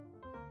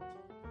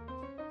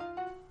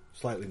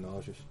Slightly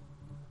nauseous.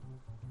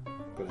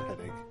 Got a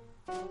headache.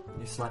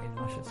 You're slightly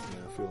nauseous. Yeah,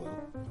 I feel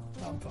ill.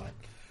 No, I'm fine.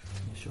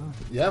 You sure?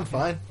 Yeah, I'm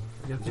fine.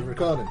 You Is okay? it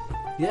recording?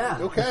 Yeah.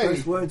 Okay. The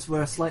first words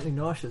were slightly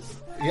nauseous.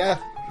 Yeah.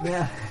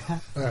 Yeah.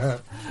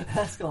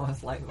 That's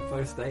almost like the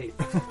first date.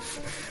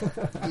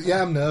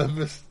 Yeah, I'm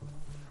nervous.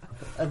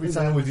 Every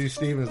time we do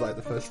Stephen's like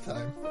the first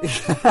time.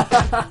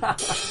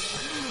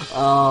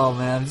 Oh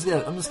man,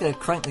 I'm just gonna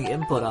crank the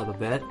input up a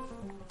bit.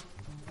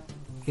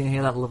 Can you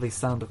hear that lovely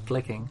sound of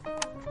clicking?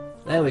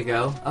 There we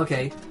go.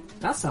 Okay,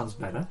 that sounds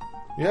better.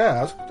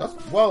 Yeah, that's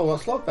a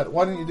lot better.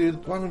 Why didn't you do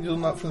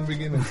that from the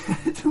beginning?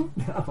 I don't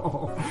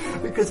know,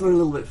 because we're a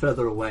little bit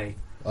further away.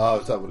 Oh,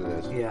 is that what it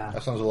is? Yeah.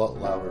 That sounds a lot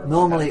louder.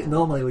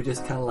 Normally we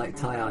just kind of like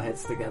tie our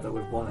heads together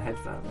with one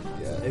headphone.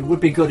 Yeah. It would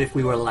be good if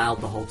we were loud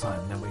the whole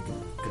time, then we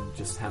can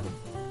just have it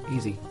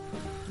easy.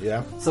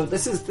 Yeah. So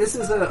this is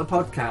a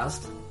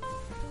podcast.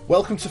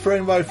 Welcome to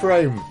Frame by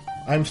Frame.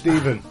 I'm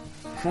Stephen.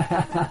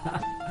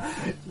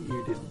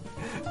 You didn't.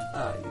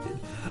 You did.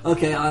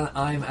 Okay,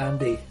 I'm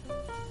Andy.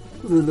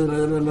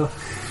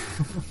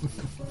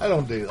 I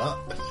don't do that.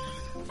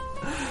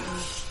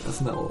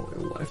 That's not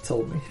what my wife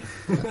told me.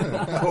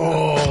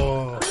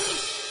 Oh.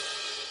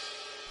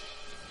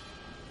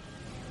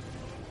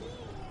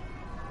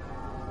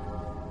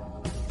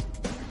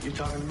 You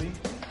talking to me?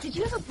 Did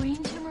you have a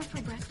brain tumor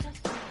for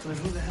breakfast? Then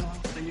who the hell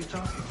are you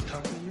talking? You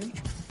talking to me?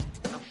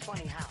 I'm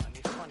funny how? I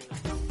mean, funny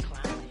like a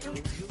clown.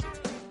 You?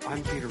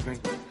 I'm Peter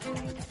Binkman.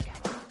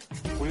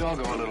 We all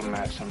go a little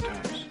mad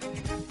sometimes.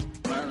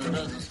 Man who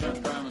doesn't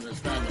spend time with his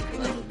family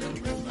can never be a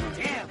real man.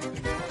 Yeah.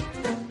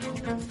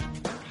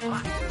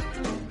 Hot.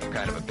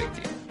 Kind of a big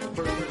deal.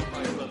 First rule of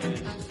my brother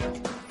is do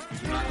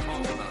not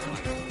talk about it.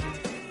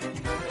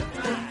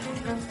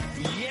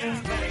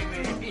 Yeah,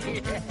 baby.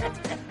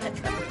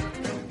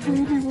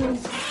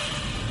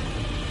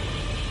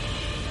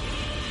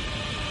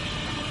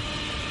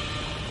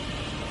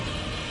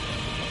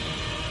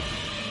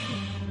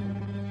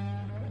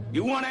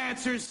 You want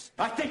answers?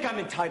 I think I'm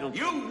entitled.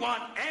 You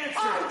want answers?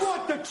 I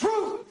want the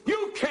truth.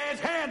 You can't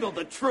handle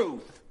the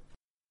truth.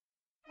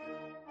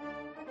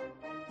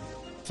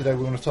 Today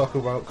we're going to talk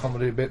about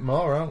comedy a bit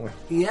more, aren't we?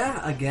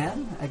 Yeah,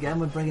 again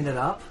we're bringing it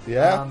up.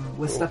 Yeah.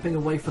 We're stepping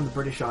away from the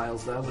British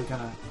Isles though. We're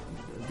gonna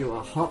do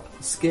a hop,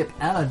 skip,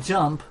 and a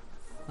jump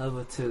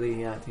over to the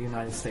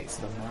United States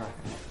of America.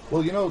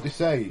 Well, you know what they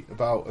say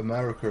about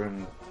America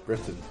and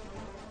Britain?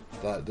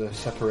 That they're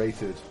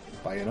separated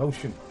by an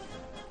ocean.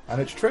 And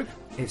it's true.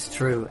 It's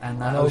true,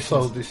 and that And also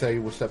ocean's- they say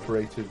we're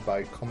separated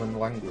by common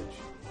language.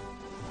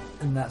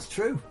 and that's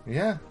true.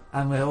 Yeah.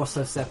 And we're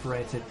also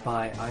separated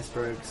by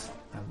icebergs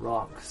and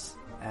rocks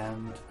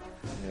and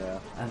Yeah.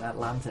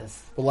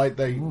 Atlantis. But like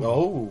they...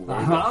 Oh.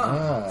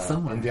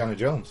 Somewhere. Indiana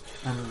Jones.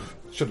 And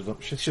Should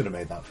have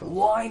made that film.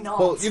 why not?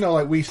 Well, you know,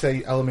 like we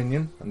say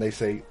aluminium and they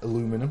say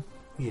aluminum.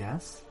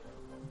 Yes.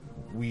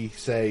 We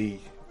say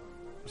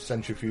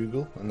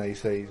centrifugal and they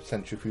say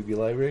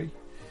centrifugulary.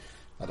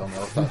 I don't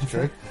know if that's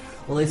true.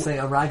 Well, they say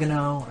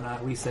oregano,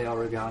 and we say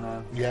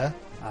oregano. Yeah.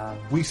 Um,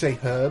 We say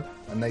herb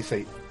and they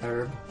say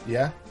herb.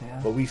 yeah. Yeah.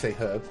 But we say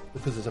herb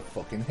because there's a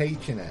fucking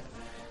H in it.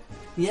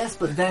 Yes,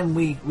 but then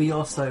we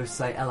also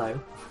say hello,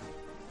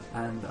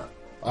 and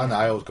And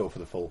I always go for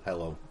the full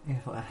hello.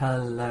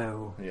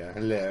 hello, Yeah,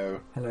 hello.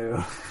 hello.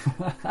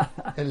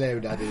 Hello,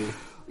 daddy.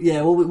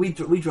 Yeah, well, we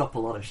drop a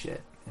lot of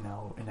shit in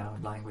our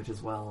language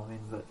as well. I mean,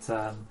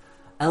 but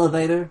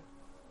elevator,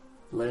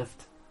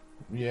 lift,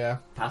 Yeah.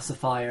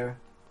 pacifier,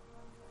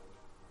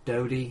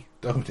 Dodie.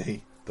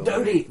 Dodie.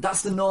 Dodie,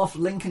 that's the North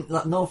Lancashire,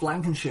 North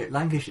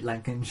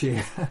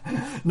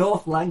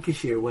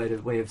Lancashire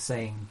way of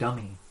saying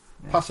dummy.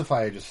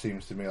 Pacifier just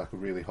seems to me like a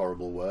really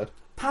horrible word.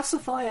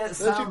 Pacifier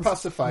There's your sounds...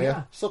 pacifier.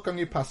 Yeah. Suck on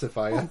your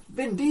pacifier. Well,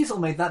 Vin Diesel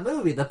made that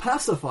movie, The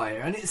Pacifier,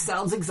 and it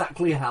sounds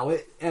exactly how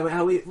it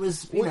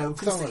was,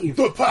 conceived.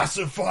 The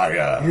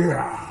pacifier!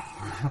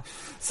 Yeah.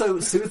 So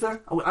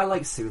Soother, I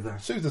like Soother.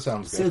 Soother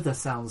sounds good. Soother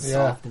sounds Yeah.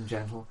 soft and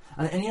gentle,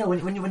 and you know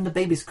when the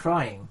baby's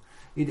crying,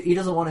 he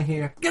doesn't want to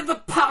hear "Get the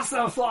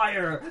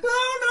pacifier."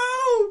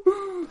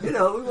 Oh no! You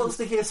know, he wants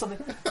to hear something.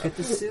 Get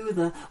the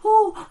Soother.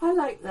 Oh, I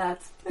like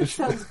that. It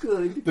sounds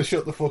good. The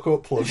shut the fuck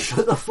up plug.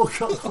 Shut the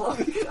fuck up.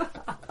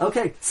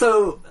 Okay,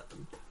 so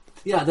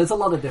yeah, there's a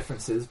lot of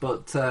differences,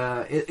 but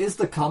is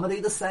the comedy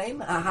the same?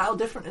 How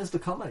different is the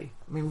comedy?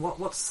 I mean,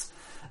 what's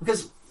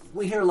because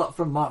we hear a lot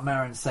from Mark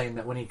Maron saying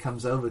that when he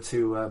comes over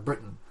to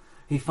Britain,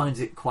 he finds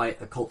it quite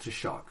a culture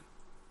shock.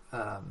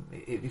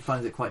 He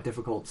finds it quite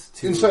difficult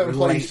to In certain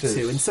relate places.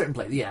 to. In certain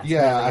places, yeah.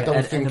 Yeah, Really, I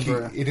don't think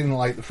Edinburgh. he didn't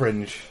like the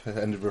Fringe,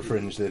 Edinburgh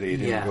Fringe, did he? He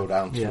didn't Yeah, go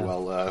down too yeah.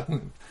 well.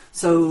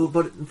 So,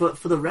 but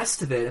for the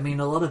rest of it, I mean,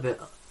 a lot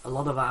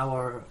of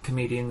our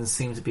comedians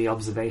seem to be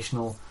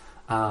observational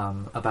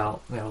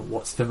about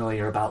what's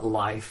familiar about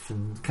life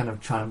and kind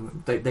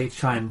of they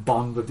try and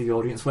bond with the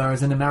audience.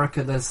 Whereas in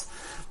America,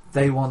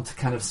 they want to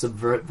kind of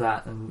subvert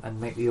that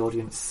and make the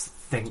audience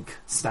think,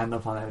 stand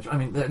up on edge. I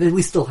mean,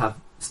 we still have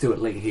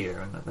Stuart Lee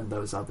here and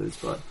those others,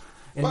 but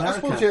in But I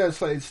America,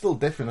 suppose, it's still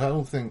different. I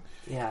don't think...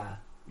 yeah.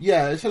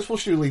 Yeah, it's just what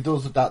Stuart Lee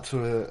does that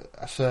to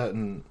a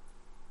certain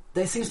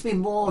there seems to be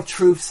more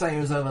truth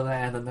sayers over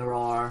there than there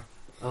are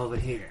over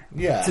here.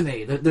 Yeah. To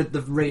me,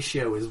 the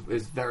ratio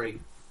is very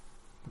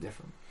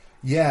different.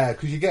 Yeah,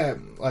 because you get,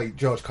 like,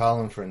 George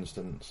Carlin, for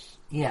instance,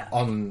 Yeah.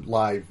 on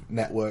live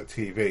network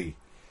TV,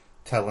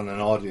 telling an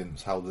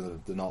audience how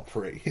they're not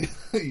free.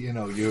 You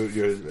know, you're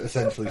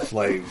essentially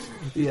slaves.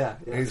 Yeah.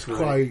 It's great.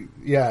 quite,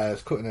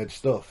 it's cutting edge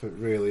stuff. It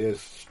really is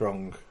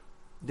strong.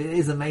 It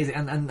is amazing.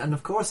 And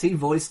of course, he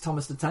voiced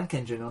Thomas the Tank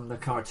Engine on the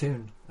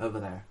cartoon over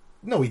there.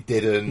 No, he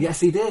didn't.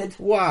 Yes, he did.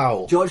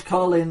 Wow. George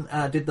Carlin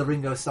did the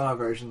Ringo Starr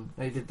version.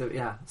 He did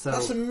so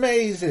That's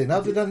amazing.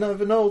 How did I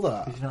never know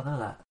that? did you not know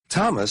that?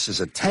 Thomas is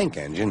a tank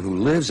engine who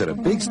lives at a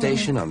big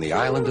station on the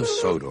island of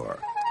Sodor.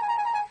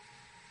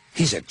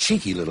 He's a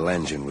cheeky little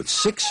engine with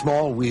 6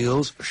 small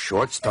wheels, a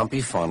short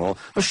stumpy funnel,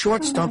 a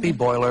short stumpy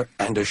boiler,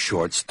 and a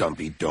short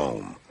stumpy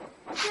dome.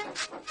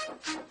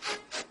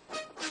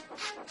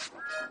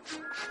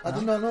 I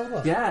did not know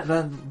that. Yeah,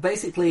 then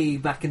basically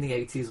back in the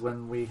 80s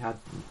when we had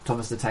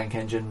Thomas the Tank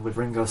Engine with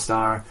Ringo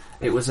Starr,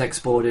 it was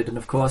exported, and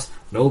of course,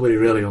 nobody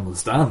really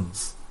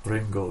understands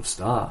Ringo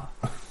Starr.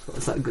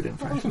 Was that a good That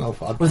was impression? not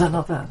bad. Was that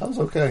not bad? That was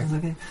okay. That was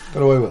okay.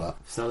 Got away with that.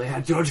 So they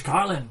had George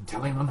Carlin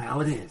telling them how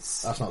it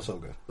is That's not so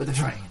good. with the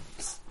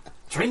trains.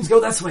 Trains go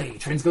this way,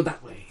 trains go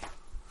that way.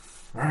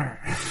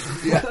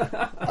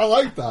 Yeah, I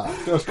like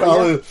that. George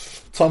Carlin,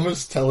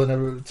 Thomas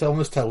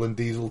telling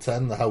Diesel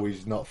 10 how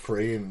he's not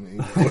free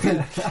and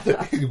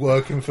he's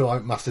working for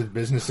like massive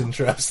business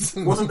interests.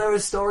 Wasn't there a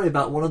story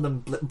about one of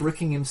them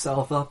bricking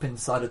himself up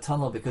inside a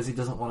tunnel because he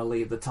doesn't want to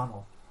leave the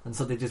tunnel, and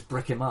so they just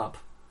brick him up?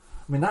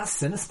 I mean, that's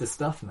sinister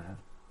stuff, man.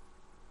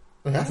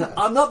 Yeah. Like,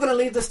 I'm not going to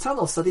leave this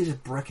tunnel, so they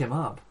just brick him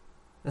up.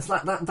 It's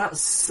like that.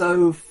 That's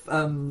so.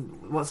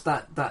 What's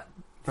that?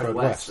 Fred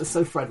West. It's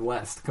so Fred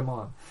West. Come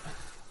on.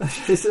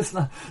 It's just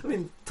not. I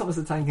mean, Thomas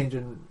the Tank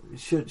Engine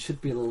should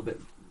be a little bit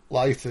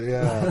Lighter,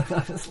 yeah.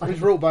 It's It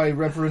was wrote by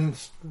Reverend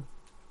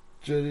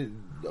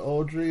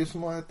Audrey or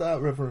something like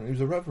that. Reverend, he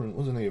was a reverend,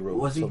 wasn't he? Wrote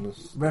was he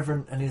Thomas.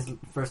 Reverend, and his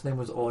first name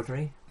was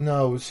Audrey?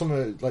 No, it was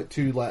something like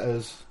 2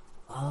 letters.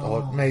 Oh.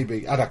 Or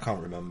maybe. I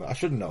can't remember. I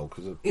should know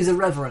because He's a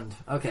reverend.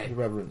 Okay. he's a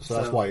reverend, so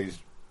that's why he's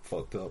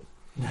fucked up.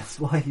 That's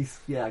why he's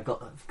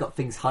got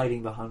things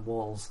hiding behind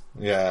walls.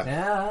 Yeah.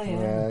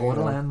 Yeah.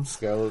 Borderlands.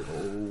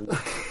 Skeletal.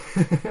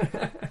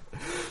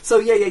 So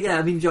yeah.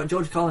 I mean,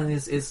 George Carlin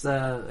is as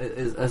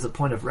a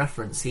point of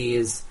reference.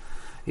 He's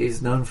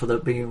known for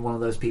being one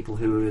of those people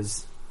who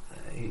is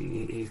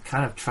he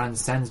kind of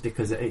transcends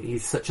because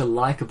he's such a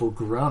likable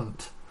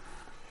grunt.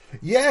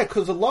 Yeah,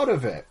 because a lot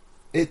of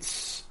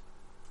it's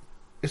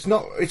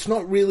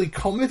not really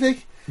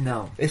comedy.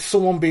 No. It's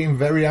someone being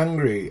very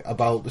angry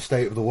about the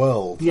state of the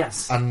world.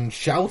 Yes. And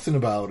shouting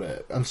about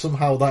it, and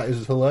somehow that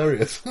is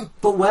hilarious.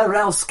 But where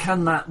else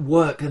can that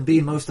work and be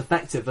most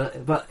effective?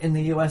 But in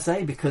the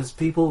USA, because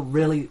people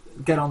really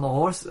get on the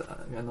horse.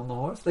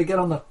 They get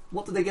on the.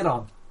 What do they get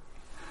on?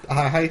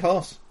 A high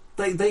horse.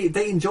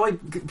 They enjoy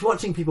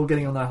watching people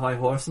getting on their high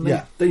horse,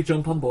 and they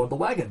jump on board the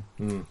wagon.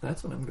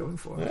 That's what I'm going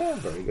for. Yeah,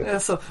 very good. Yeah.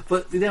 So,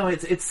 but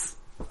it's.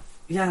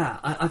 Yeah,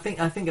 I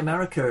think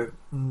America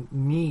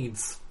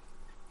needs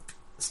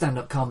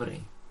stand-up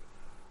comedy.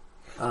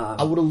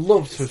 I would have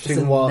loved to have it's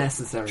seen what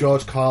necessary.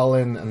 George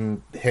Carlin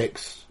and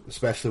Hicks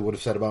especially would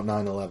have said about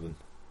 9/11.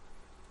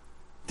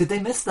 Did they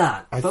miss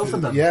that? Both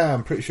of them? Yeah,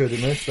 I'm pretty sure they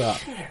missed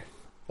that.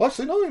 Well,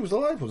 actually, no, he was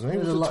alive, wasn't he?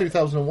 It was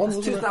 2001,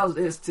 wasn't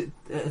it?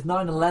 It's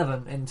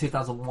 9/11 in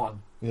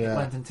 2001. Yeah. It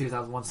went in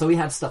 2001, so he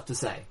had stuff to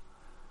say. I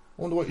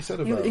wonder what you said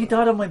about He it.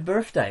 died on my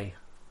birthday.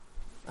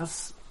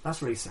 That's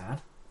really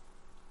sad.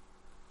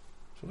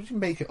 So would you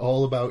make it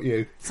all about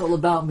you? It's all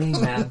about me,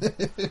 man.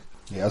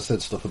 Yeah, I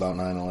said stuff about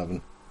 9/11. Do you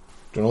want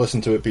to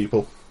listen to it,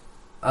 people?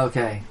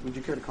 Okay. Would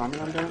you care to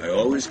comment on that? I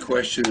always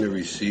question the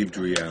received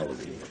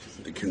reality.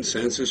 The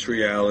consensus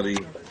reality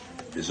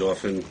is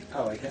often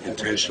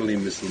intentionally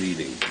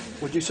misleading.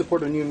 Would you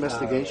support a new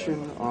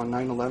investigation on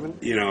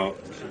 9/11? You know,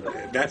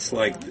 that's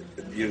like,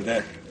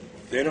 that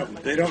they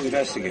don't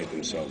investigate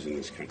themselves in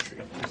this country.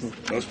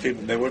 Those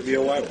people, there would be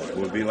a whitewash. It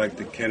would be like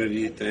the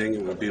Kennedy thing.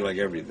 It would be like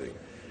everything.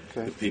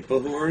 Okay. The people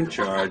who are in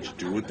charge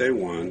do what they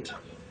want,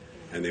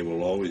 and they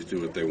will always do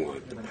what they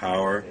want. The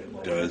power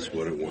does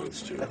what it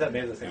wants to.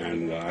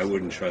 And I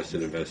wouldn't trust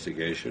an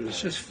investigation.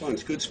 It's just fun.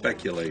 It's good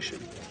speculation.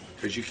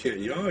 Because you can't,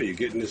 you're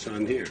getting this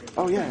on here.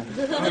 Oh, yeah.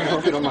 I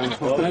hope you don't mind.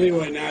 Well,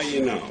 anyway, now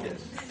you know.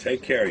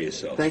 Take care of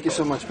yourself. Thank you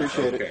so much.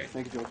 Appreciate Okay. it.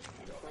 Thank you,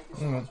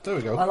 George. There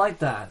we go. I like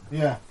that.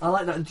 Yeah. I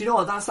like that. Do you know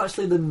what? That's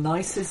actually the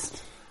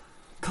nicest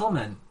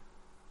comment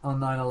on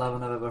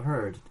 9/11 I've ever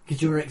heard.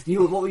 Because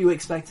what were you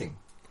expecting?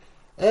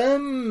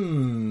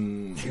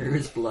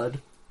 Tears,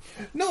 blood.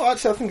 No,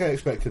 actually, I think I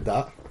expected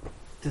that.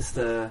 Just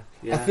yeah.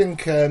 I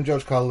think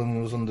George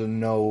Carlin was under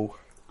no.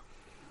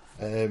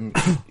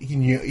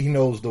 He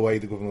knows the way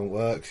the government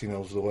works. He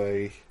knows the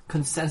way.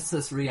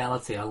 Consensus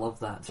reality. I love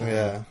that.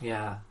 Yeah.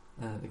 Yeah.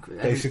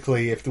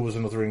 Basically, if there was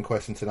another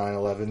inquest into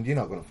 9/11, you're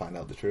not going to find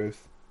out the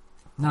truth.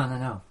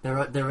 No.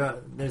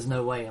 There's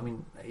no way. I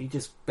mean, he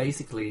just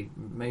basically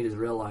made us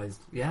realise.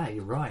 Yeah,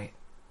 you're right.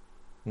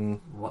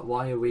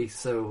 Why are we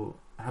so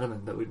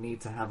adamant that we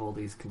need to have all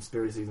these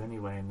conspiracies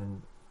anyway, and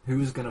then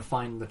who's going to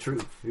find the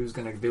truth? Who's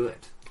going to do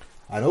it?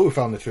 I know who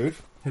found the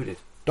truth. Who did?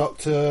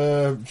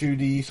 Dr.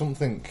 Judy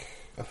something.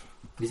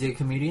 Is he a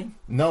comedian?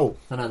 No.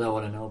 Then I don't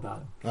want to know about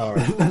him. All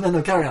right.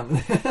 no, carry on.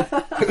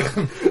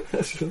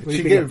 She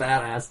a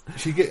badass.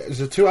 It's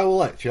a 2-hour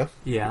lecture.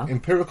 Yeah.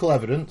 Empirical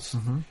evidence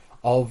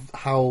of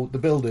how the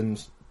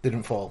buildings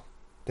didn't fall.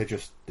 They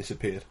just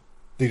disappeared.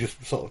 They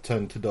just sort of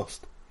turned to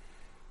dust.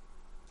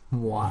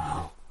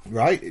 Wow.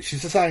 Right?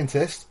 She's a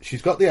scientist.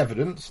 She's got the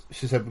evidence.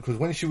 She said because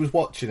when she was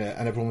watching it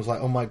and everyone was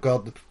like, "Oh my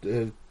god,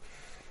 the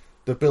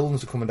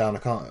buildings are coming down. I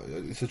can't."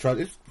 It's a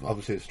tragedy.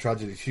 Obviously, it's a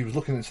tragedy. She was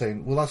looking and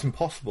saying, "Well, that's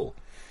impossible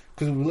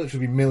because it would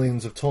literally be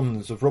millions of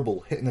tons of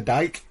rubble hitting a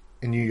dike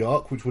in New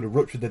York, which would have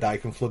ruptured the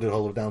dike and flooded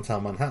all of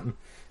downtown Manhattan."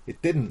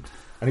 It didn't.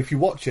 And if you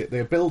watch it,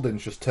 their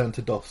buildings just turn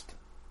to dust.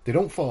 They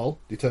don't fall.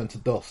 They turn to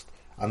dust.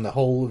 And the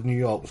whole of New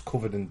York was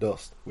covered in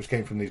dust, which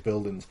came from these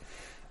buildings.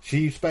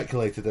 She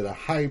speculated that a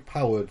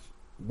high-powered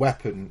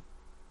weapon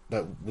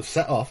that was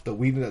set off that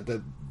we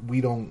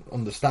don't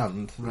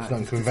understand, Right, it's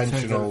unconventional,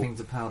 just turned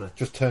everything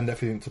just turned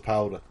everything to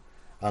powder. to powder,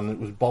 and it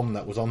was a bomb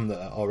that was on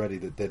there already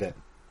that did it,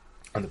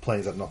 and the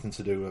planes had nothing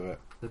to do with it.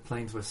 The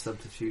planes were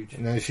subterfuge.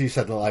 And then she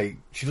said like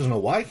she doesn't know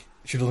why,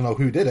 she doesn't know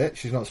who did it.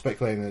 She's not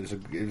speculating that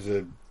it was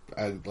a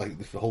like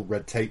this whole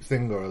red tape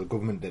thing or the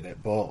government did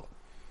it, but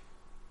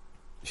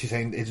she's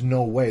saying there's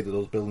no way that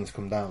those buildings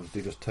come down.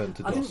 They just turn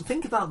to dust. I didn't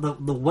think about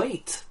the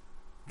weight,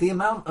 the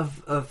amount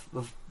of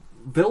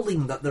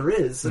building that there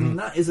is. I mean,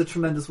 that is a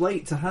tremendous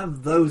weight to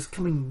have those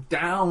coming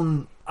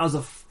down as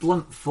a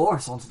blunt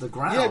force onto the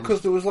ground. Yeah,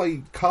 because there was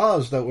like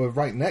cars that were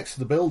right next to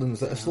the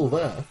buildings that are still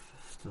there.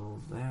 Still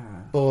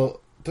there. But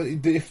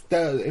if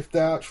the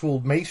actual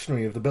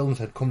masonry of the buildings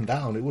had come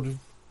down, it would have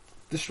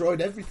destroyed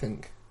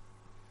everything.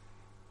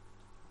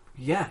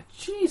 Yeah,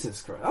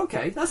 Jesus Christ.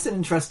 Okay, that's an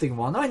interesting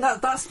one. I mean,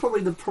 that's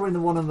probably the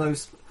one of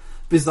those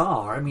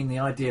bizarre. I mean, the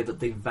idea that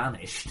they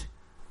vanished,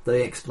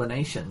 the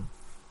explanation.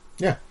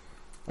 Yeah,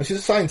 and she's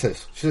a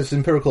scientist. She has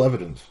empirical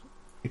evidence.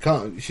 You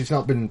can't. She's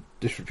not been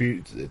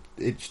distributed.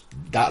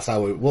 That's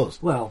how it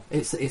was. Well,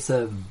 it's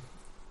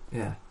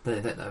yeah.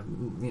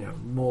 You know,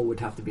 more would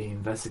have to be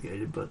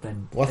investigated, but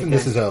then. Well, I think again,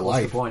 this is her what's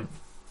life. The point?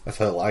 That's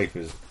her life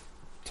is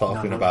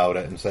talking about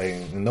it and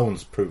saying, and no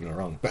one's proven her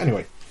wrong. But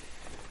anyway.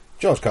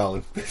 George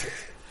Carlin.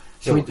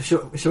 Shall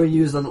we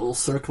use a little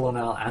circle on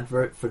our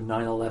advert for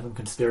 9/11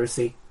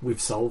 conspiracy?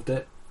 We've solved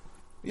it.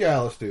 Yeah,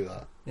 let's do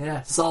that.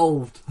 Yeah,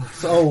 solved.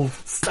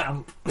 Solved.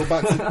 Stamp. Go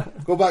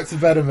back to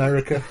bed,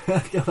 America.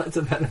 Go back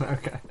to bed,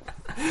 America.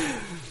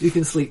 You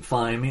can sleep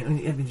fine. I mean,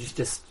 it's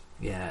just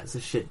yeah, it's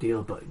a shit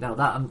deal. But no,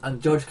 that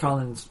and George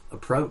Carlin's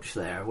approach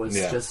there was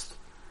just,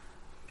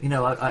 you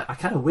know, I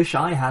kind of wish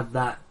I had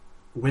that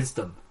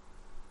wisdom.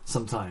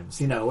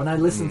 Sometimes, you know, when I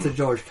listen to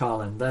George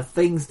Carlin, the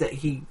things that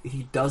he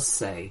does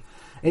say,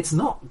 it's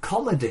not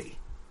comedy,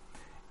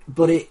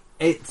 but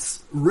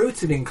it's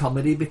rooted in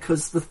comedy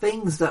because the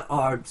things that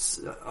are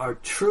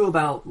true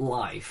about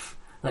life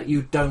that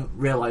you don't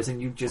realise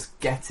and you just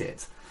get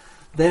it,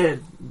 they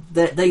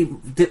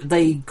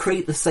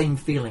create the same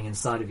feeling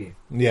inside of you.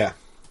 Yeah,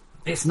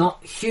 it's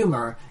not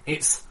humour.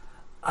 It's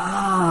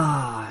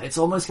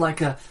almost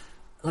like a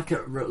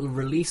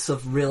release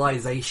of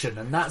realization,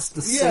 and that's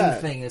the same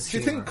thing as humor. Do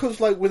you think humour.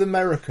 because, like, with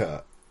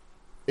America,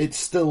 it's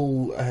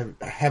still a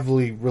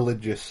heavily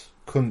religious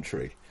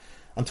country,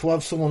 and to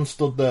have someone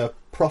stood there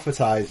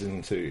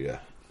prophetising to you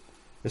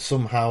is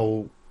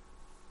somehow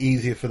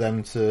easier for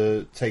them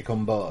to take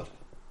on board?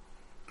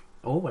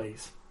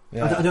 Always.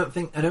 Yeah. I don't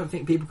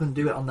think people can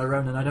do it on their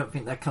own, and I don't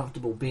think they're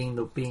comfortable being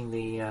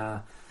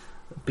the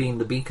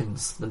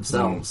beacons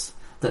themselves.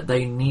 That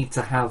they need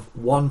to have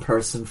one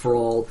person for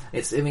all.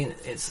 That's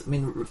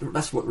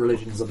what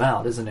religion's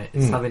about, isn't it?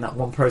 It's having that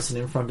one person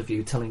in front of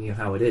you telling you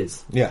how it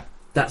is. Yeah.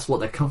 That's what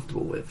they're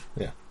comfortable with.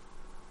 Yeah.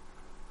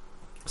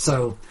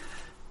 So,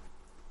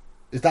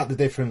 is that the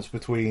difference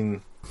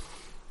between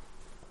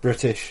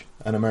British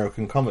and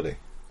American comedy?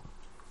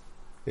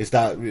 Is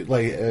that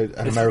like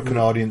an American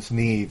audience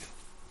need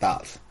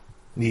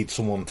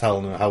someone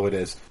telling them how it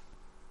is?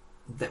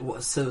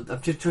 So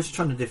I'm just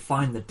trying to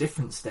define the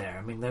difference there.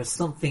 I mean, there's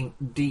something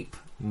deep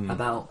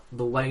about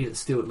the way that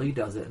Stuart Lee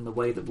does it and the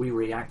way that we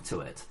react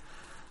to it.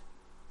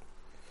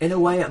 In a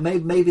way,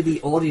 maybe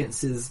the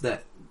audiences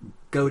that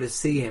go to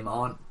see him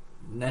aren't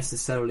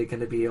necessarily going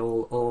to be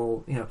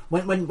all you know.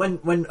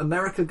 When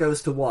America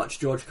goes to watch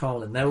George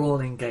Carlin, they're all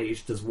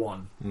engaged as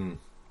one.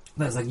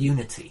 There's a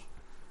unity.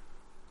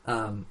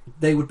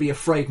 They would be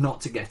afraid not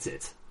to get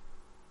it.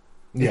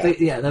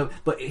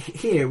 But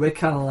here we're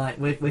kind of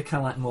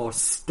like more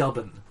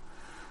stubborn,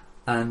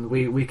 and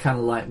we kind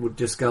of like would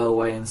just go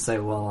away and say,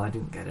 "Well, I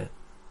didn't get it."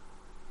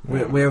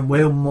 Yeah.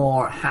 We're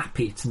more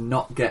happy to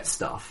not get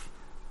stuff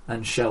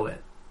and show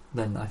it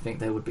than I think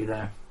they would be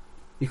there.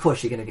 Of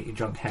course, you're going to get your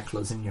drunk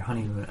hecklers and your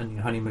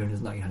honeymoon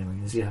is not your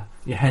honeymoon, is your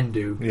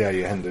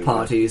Hindu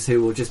parties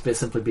who will just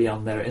simply be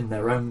on in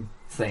their own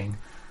thing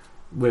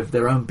with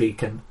their own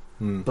beacon.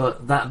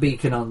 But that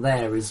beacon on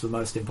there is the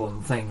most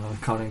important thing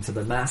according to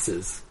the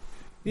masses.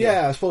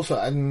 Yeah, I suppose so.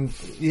 And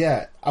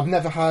yeah, I've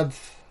never had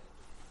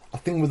a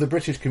thing with a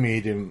British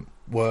comedian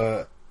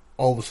where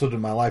all of a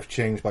sudden my life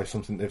changed by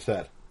something they've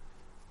said.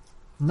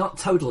 Not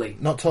totally.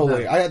 Not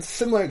totally. No. I had a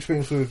similar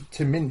experience with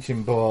Tim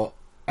Minchin, but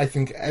I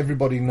think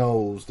everybody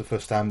knows the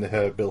first time they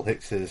heard Bill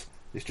Hicks's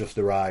 "It's Just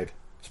a Ride"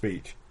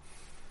 speech.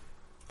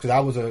 Because I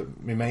was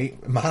my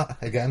mate, Matt,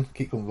 again,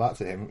 keep coming back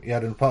to him, he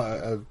had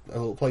a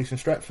little place in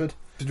Stretford.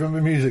 Do you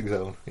remember Music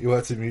Zone? He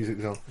worked in Music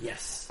Zone.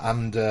 Yes.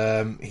 And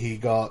he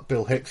got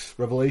Bill Hicks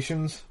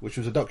Revelations, which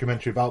was a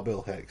documentary about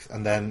Bill Hicks,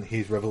 and then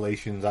his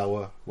Revelations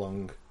hour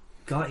long.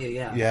 Got you,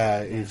 yeah.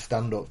 Yeah, his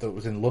stand-up that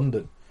was in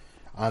London.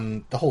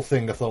 And the whole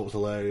thing I thought was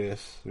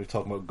hilarious. We were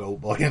talking about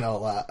Goat Boy and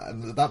all that.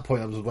 And at that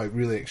point, it was like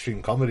really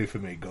extreme comedy for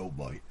me, Goat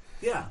Boy.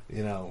 Yeah.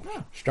 You know,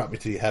 strap me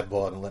to your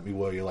headboard and let me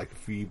wear you like a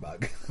free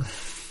bag.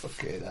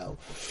 Fucking hell.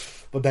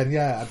 But then,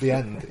 yeah, at the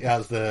end, he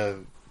has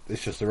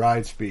 "It's Just a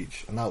Ride"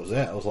 speech, and that was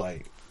it. I was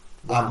like,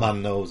 that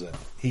man knows it.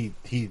 He's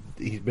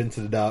been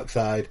to the dark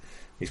side.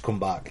 He's come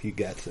back. He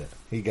gets it.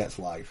 He gets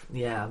life.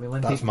 Yeah, I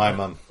mean, that's my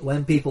man.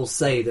 When people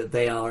say that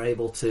they are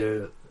able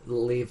to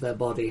leave their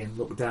body and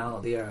look down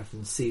at the earth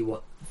and see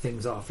what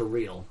things are for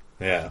real.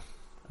 Yeah.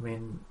 I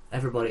mean,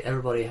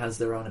 everybody has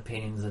their own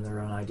opinions and their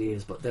own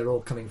ideas, but they're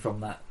all coming from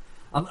that.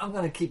 I'm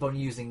going to keep on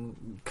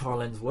using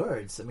Carlin's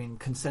words. I mean,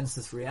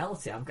 consensus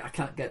reality. I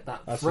can't get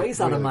that phrase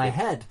out of my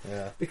head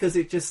because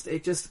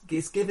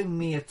it's giving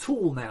me a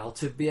tool now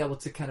to be able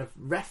to kind of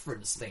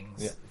reference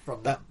things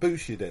from that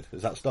boost you did.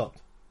 Has that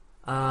stopped?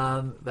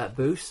 That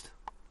boost.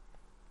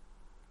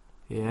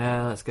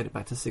 Yeah, let's get it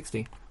back to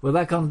 60. We're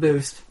back on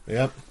boost.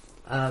 Yep.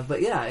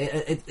 But yeah,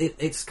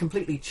 it's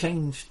completely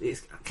changed.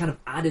 It's kind of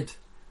added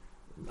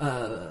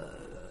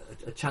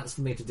a chance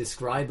for me to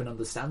describe and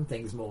understand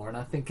things more, and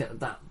I think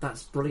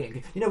that's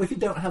brilliant. You know, if you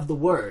don't have the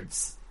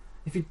words,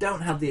 if you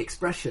don't have the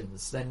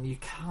expressions, then you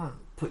can't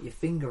put your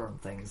finger on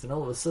things, and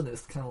all of a sudden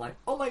it's kind of like,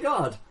 oh my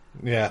god.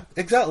 Yeah,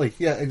 exactly.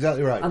 Yeah,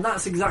 exactly right. And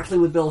that's exactly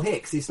with Bill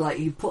Hicks. He's like,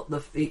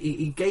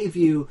 he gave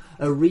you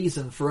a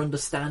reason for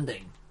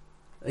understanding.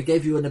 It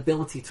gave you an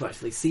ability to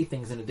actually see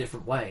things in a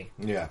different way.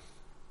 Yeah.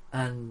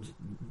 And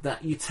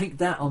that you take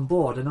that on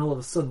board, and all of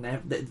a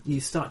sudden you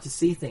start to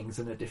see things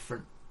in a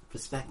different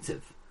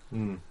perspective.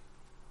 Mm.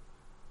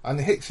 And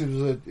Hicks he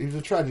was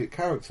a tragic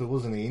character,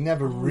 wasn't he? He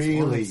never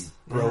really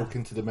broke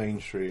into the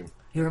mainstream.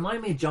 He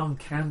reminded me of John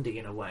Candy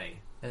in a way,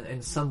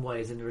 in some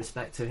ways, in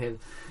respect to him.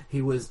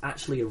 He was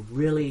actually a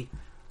really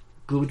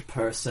good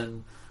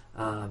person.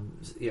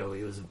 He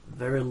was a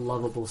very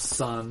lovable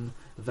son.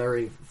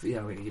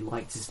 He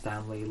liked his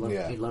family. He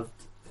loved.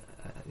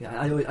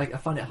 I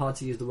find it hard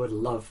to use the word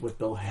love with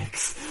Bill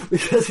Hicks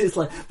because it's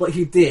like, but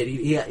he did.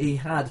 He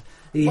had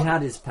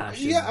his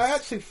passion. Yeah, I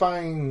actually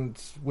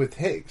find with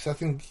Hicks, I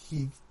think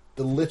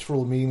the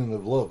literal meaning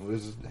of love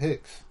is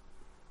Hicks.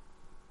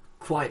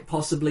 Quite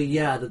possibly,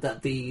 yeah.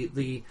 That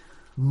the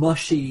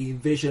mushy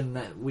vision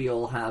that we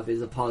all have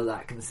is a part of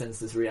that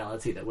consensus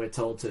reality that we're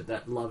told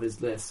that love is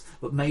this.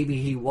 But maybe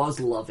he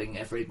was loving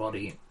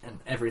everybody and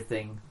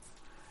everything.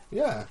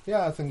 Yeah,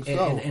 I think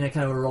so. In a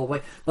kind of a raw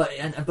way, but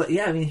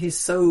yeah, I mean,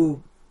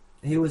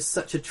 he was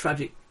such a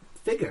tragic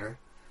figure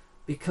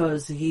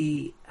because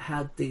he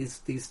had these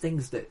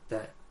things that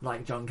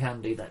like John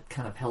Candy that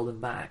kind of held him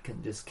back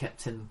and just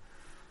kept him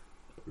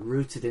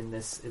rooted in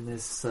this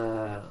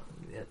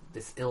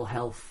ill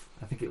health.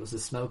 I think it was the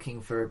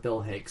smoking for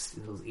Bill Hicks.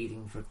 It was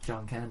eating for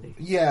John Candy.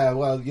 Yeah,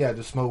 well, yeah,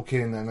 the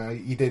smoking,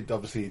 and he did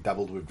obviously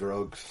dabbled with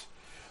drugs.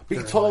 But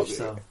he talked.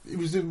 So. He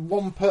was the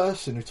one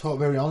person who talked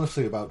very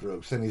honestly about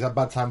drugs, and he's had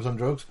bad times on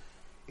drugs.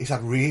 He's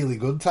had really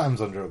good times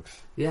on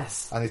drugs.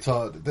 Yes. And he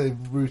talked the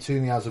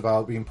routine he has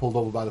about being pulled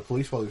over by the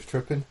police while he was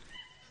tripping.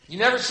 You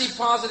never see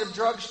positive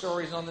drug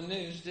stories on the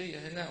news, do you?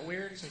 Isn't that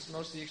weird? Since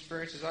most of the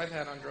experiences I've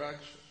had on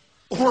drugs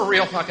were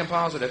real fucking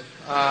positive.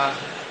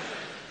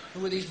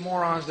 Who are these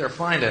morons they're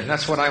finding?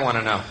 That's what I want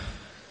to know.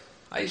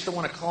 I used to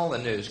want to call the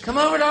news. Come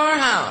over to our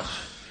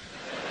house.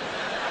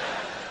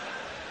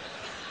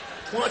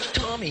 Watch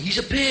Tommy. He's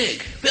a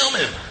pig. Film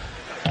him.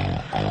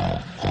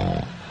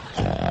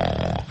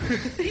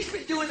 He's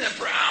been doing that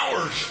for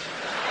hours.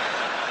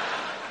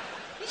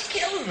 He's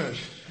killing us.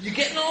 You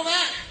getting all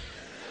that?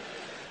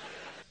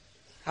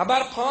 How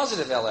about a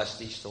positive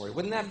LSD story?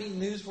 Wouldn't that be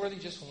newsworthy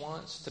just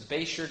once? To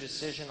base your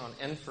decision on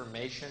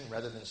information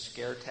rather than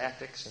scare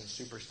tactics and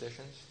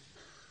superstitions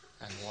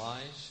and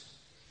lies?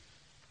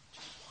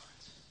 Just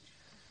once.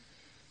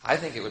 I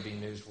think it would be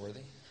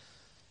newsworthy.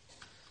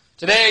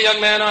 Today, a young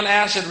man on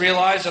acid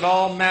realized that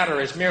all matter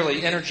is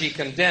merely energy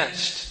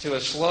condensed to a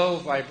slow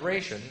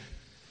vibration,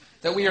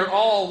 that we are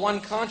all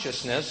one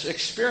consciousness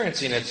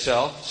experiencing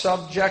itself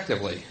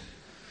subjectively.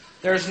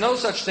 There's no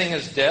such thing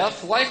as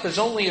death. Life is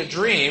only a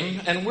dream,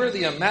 and we're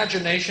the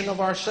imagination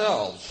of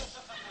ourselves.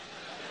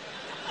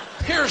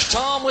 Here's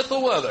Tom with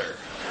the weather.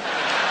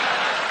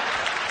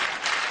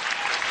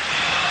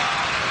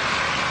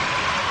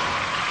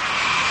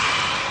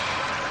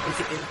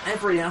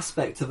 Every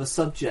aspect of a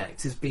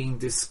subject is being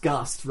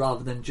discussed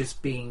rather than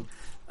just being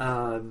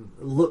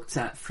looked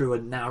at through a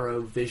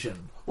narrow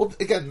vision. Well,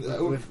 again,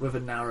 with a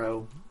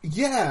narrow...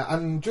 Yeah,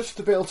 and just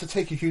to be able to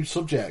take a huge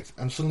subject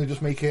and suddenly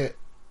just make it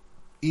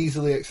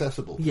easily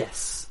accessible.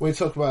 Yes. When you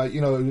talk about,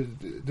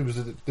 there was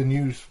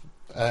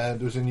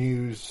a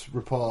news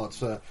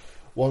report.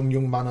 One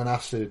young man on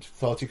acid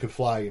thought he could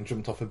fly and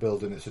jumped off a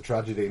building. It's a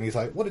tragedy, and he's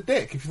like, "What a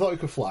dick! If you thought you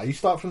could fly, you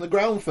start from the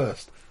ground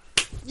first."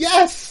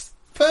 Yes,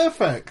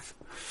 perfect.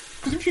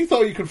 Because if you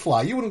thought you could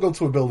fly, you wouldn't go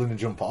to a building and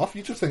jump off.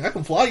 You just think, I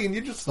can fly, and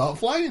you just start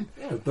flying.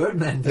 Yeah,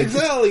 Birdman.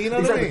 Exactly, you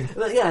know what I mean?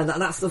 But yeah,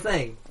 that's the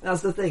thing.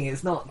 That's the thing.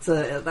 It's not.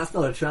 That's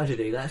not a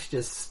tragedy. That's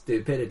just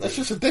stupidity. That's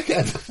just a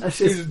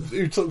dickhead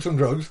who took some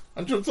drugs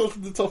and jumped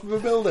off the top of a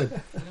building.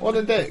 What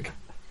a dick.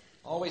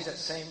 Always that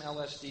same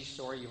LSD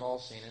story. You've all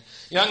seen it.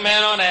 Young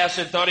man on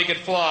acid thought he could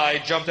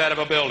fly, jumped out of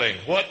a building.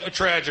 What a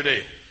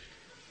tragedy.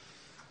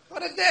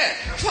 What a dick.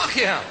 Fuck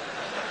him.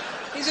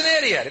 He's an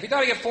idiot. If he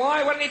thought he could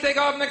fly, why didn't he take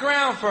off from the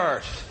ground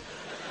first?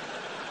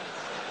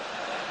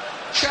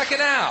 Check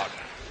it out.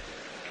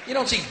 You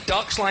don't see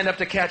ducks lined up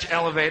to catch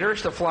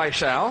elevators to fly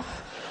south.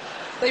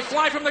 They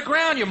fly from the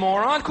ground, you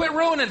moron. Quit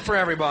ruining it for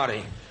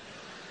everybody.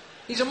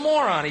 He's a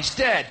moron. He's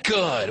dead.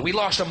 Good. We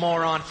lost a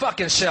moron.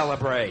 Fucking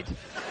celebrate.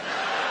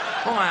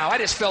 Wow, I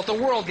just felt the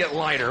world get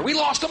lighter. We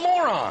lost a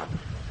moron.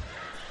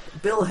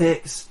 Bill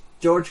Hicks,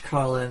 George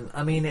Carlin,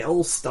 I mean, it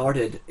all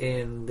started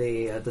in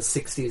the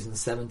 60s and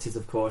 70s,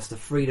 of course, the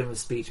freedom of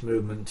speech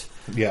movement.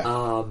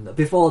 Yeah.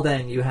 Before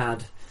then, you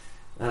had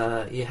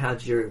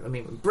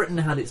Britain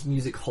had its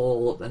music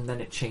hall, and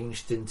then it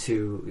changed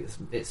into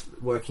its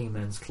working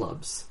men's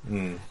clubs.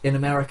 Mm. In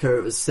America,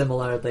 it was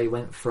similar. They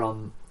went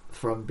from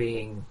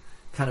being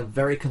kind of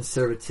very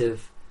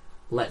conservative,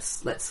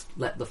 let's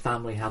let the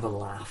family have a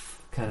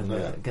laugh, kind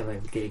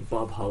of gig,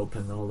 Bob Hope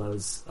and all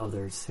those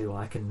others who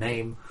I can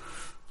name.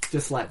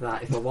 Just like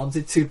that, if I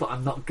wanted to, but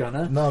I'm not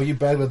gonna. No, you're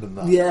better than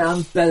that. Yeah,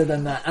 I'm better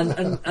than that.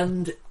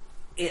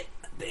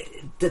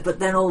 But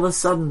then all of a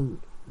sudden,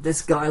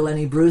 this guy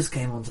Lenny Bruce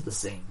came onto the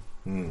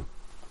scene,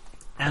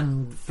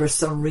 and for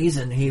some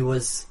reason he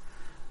was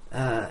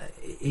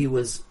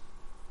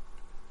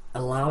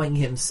allowing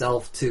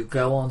himself to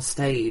go on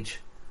stage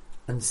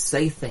and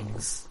say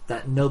things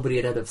that nobody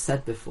had ever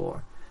said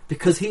before,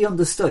 because he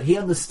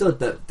understood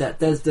that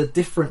there's the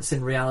difference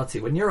in reality.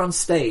 When you're on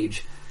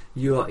stage,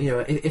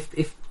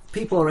 if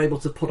people are able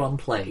to put on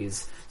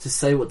plays, to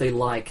say what they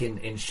like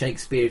in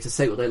Shakespeare, to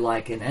say what they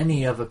like in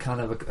any other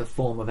kind of a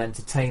form of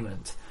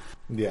entertainment,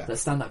 that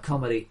stand-up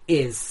comedy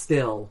is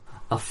still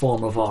a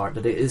form of art,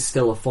 that it is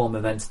still a form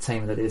of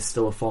entertainment, that it is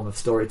still a form of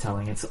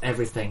storytelling. It's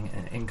everything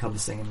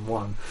encompassing in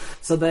one.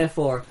 So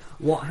therefore,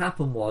 what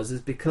happened is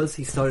because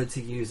he started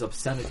to use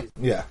obscenities...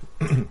 Yeah.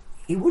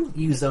 He wouldn't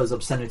use those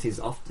obscenities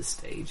off the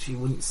stage. He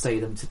wouldn't say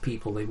them to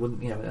people. They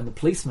wouldn't, and the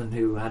policeman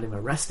who had him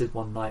arrested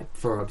one night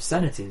for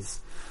obscenities,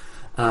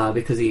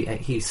 because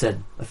he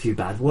said a few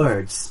bad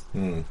words.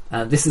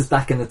 This is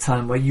back in the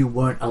time where you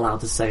weren't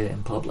allowed to say it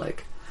in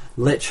public.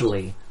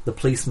 Literally, the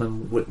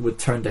policeman would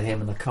turn to him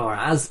in the car,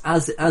 as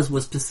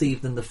was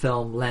perceived in the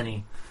film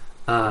Lenny.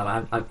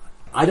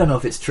 I don't know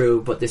if it's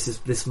true, but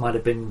this might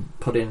have been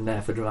put in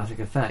there for dramatic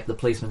effect. The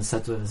policeman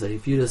said to him,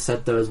 "If you'd have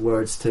said those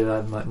words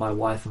to my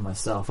wife and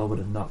myself, I would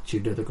have knocked you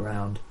to the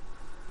ground."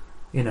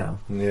 Yeah.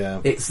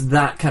 It's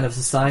that kind of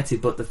society.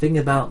 But the thing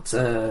about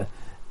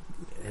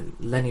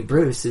Lenny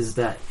Bruce is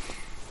that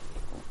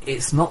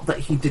it's not that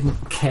he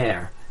didn't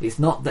care. It's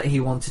not that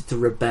he wanted to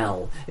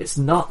rebel. It's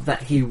not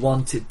that he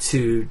wanted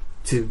to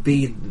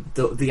be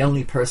the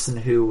only person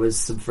who was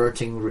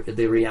subverting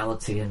the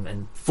reality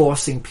and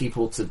forcing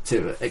people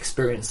to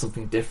experience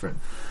something different.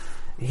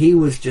 He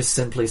was just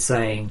simply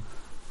saying,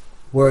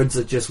 words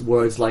are just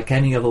words like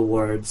any other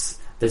words.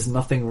 There's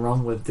nothing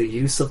wrong with the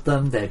use of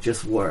them. They're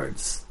just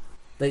words.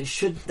 There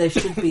should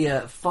be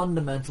a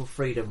fundamental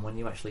freedom when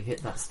you actually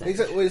hit that stage.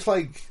 It's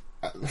like...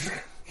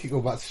 keep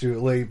going back to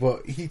Stuart Lee,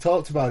 but he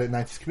talked about it in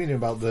 90s Comedian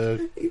about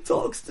the... He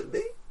talks to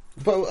me.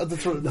 But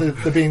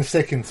the being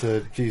sick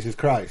into Jesus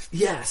Christ.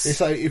 Yes.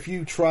 It's like if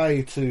you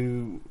try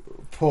to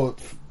put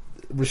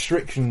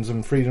restrictions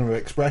on freedom of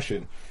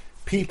expression,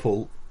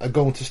 people are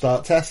going to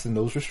start testing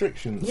those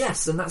restrictions.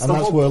 Yes, and that's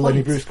where point.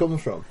 Lenny Bruce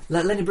comes from.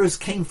 Lenny Bruce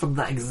came from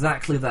that,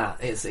 exactly that.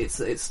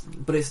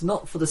 But it's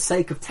not for the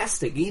sake of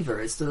testing either.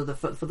 It's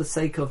for the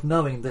sake of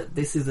knowing that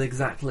this is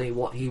exactly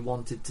what he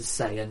wanted to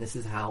say, and this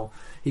is how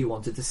he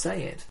wanted to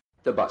say it.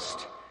 The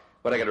bust.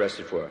 What I got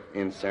arrested for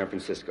in San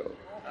Francisco.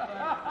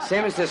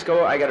 San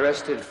Francisco, I got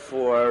arrested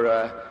for,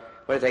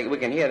 what I think, we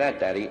can hear that,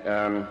 Daddy.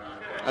 I'm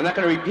not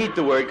going to repeat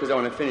the word because I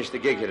want to finish the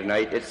gig here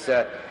tonight. It's,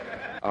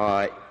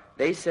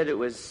 they said it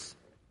was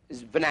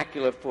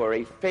vernacular for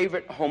a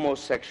favorite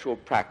homosexual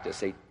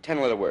practice, a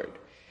 10-letter word.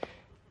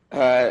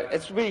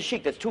 It's really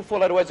chic. That's 2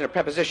 4-letter words and a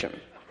preposition.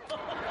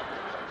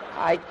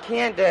 I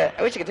can't,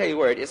 I wish I could tell you the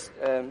word. It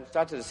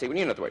starts with a C. Well,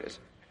 you know what the word is.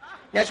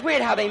 Now, it's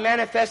weird how they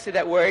manifested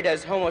that word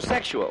as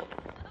homosexual,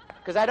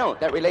 because I don't.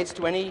 That relates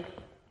to any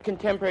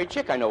contemporary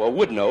chick I know, or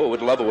would know, or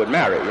would love, or would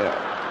marry,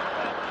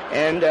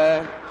 And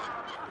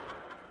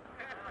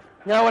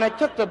Now, when I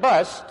took the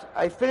bus,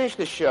 I finished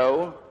the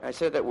show. I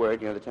said that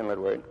word, the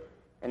 10-letter word.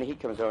 And he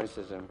comes over and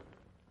says,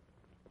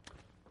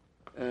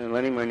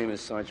 Lenny, my name is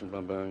Sergeant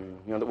blah, blah. You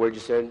know the word you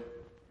said?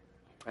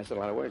 I said a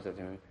lot of words that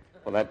time.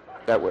 Well,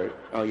 that word.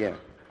 Oh, yeah.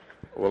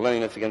 Well, Lenny,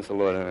 that's against the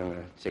law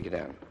to take it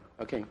down.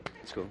 Okay,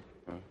 that's cool.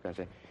 It's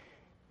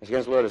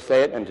against the law to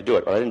say it and to do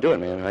it. Well, I didn't do it,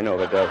 man. I know,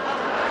 but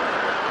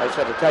I just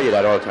have to tell you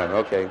that all the time.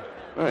 Okay.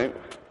 All right.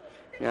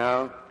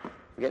 Now,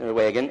 we're getting in the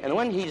way again. And the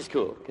one, he's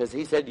cool, because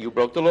he said you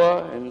broke the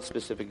law and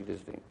specifically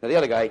this thing. Now, the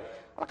other guy,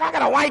 look, I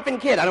got a wife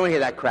and kid. I don't want to hear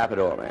that crap at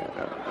all, man.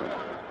 I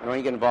don't want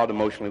to get involved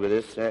emotionally with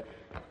this.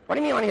 What do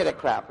you mean you want to hear that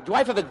crap? Did your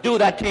wife ever do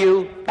that to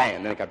you?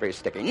 Bam, then it got very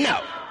sticky.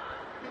 No.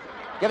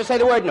 You ever say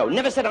the word no?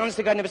 Never said, honest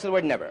to God, never said the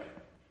word never.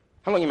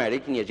 How long you married?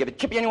 18 years. You ever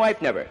chip it on your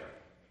wife? Never.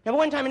 Never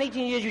one time in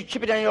 18 years you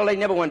chip it on your old lady?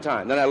 Never one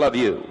time. Then I love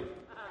you.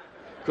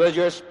 Because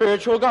you're a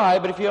spiritual guy,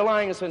 but if you're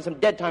lying, you'll spend some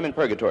dead time in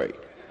purgatory.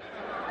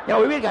 Now,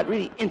 we really got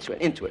into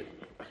it.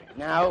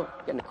 Now,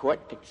 get in the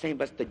court, take the same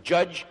bus, the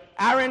judge,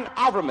 Aaron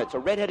Alvermitz, a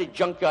red-headed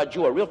junkyard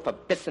Jew, a real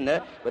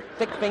verbissiner with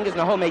thick fingers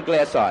and a homemade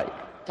glass eye.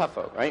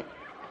 Tougho, right?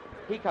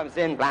 He comes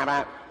in, blah,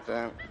 blah,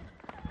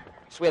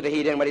 swear the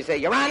heat in. What do he say?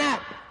 Your Honor,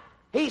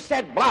 he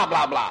said blah,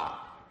 blah, blah.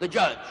 The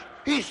judge,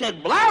 he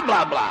said blah,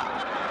 blah,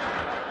 blah.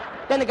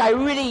 Then the guy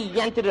really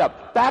yanked it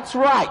up. That's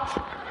right.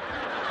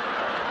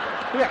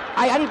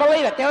 I hadn't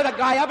believe it. There was a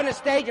guy up on the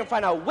stage in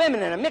front of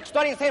women in a mixed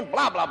audience saying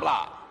blah, blah,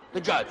 blah. The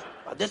judge,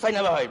 this I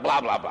never heard,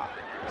 blah, blah, blah.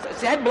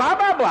 Said blah,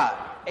 blah, blah.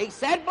 He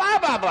said blah,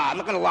 blah, blah. I'm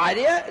not going to lie to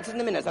you. It's in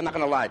the minutes. I'm not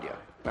going to lie to you.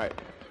 All right.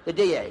 The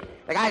DA.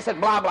 The guy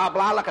said blah, blah,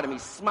 blah. Look at him.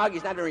 He's smug.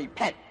 He's not going to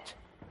repent.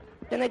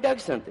 Then they dug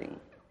something.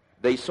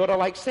 They sort of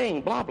like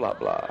saying blah, blah,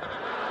 blah.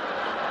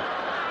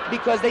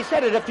 Because they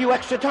said it a few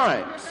extra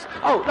times.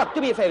 Oh, look,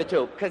 do me a favor,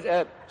 too, because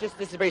this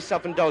is very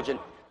self-indulgent,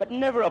 but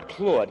never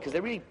applaud, because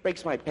it really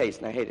breaks my pace,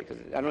 and I hate it, because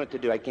I don't know what to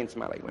do. I can't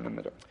smile like when I'm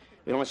at it.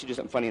 Unless you do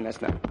something funny, and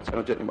that's not, so I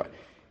don't do it anymore.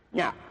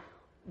 Now,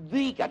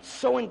 they got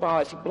so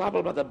embarrassed, blah,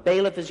 blah, blah. The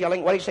bailiff is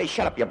yelling. What do you say?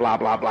 Shut up, you blah,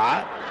 blah,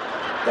 blah.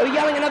 They're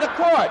yelling in other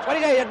courts. What do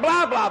you say?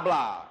 Blah, blah,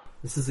 blah.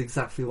 This is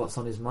exactly what's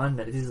on his mind.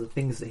 That these are the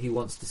things that he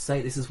wants to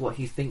say. This is what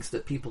he thinks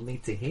that people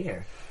need to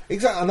hear.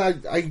 Exactly,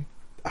 and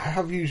I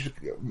have huge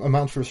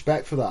amounts of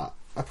respect for that.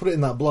 I put it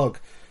in that blog.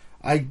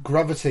 I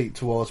gravitate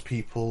towards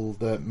people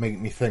that make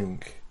me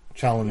think,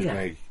 challenge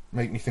me,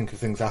 make me think of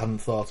things I hadn't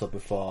thought of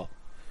before.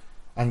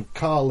 And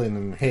Carlin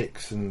and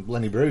Hicks and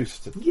Lenny Bruce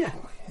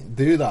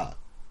do that.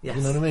 Yes.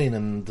 You know what I mean?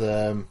 And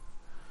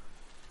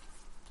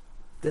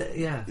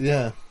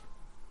yeah.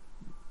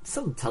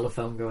 Some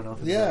telephone going off.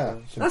 Yeah,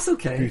 that's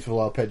okay. Beautiful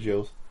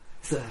arpeggios.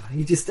 So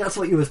that's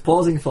what you was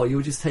pausing for. You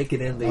were just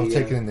taking in the. I was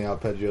taking in the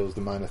arpeggios,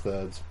 the minor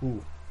thirds.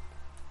 Ooh.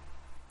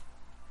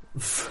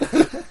 It's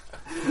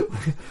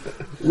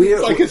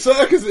like a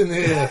circus in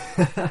here.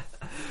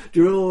 Do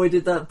you remember when we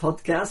did that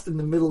podcast in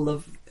the middle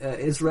of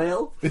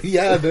Israel?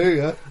 Yeah, I do.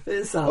 Yeah,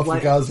 it sounds off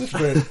like the Gaza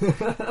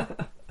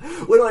Strip.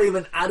 We're not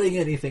even adding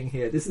anything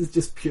here. This is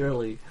just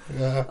purely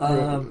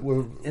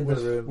we're in the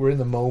room. We're in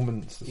the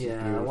moment.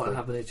 Yeah, what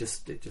happened? It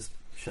just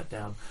shut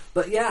down.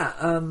 But yeah.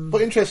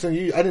 But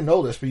interesting. I didn't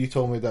know this, but you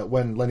told me that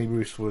when Lenny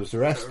Bruce was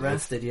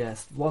arrested,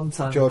 yes, one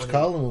time George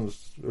Carlin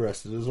was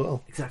arrested as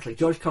well. Exactly.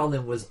 George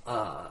Carlin was.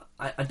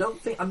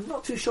 I'm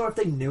not too sure if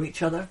they knew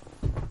each other.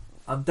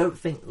 I don't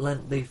think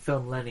the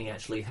film Lenny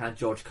actually had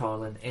George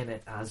Carlin in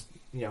it as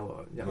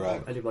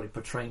right. Anybody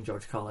portraying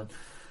George Carlin.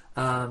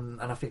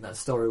 And I think that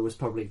story was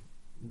probably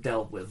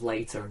dealt with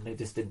later, and they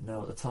just didn't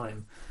know at the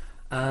time.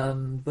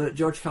 But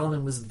George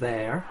Carlin was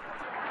there.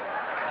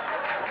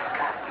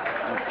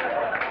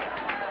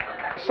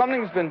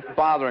 Something's been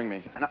bothering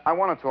me, and I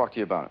want to talk to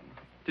you about it.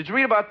 Did you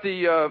read about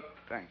the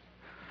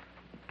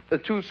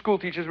two school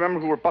teachers, remember,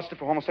 who were busted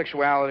for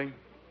homosexuality?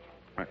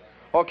 Right.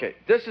 Okay,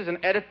 this is an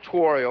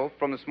editorial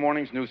from this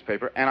morning's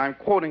newspaper, and I'm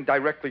quoting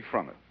directly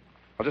from it.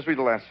 I'll just read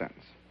the last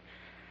sentence.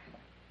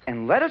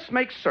 And let us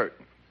make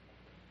certain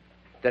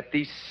that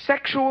these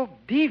sexual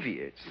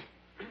deviates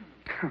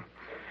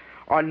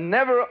are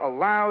never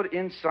allowed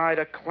inside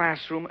a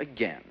classroom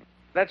again.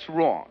 That's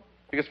wrong.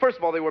 Because, first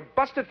of all, they were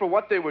busted for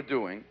what they were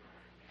doing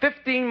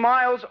 15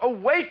 miles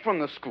away from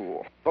the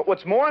school. But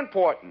what's more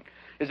important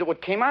is that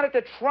what came out at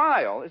the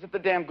trial is that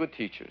they're damn good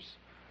teachers.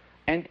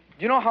 And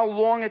you know how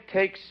long it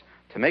takes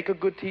to make a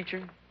good teacher?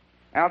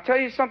 And I'll tell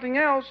you something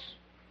else.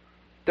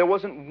 There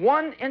wasn't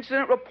one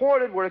incident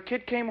reported where a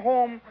kid came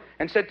home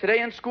and said,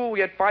 today in school we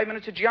had 5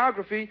 minutes of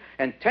geography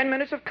and 10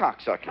 minutes of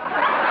cocksucking.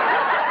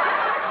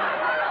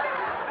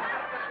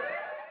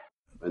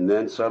 And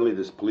then suddenly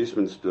this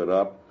policeman stood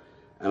up,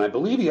 and I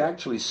believe he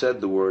actually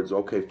said the words,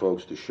 okay,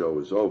 folks, the show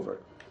is over,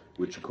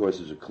 which, of course,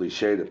 is a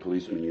cliche that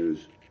policemen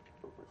use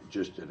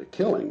just at a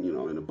killing,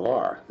 in a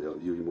bar.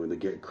 When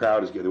the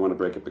crowd is getting, they want to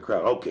break up the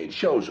crowd. Okay, the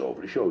show's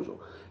over, the show's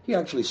over. He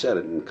actually said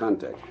it in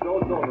context.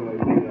 Show's over,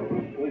 ladies and gentlemen.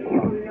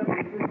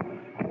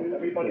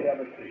 Everybody have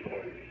a seat,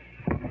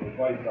 please.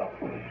 Lights up.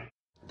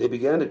 They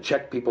began to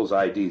check people's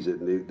IDs,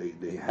 and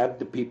they had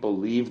the people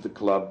leave the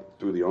club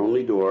through the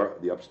only door,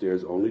 the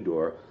upstairs only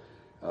door,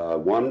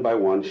 one by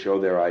one show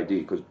their ID,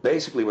 because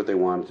basically what they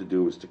wanted to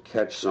do was to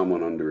catch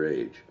someone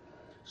underage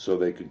so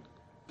they could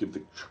give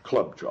the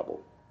club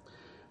trouble.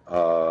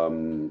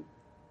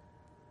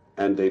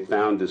 And they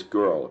found this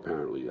girl,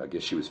 apparently. I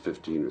guess she was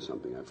 15 or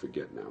something. I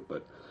forget now.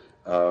 But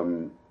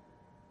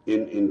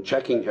in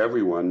checking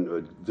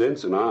everyone,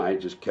 Vince and I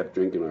just kept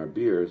drinking our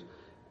beers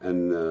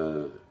and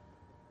all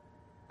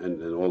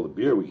the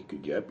beer we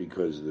could get,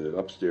 because the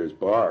upstairs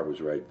bar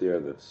was right there.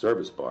 The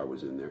service bar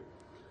was in there.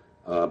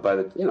 I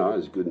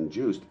was good and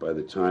juiced by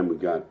the time we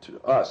got to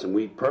us, and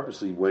we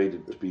purposely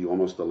waited to be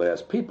almost the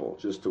last people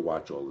just to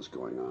watch all this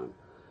going on.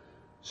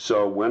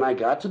 So when I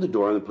got to the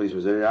door and the police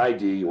was there,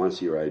 ID, you want to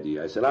see your ID?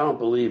 I said, I don't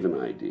believe in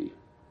ID.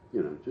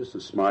 Just a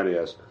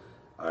smart-ass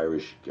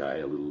Irish guy,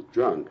 a little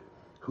drunk,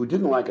 who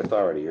didn't like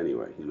authority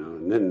anyway,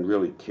 and didn't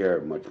really care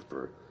much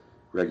for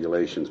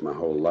regulations my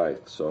whole life.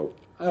 So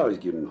I always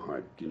give him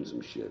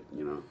some shit,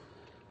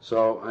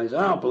 So I said,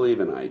 I don't believe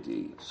in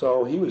ID.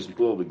 So he was a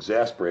little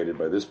exasperated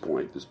by this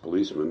point, this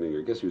policeman.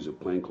 I guess he was in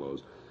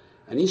plainclothes.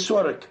 And he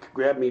sort of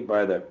grabbed me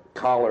by the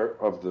collar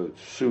of the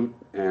suit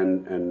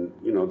and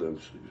the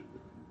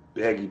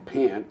baggy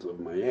pants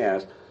of my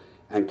ass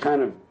and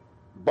kind of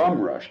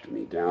bum rushed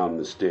me down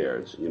the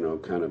stairs,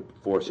 kind of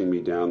forcing me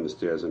down the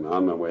stairs and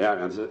on my way out.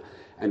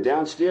 And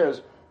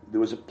downstairs, there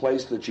was a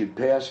place that you'd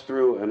pass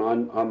through, and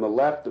on the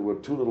left there were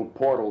two little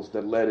portals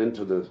that led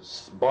into the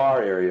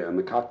bar area and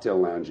the cocktail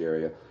lounge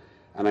area.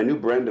 And I knew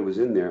Brenda was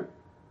in there.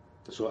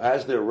 So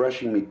as they're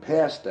rushing me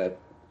past that,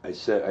 I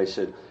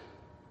said,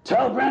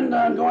 tell Brenda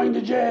I'm going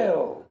to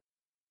jail.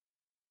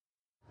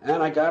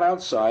 And I got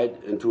outside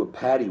into a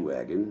paddy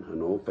wagon,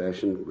 an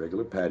old-fashioned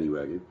regular paddy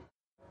wagon.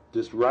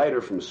 This writer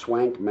from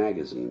Swank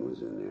magazine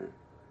was in there.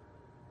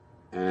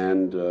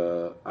 And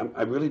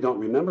I really don't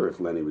remember if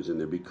Lenny was in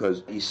there,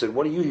 because he said,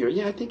 what are you here?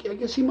 Yeah, I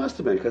guess he must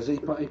have been, because he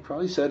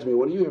probably said to me,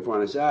 what are you here for?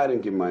 And I said, I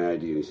didn't give him my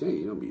ID. And he said,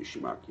 hey, don't be a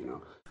schmuck,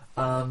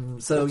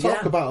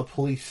 Talk about a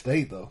police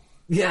state, though.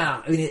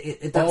 Yeah, I mean,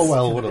 that's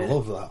Orwell would have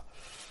loved that.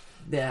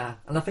 Yeah,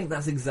 and I think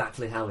that's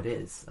exactly how it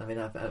is. I mean,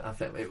 I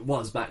think it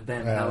was back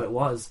then how it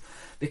was,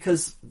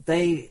 because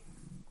they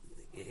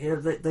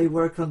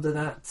work under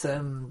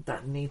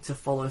that need to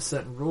follow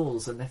certain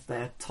rules, and if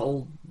they're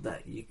told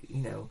that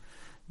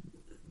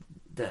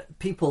that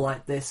people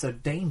like this are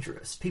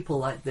dangerous, people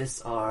like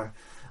this are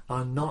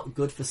not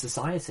good for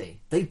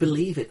society, they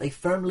believe it. They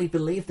firmly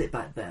believed it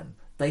back then.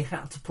 They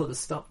had to put a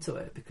stop to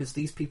it because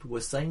these people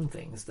were saying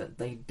things that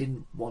they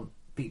didn't want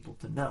people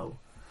to know.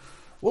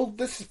 Well,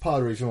 this is part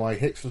of the reason why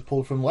Hicks was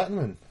pulled from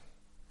Letterman.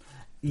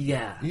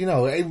 Yeah.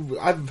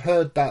 I've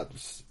heard that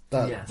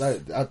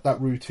Yes.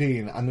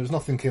 routine, and there's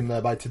nothing in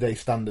there by today's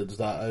standards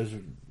that is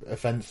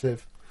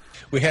offensive.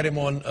 We had him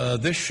on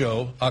this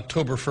show,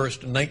 October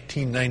 1st,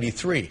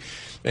 1993.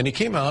 And he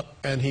came out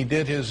and he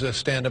did his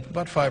stand-up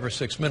about 5 or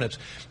 6 minutes.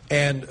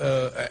 And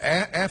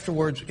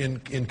afterwards, in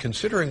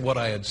considering what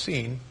I had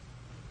seen,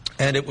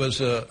 and it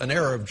was an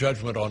error of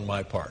judgment on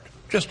my part,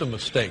 just a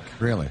mistake.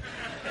 Really?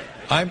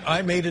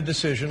 I made a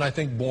decision, I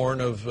think,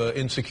 born of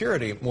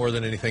insecurity more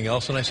than anything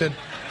else, and I said,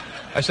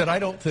 I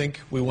don't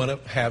think we want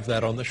to have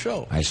that on the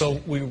show.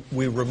 So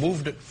we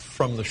removed it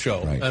from the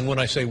show. Right. And when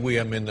I say we,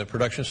 I'm in the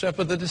production staff,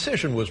 but the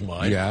decision was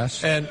mine.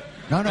 Yes. And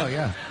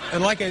yeah.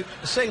 And like I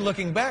say,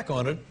 looking back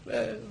on it,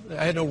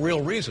 I had no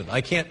real reason.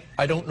 I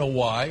don't know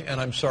why,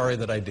 and I'm sorry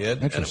that I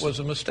did, and it was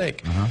a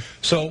mistake.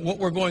 So what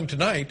we're going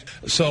tonight,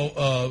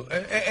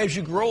 as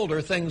you grow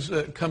older, things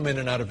come in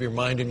and out of your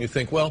mind, and you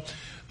think, well,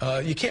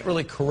 you can't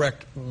really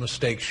correct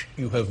mistakes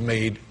you have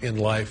made in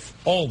life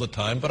all the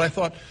time, but I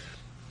thought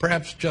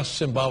perhaps just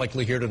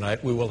symbolically here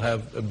tonight we will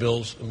have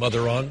Bill's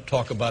mother on,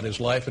 talk about his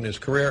life and his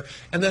career,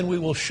 and then we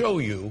will show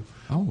you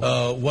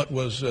what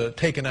was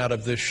taken out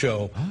of this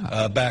show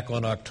back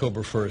on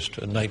October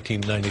 1st,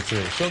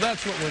 1993. So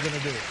that's what we're going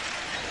to do.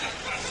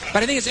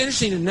 But I think it's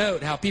interesting to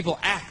note how people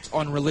act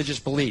on religious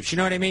beliefs. You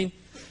know what I mean?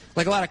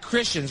 Like a lot of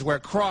Christians wear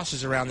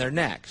crosses around their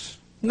necks.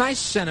 Nice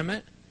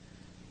sentiment.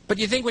 But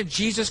you think when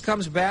Jesus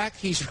comes back,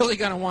 he's really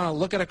going to want to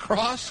look at a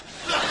cross?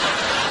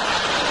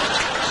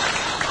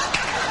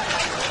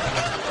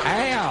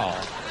 Ow.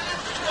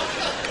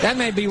 That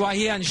may be why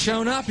he hasn't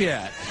shown up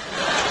yet.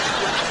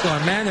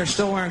 Going, man, they're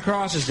still wearing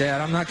crosses, Dad.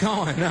 I'm not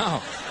going.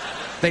 No.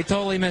 They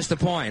totally missed the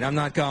point. I'm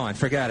not going.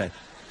 Forget it.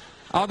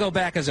 I'll go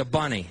back as a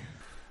bunny.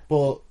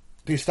 But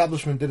the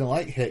establishment didn't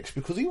like Hicks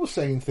because he was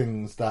saying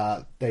things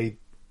that they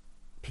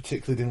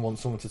particularly didn't want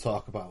someone to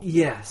talk about.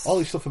 Yes. All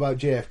this stuff about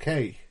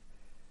JFK.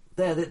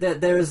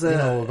 There is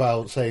a...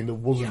 about saying there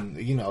wasn't,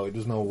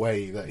 there's no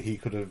way that he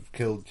could have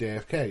killed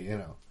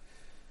JFK,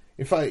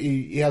 In fact,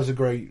 he has a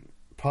great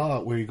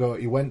part where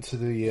he went to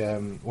the,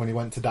 when he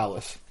went to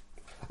Dallas,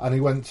 and he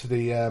went to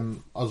the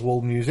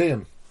Oswald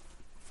Museum,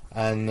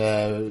 and,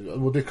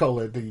 they call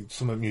it the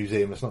Summit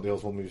Museum, it's not the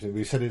Oswald Museum, but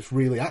he said it's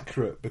really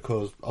accurate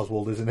because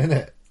Oswald isn't in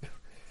it.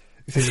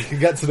 He said you can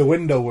get to the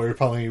window where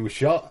apparently he was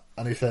shot,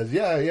 and he says,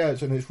 yeah,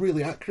 and it's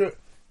really accurate,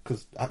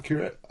 because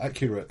accurate,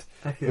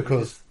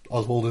 because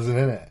Oswald isn't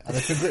in it. And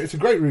it's a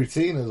great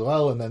routine as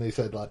well. And then he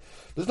said, like,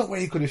 there's no way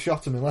he could have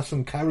shot him unless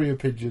some carrier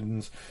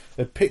pigeons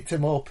had picked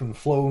him up and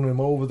flown him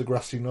over the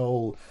grassy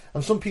knoll.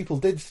 And some people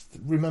did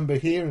remember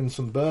hearing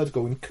some birds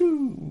going,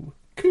 coo,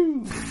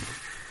 coo.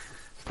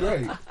 It's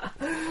great.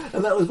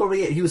 And that was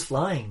probably it. He was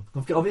flying,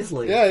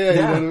 obviously. Yeah, you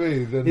know what I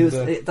mean? And, he was,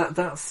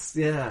 that's,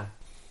 yeah.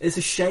 It's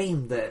a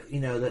shame that,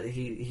 that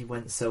he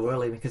went so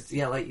early because,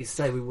 like you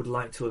say, we would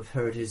like to have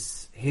heard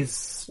his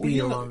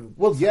spiel on...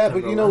 Well, yeah,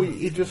 but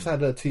he just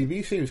had a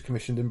TV series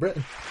commissioned in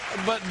Britain.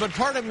 But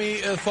part of me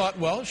thought,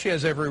 well, she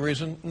has every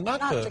reason not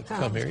to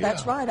come here.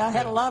 That's right. I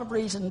had a lot of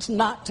reasons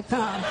not to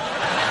come.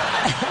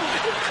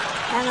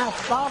 And I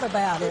thought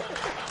about it.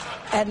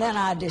 And then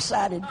I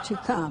decided to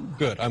come.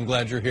 Good. I'm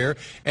glad you're here.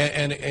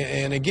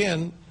 And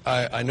again,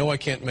 I know I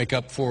can't make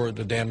up for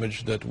the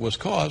damage that was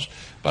caused,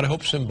 but I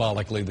hope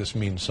symbolically this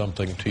means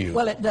something to you.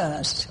 Well, it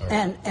does.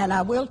 Right. And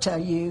I will tell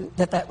you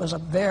that was a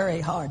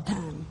very hard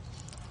time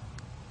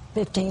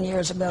 15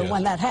 years ago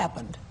when that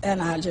happened.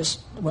 And I just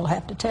will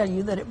have to tell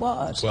you that it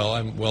was. Well,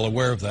 I'm well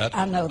aware of that.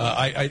 I know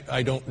that.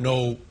 I don't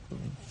know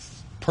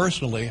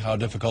personally how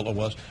difficult it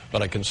was,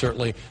 but I can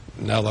certainly,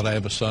 now that I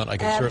have a son, I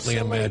can certainly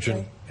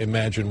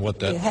imagine what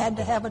that... You had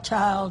to have a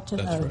child to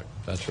know.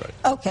 That's right.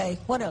 Okay,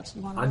 what else do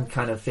you want to know? I'm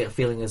kind of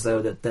feeling as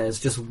though that there's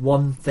just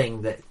one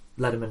thing that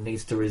Letterman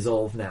needs to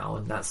resolve now,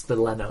 and that's the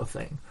Leno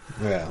thing.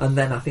 Yeah. And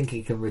then I think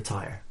he can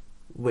retire,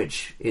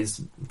 which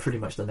is pretty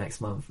much the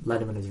next month.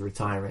 Letterman is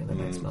retiring the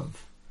next month.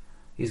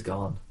 He's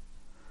gone.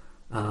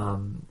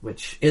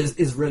 Which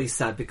is really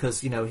sad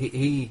because,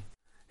 he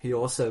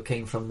also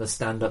came from the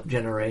stand-up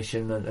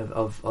generation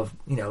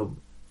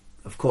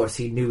of course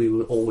he knew he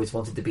always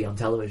wanted to be on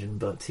television,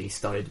 but he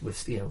started with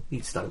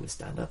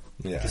stand-up,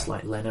 just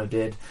like Leno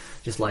did,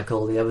 just like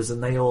all the others,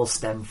 and they all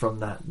stem from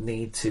that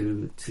need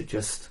to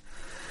just.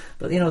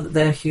 But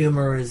their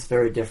humor is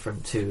very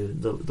different to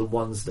the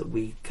ones that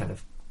we kind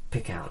of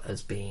pick out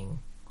as being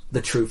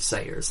the truth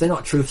sayers. They're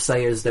not truth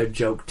sayers; they're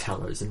joke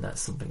tellers, and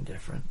that's something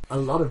different. A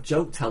lot of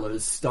joke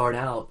tellers start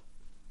out.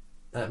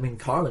 I mean,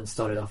 Carlin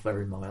started off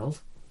very mild.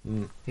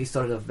 He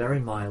started off very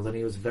mild, and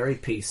he was very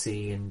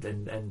PC, and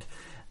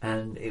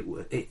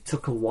it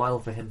took a while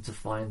for him to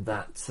find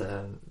that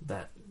to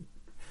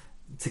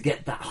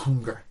get that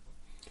hunger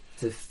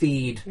to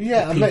feed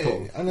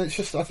people. And it's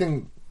just, I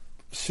think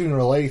sooner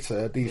or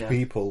later these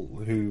people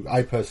who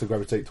I personally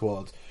gravitate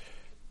towards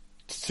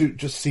to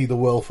just see the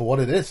world for what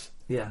it is.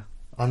 Yeah,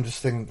 I'm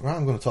just thinking, right,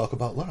 I'm going to talk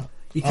about that.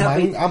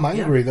 I'm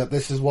angry that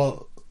this is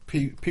what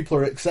people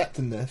are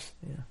accepting this.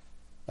 Yeah.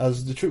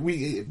 As the truth,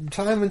 we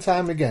time and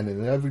time again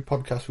in every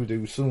podcast we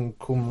do, someone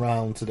come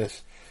round to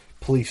this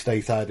police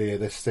state idea,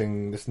 this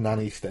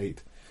nanny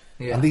state,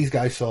 and these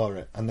guys saw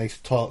it and they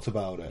talked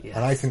about it,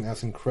 and I think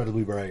that's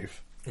incredibly brave.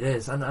 It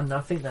is, and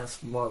I think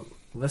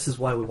this is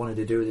why we wanted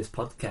to do this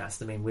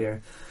podcast. I mean,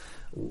 we're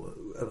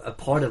a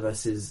part of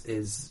us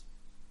is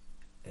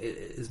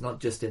not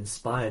just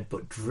inspired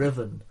but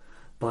driven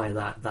by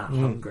that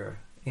hunger.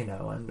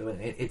 And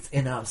it's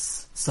in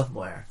us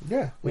somewhere.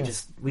 We're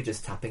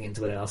just tapping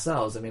into it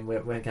ourselves. I mean,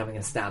 we're having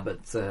a stab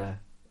at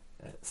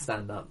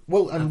stand up.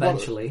 Well, and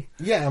eventually,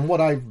 and what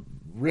I've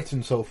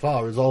written so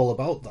far is all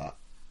about that.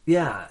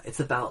 Yeah, it's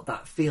about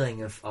that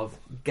feeling of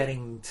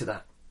getting to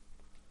that.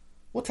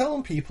 Well,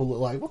 telling people that,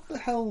 like, what the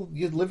hell,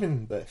 you're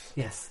living this.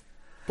 Yes.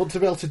 But to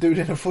be able to do it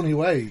in a funny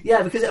way.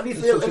 Yeah, because I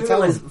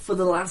realize for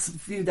the last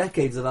few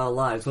decades of our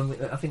lives,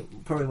 I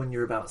think probably when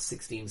you're about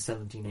 16,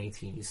 17,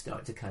 18, you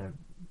start to kind of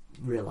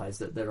realize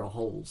that there are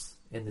holes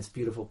in this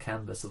beautiful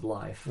canvas of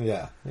life.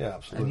 Yeah,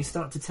 absolutely. And you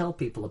start to tell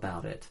people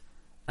about it.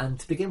 And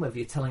to begin with,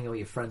 you're telling all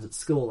your friends at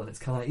school, and it's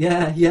kind of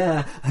like,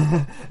 yeah,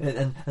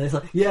 and it's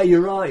like, yeah,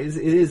 you're right, it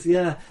is,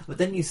 yeah. But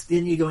then you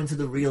go into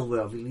the real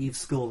world. You leave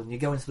school, and you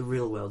go into the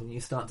real world, and you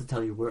start to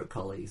tell your work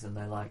colleagues, and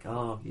they're like,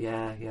 oh,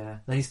 yeah.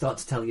 Then you start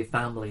to tell your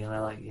family, and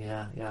they're like,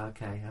 yeah,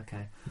 okay.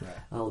 Yeah.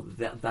 Oh,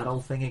 that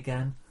old thing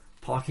again.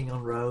 Parking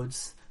on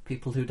roads,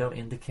 people who don't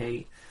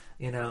indicate.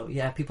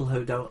 People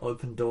who don't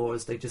open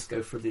doors, they just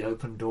go through the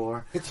open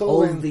door. It's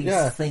all in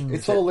these things.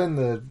 It's all in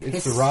the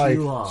ride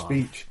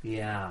speech.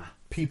 Yeah.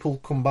 People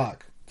come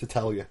back to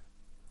tell you.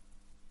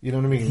 You know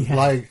what I mean?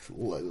 Yeah.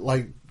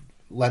 Like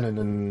Lennon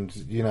and,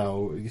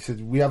 he said,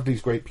 we have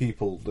these great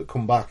people that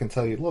come back and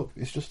tell you, look,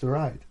 it's just a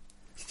ride.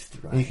 It's just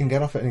a ride. And you can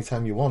get off it any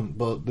time you want.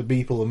 But the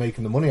people who are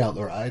making the money out of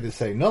the ride is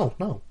saying,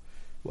 no.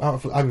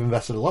 I've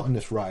invested a lot in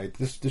this ride.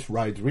 This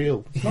ride's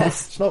real.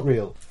 It's not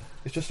real.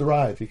 It's just a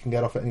ride. You can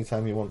get off at any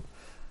time you want.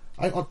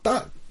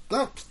 That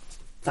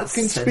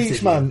fucking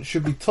speech, man,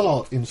 should be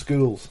taught in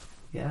schools.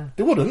 Yeah.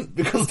 They wouldn't,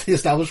 because the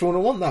establishment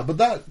wouldn't want that.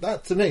 But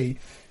that to me,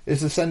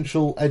 is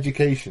essential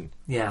education.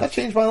 Yeah. That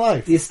changed my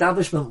life. The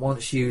establishment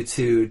wants you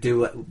to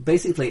do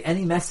basically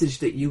any message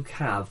that you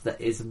have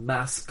that is a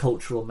mass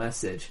cultural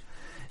message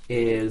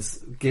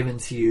is given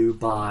to you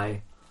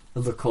by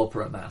the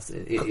corporate mass.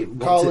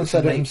 Carlin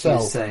said it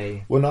himself.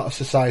 We're not a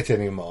society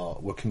anymore.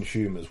 We're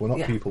consumers. We're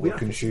not people. We're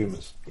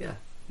consumers. Yeah.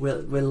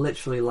 we're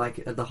literally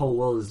like the whole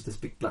world is this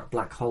big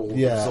black hole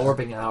Yeah.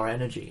 absorbing our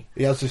energy.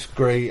 He has this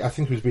great. I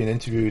think he was being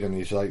interviewed, and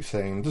he's like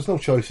saying, "There's no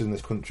choices in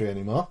this country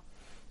anymore.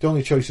 The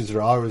only choices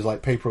there are is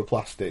like paper or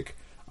plastic,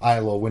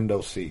 aisle or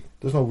window seat.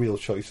 There's no real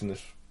choice in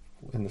this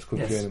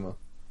country Yes. anymore."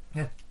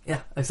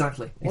 Yeah,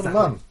 exactly. What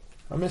exactly. a man!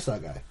 I miss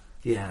that guy.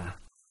 Yeah.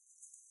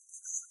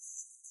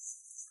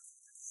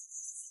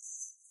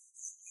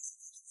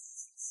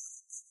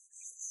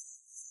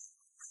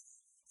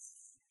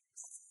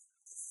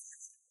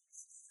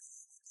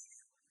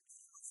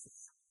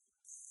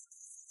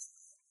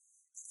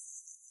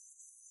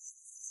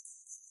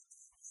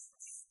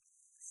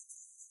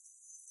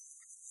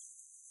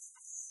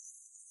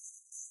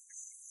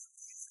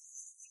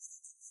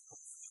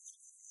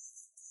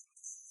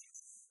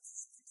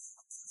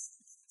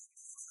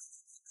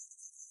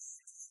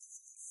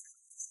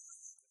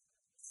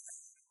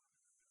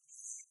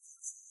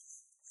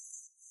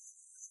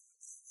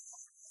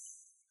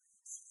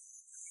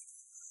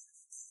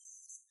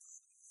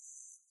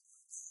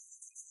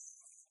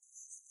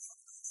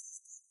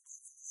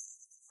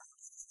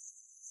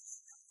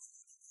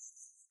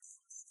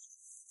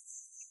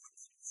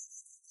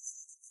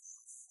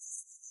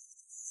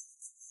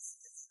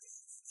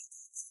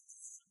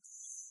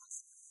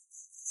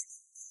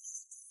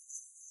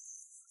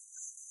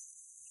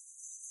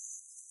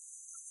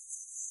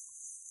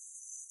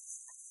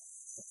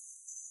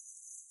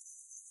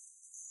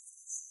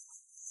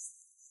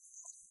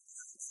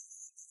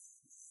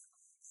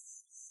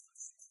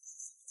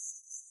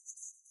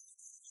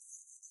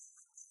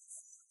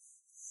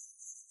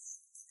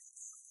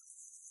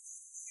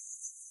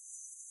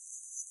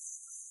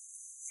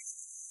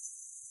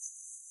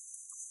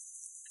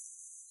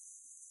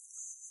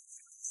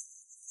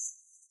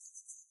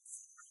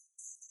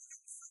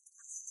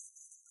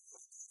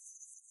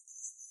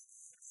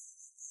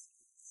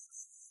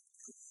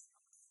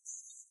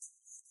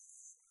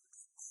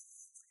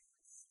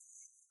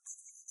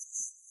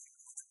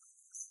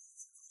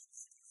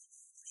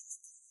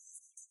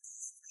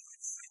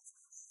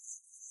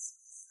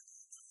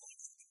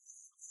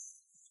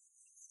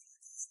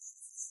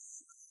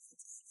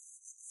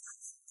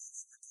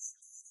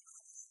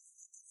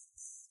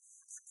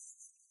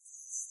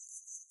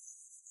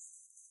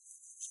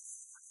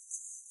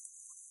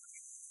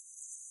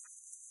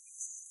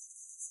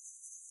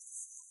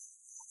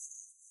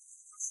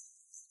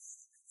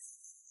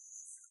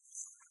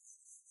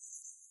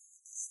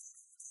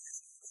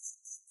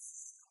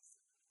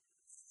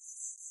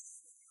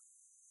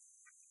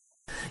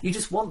 You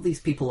just want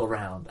these people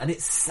around, and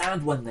it's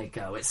sad when they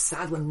go. It's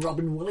sad when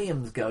Robin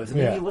Williams goes. I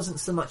mean, he wasn't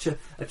so much a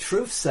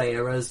truth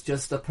sayer as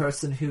just a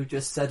person who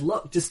just said,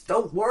 "Look, just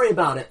don't worry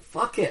about it.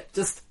 Fuck it.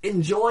 Just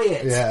enjoy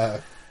it."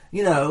 Yeah.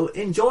 You know,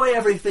 enjoy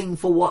everything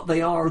for what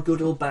they are,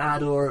 good or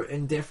bad or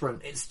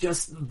indifferent. It's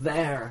just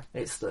there.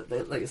 It's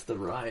the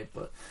ride,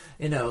 but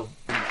you know.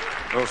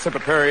 A little sip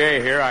of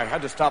Perrier here. I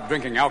had to stop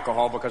drinking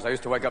alcohol because I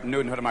used to wake up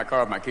nude in the hood of my car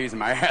with my keys in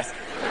my ass.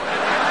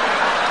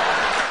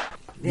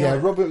 Yeah,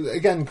 Robert.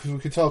 Again, because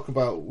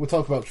we'll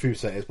talk about truth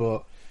sayers,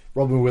 but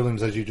Robin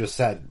Williams, as you just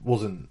said,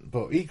 wasn't.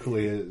 But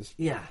equally,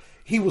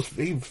 he was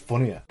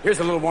funnier. Here's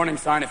a little warning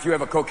sign if you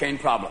have a cocaine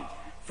problem.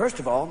 First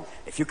of all,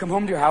 if you come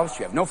home to your house,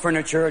 you have no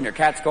furniture, and your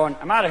cat's going,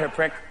 "I'm out of here,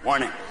 prick."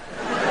 Warning.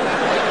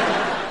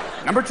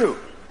 Number 2,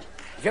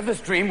 if you have this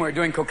dream where you're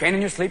doing cocaine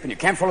in your sleep and you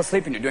can't fall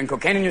asleep, and you're doing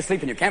cocaine in your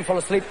sleep and you can't fall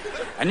asleep,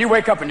 and you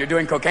wake up and you're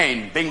doing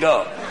cocaine,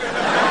 bingo.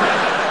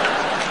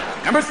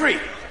 Number 3,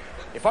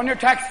 if on your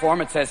tax form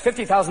it says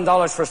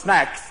 $50,000 for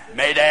snacks,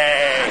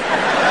 mayday.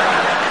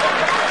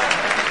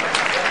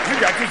 You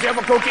got yourself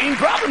a cocaine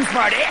problem,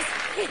 smartass.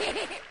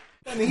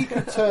 And he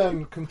can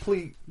turn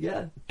complete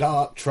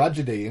dark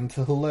tragedy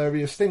into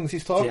hilarious things.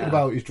 He's talking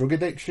about his drug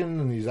addiction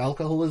and his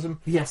alcoholism.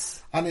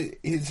 Yes. And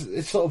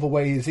it's sort of a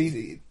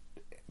way,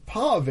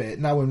 part of it,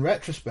 now in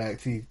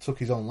retrospect, he took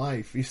his own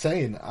life. He's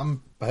saying,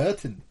 "I'm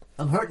hurting.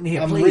 I'm hurting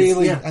here, I'm please.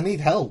 really, I need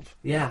help."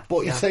 Yeah.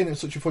 But he's saying it in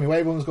such a funny way.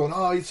 Everyone's going,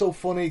 "Oh, he's so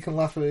funny, he can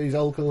laugh at his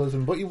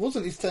alcoholism." But he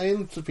wasn't. He's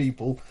saying to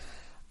people,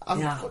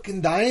 "I'm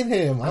fucking dying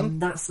here, man."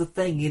 And that's the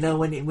thing, you know,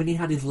 when he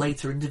had his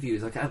later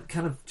interviews, like, I'm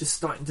kind of just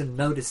starting to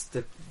notice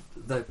the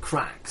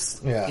cracks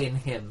in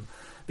him,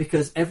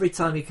 because every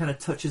time he kind of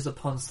touches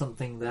upon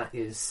something that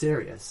is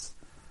serious,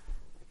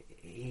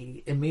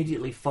 he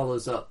immediately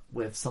follows up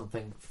with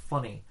something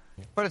funny.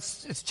 But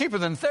it's cheaper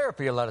than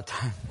therapy a lot of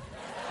time.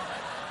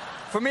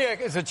 For me,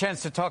 it's a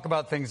chance to talk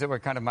about things that were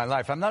kind of my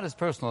life. I'm not as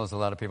personal as a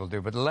lot of people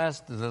do, but the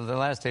last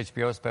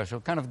HBO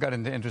special kind of got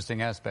into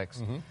interesting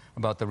aspects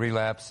about the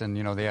relapse and,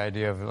 you know, the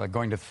idea of like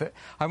going to...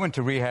 I went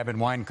to rehab in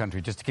wine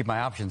country just to keep my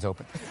options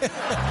open.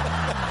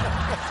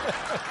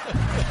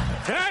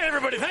 Good night,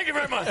 everybody. Thank you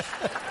very much.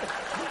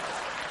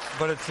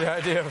 But it's the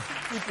idea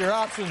of... Keep your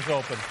options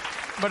open.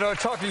 But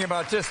talking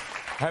about just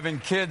having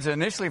kids,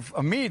 initially,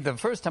 for me, the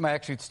first time I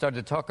actually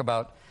started to talk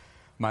about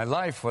my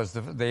life was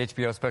the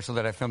HBO special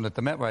that I filmed at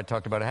the Met, where I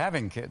talked about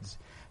having kids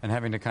and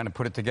having to kind of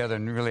put it together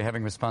and really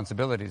having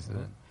responsibilities.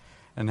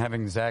 And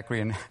having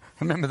Zachary, and I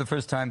remember the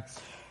first time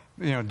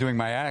doing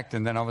my act,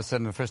 and then all of a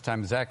sudden, the first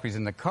time Zachary's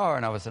in the car,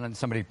 and all of a sudden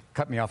somebody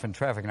cut me off in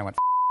traffic, and I went,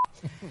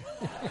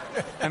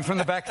 and from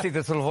the back seat,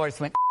 this little voice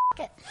went,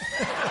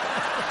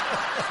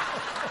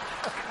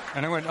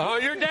 and I went, oh,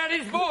 you're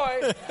Daddy's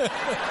boy.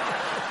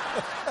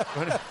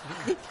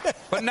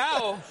 But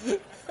now,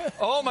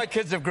 all my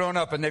kids have grown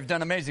up, and they've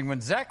done amazing.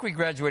 When Zachary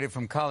graduated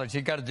from college,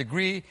 he got a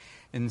degree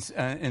in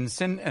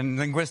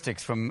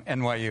linguistics from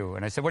NYU.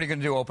 And I said, what are you going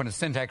to do, open a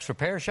syntax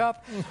repair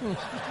shop?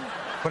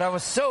 But I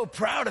was so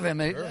proud of him,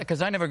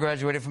 because I never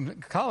graduated from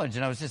college.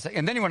 And I was just like,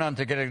 and then he went on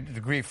to get a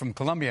degree from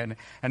Columbia, and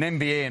an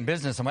MBA in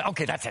business. I'm like,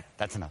 okay, that's it.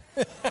 That's enough.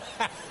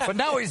 But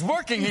now he's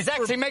working. He's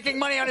actually making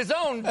money on his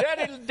own.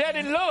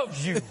 Daddy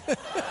loves you.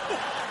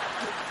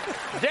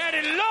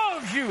 Daddy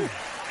loves you.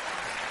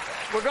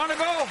 We're going to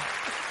go.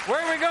 Where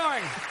are we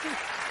going?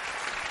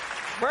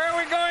 Where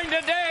are we going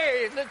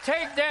today? To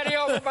take Daddy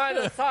over by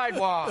the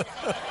sidewalk.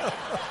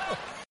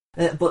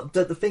 But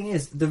the thing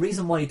is, the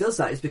reason why he does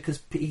that is because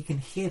he can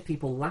hear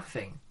people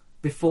laughing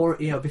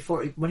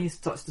when he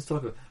starts to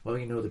talk about,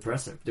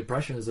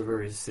 depression is a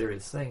very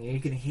serious thing. You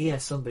can hear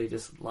somebody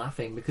just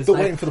laughing because they're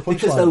waiting for the punchline.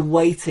 Because they're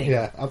waiting.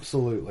 Yeah,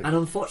 absolutely. And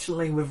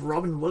unfortunately, with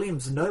Robin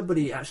Williams,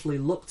 nobody actually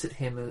looked at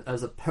him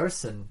as a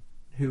person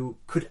who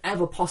could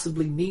ever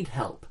possibly need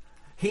help.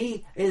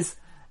 He's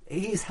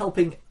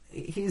helping.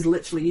 He's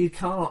literally, you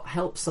cannot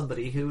help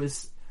somebody who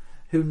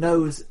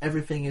knows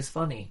everything is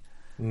funny.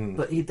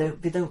 But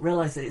they don't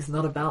realise that it's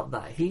not about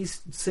that.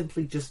 He's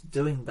simply just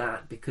doing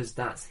that because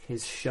that's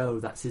his show,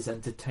 that's his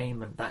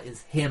entertainment, that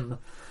is him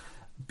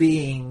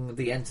being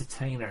the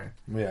entertainer.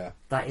 Yeah.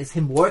 That is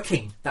him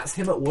working. That's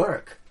him at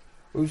work.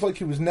 It was like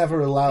he was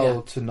never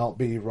allowed to not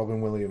be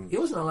Robin Williams. He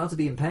wasn't allowed to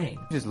be in pain.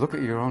 Just look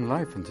at your own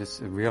life and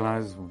just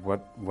realize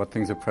what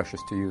things are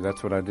precious to you.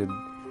 That's what I did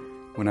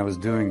when I was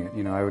doing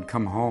it. I would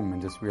come home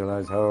and just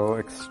realize how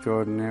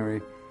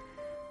extraordinary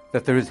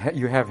that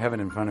you have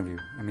heaven in front of you.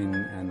 I mean,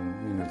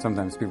 and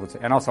sometimes people say,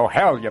 and also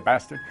hell, you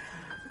bastard.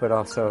 But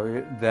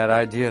also that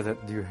idea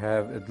that you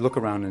have, look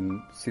around and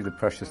see the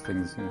precious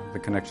things, the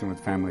connection with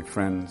family,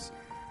 friends,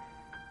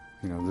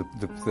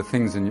 the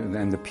things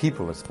and the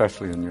people,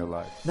 especially in your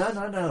life.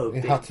 No.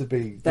 It had to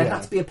be. There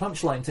had to be a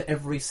punchline to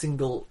every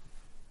single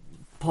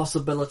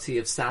possibility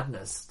of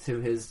sadness to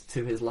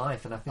his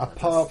life, and I think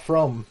apart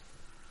from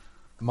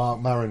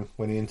Mark Maron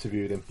when he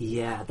interviewed him.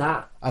 Yeah,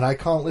 that. And I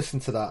can't listen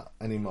to that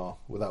anymore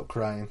without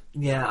crying.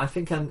 Yeah, I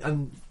think I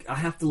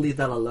have to leave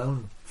that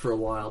alone for a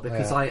while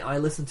because I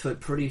listened to it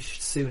pretty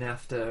soon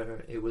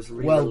after it was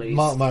re-released.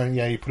 Well, Mark Maron,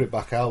 he put it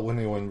back out, wouldn't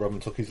he, when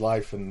Robin took his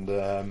life, and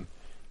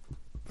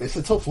it's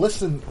a tough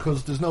listen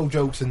because there's no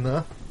jokes in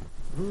there.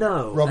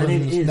 No,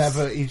 Robin's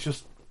never. He's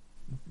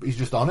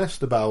just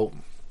honest about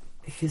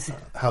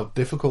how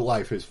difficult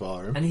life is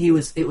for him, and he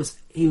was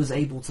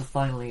able to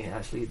finally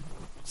actually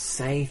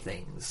say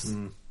things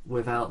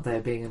without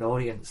there being an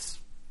audience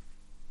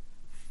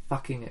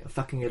fucking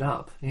it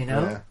up,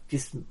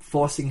 just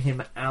forcing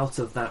him out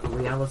of that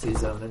reality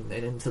zone and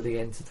into the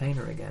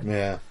entertainer again.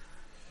 Yeah,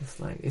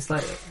 it's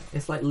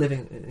like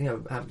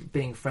living,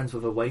 being friends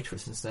with a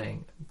waitress and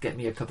saying, "Get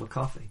me a cup of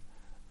coffee,"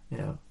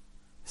 as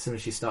soon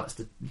as she starts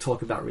to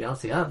talk about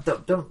reality,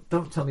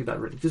 don't tell me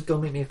about it. Just go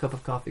make me a cup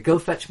of coffee. Go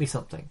fetch me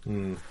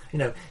something.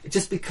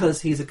 Just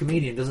because he's a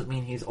comedian doesn't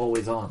mean he's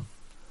always on.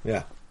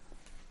 Yeah.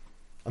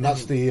 And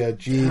that's the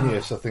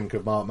genius, I think,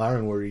 of Mark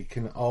Maron, where he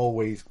can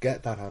always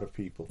get that out of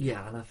people.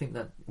 Yeah, and I think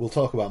that we'll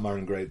talk about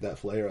Maron great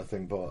depth later, I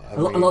think. But a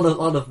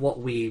lot of what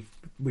we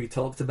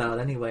talked about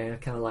anyway are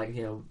kind of like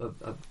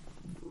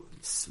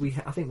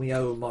I think we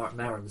owe Mark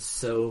Maron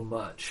so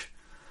much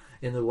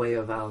in the way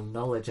of our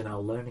knowledge and our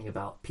learning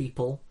about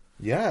people,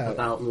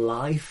 about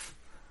life,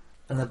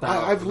 and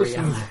about I've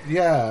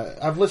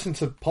listened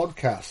to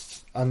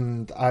podcasts,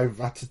 and I've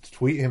had to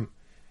tweet him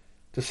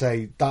to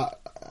say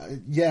that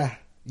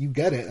you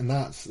get it, and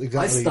that's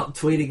exactly. I stopped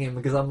tweeting him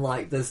because I'm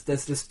like, there's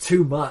just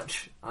too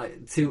much.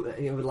 It's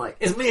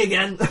me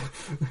again.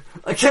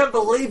 I can't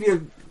believe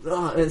you.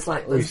 It's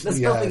like there's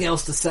nothing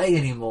else to say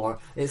anymore.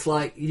 It's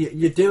like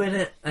you're doing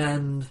it,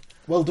 and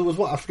well, there was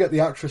I forget the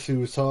actress who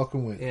was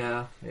talking with.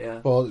 Yeah.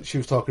 But she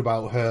was talking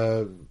about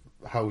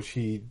how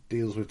she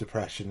deals with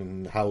depression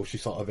and how she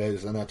sort of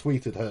is, and I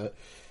tweeted her.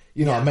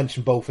 I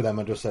mentioned both of them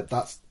and just said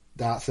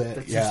that's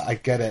it. I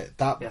get it.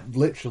 That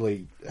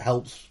literally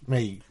helps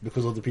me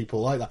because other people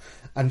like that.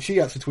 And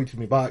she actually tweeted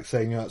me back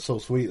saying, "It's so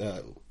sweet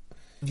that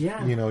you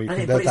can do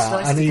that."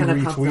 Nice, and he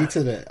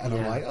retweeted it, and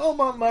I'm like, "Oh,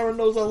 Mark Maron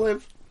knows I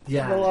live.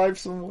 I'm alive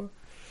somewhere."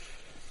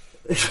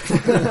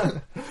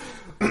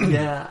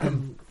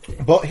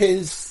 But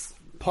his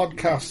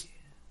podcast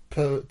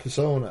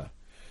persona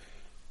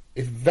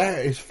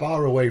is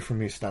far away from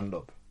his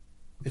stand-up.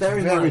 It's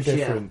very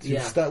different.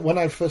 When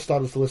I first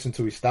started to listen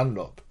to his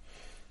stand-up,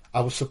 I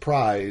was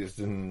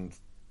surprised, and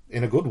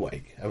in a good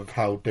way, of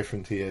how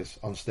different he is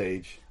on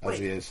stage as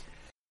he is.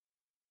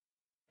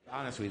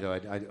 Honestly, though,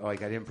 I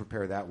didn't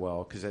prepare that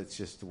well because that's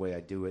just the way I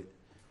do it.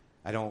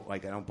 I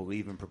don't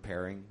believe in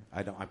preparing.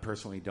 I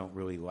personally don't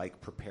really like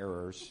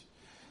preparers.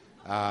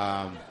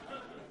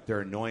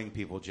 They're annoying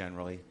people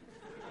generally.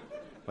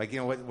 Like, you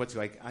know, what's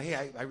like,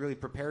 hey, I really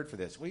prepared for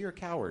this. Well, you're a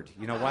coward.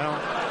 You know, why don't...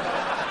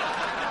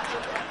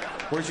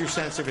 Where's your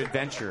sense of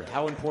adventure?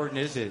 How important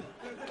is it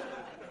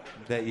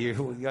that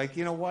you, like,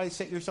 you know, why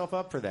set yourself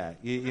up for that?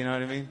 You know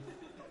what I mean?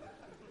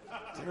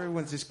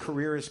 Everyone's this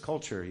careerist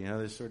culture, you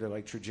know, this sort of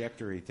like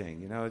trajectory thing.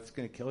 You know, it's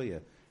going to kill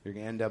you. You're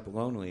going to end up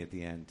lonely at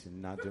the end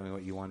and not doing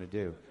what you want to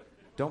do.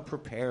 Don't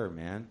prepare,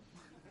 man.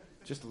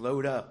 Just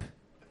load up.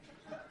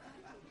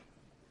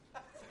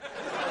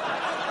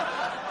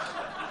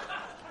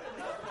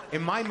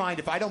 In my mind,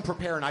 if I don't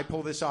prepare and I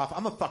pull this off,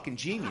 I'm a fucking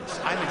genius.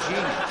 I'm a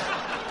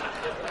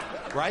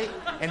genius. Right?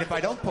 And if I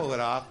don't pull it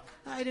off,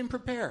 I didn't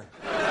prepare.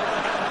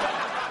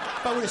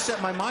 If I would have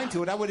set my mind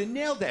to it, I would have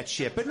nailed that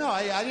shit. But no,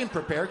 I didn't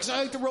prepare because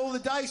I like to roll the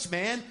dice,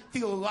 man.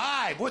 Feel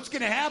alive. What's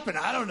going to happen?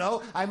 I don't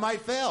know. I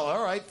might fail.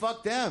 All right,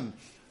 fuck them.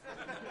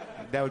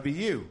 That would be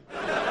you.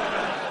 I'm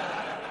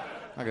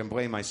not going to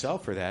blame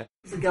myself for that.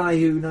 He's a guy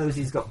who knows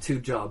he's got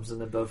two jobs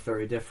and they're both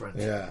very different.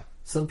 Yeah.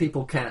 Some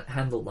people can't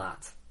handle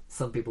that.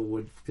 Some people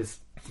would just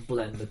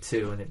blend the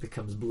two and it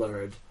becomes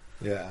blurred.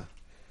 Yeah.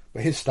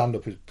 But his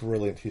stand-up is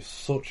brilliant. He's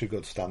such a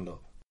good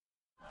stand-up.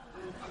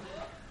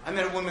 I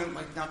met a woman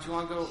like not too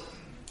long ago.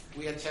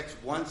 We had sex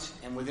once,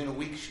 and within a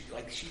week,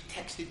 she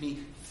texted me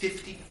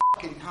 50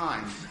 fucking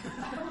times.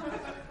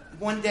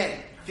 One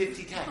day,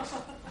 50 texts.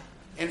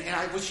 And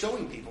I was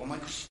showing people. I'm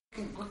like,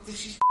 look,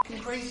 she's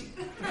fucking crazy.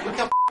 Look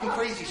how fucking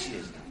crazy she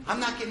is. I'm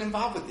not getting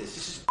involved with this.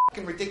 This is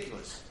fucking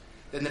ridiculous.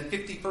 Then the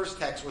 51st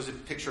text was a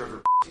picture of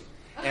her pussy.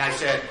 And I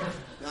said,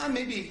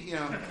 maybe, you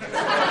know.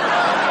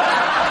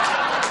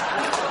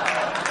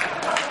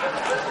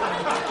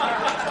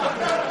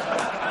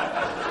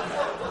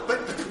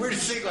 But the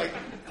weirdest thing, like,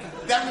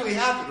 that really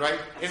happened, right?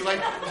 And,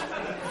 like,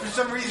 for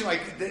some reason,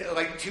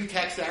 like 2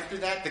 texts after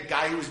that, the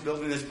guy who was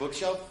building this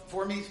bookshelf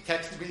for me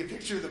texted me a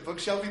picture of the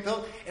bookshelf he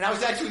built, and I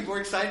was actually more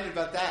excited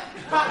about that.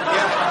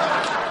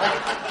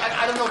 Yeah.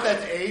 I don't know if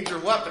that's age or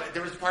what, but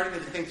there was part of me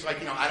that thinks, like,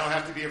 you know, I don't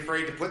have to be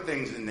afraid to put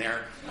things in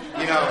there,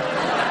 you know.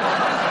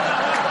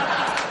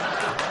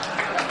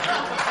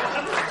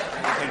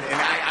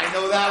 And I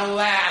know that'll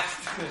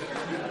last.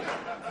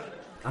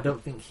 I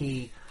don't think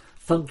he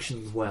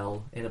functions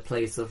well in a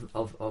place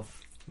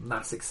of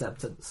mass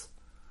acceptance.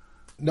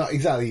 No,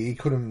 exactly. He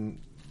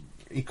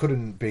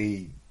couldn't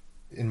be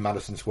in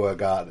Madison Square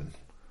Garden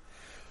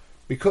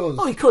because.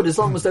 Oh, he could as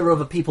long as there were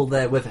other people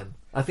there with him.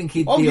 I think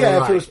he'd. Oh be yeah,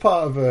 right. if it was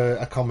part of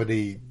a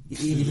comedy,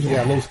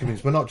 Yeah. loads of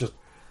comedians, but not just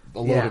a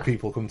load Yeah. of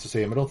people come to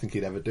see him. I don't think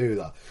he'd ever do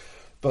that.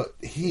 But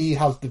he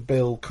has the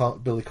Billy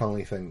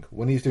Connolly thing.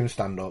 When he's doing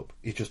stand-up,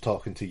 he's just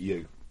talking to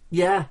you.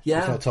 Yeah. He's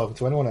not talking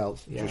to anyone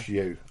else, Yeah. just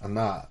you. And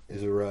that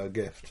is a rare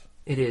gift.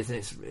 It is, and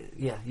it's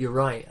you're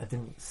right. I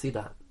didn't see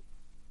that.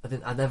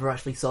 I never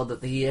actually saw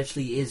that he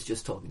actually is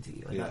just talking to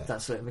you, and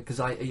that's what I mean, because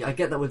I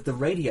get that with the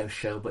radio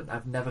show, but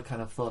I've never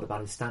kind of thought about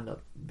his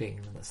stand-up being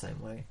in the same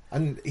way.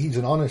 And he's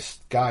an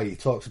honest guy. He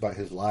talks about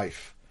his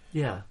life.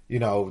 Yeah. You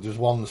know, there's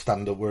one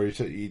stand-up where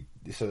he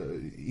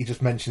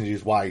just mentions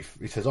his wife.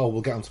 He says, "Oh,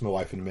 we'll get onto my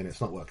wife in a minute. It's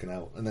not working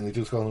out." And then he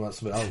just goes on about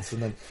something else.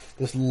 And then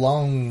this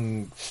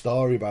long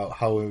story about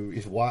how him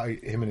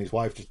and his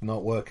wife just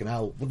not working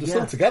out. But they're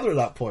still together at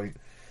that point.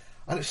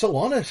 And it's so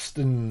honest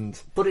and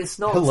but it's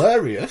not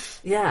hilarious.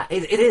 Yeah,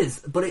 it is.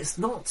 But it's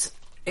not.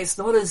 It's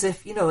not as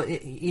if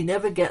you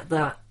never get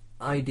that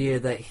idea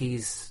that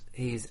he's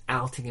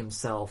outing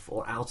himself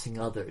or outing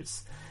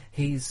others.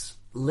 He's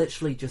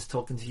literally just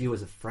talking to you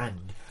as a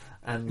friend.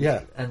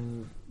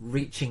 And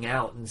reaching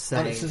out and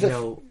saying, and it's as it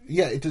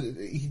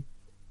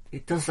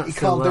does that. He so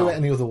can't well. do it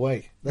any other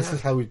way. This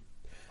is how he,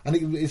 and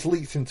it's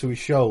leaked into his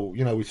show.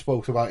 You know, we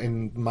spoke about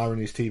in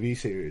Maroney's TV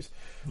series,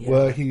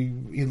 where he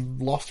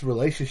lost a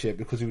relationship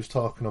because he was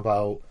talking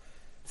about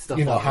stuff.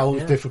 You know how it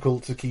was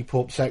difficult to keep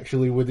up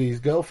sexually with his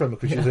girlfriend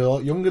because she's a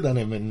lot younger than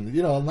him, and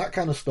and that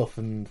kind of stuff.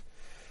 And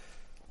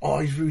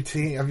his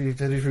routine. Have you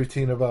did his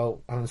routine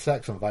about having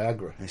sex on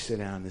Viagra? I sit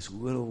down, this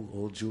little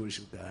old Jewish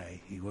guy,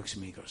 he looks at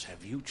me and goes,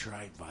 "Have you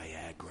tried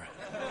Viagra?"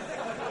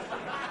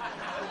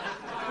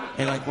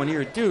 And like when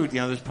you're a dude,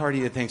 there's part of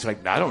you that thinks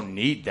like, I don't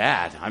need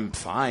that. I'm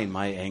fine.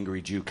 My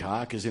angry Jew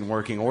cock is in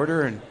working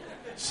order and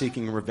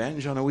seeking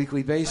revenge on a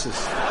weekly basis.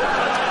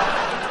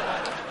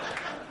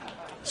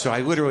 So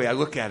I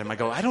look at him, I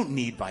go, I don't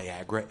need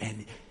Viagra.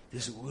 And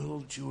this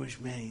little Jewish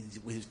man,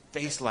 with his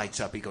face lights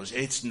up, he goes,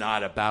 "It's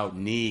not about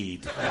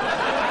need.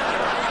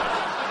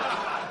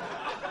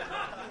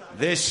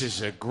 This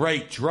is a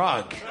great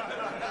drug.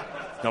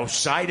 No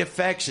side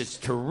effects. It's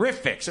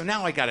terrific." So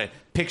now I got to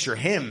picture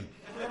him,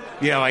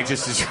 like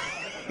just this,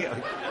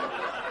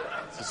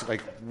 this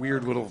like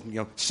weird little,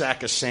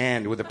 sack of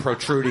sand with a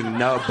protruding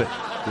nub,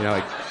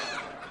 like.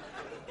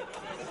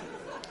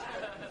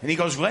 And he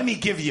goes, "Let me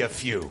give you a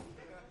few."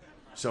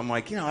 So I'm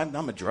like,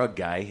 I'm a drug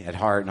guy at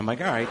heart. And I'm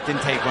like, all right,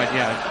 didn't take one.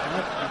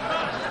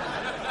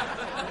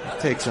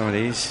 Take some of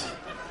these.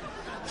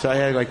 So I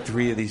had like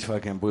 3 of these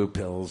fucking blue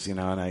pills, and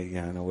I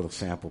in a little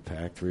sample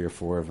pack, 3 or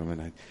 4 of them.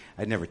 And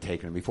I'd never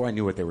taken them before. I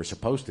knew what they were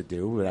supposed to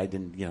do, but I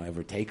didn't,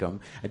 ever take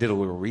them. I did a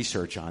little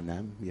research on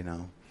them,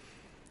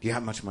 Do you know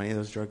how much money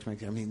those drugs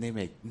make? I mean, they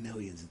make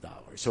millions of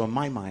dollars. So in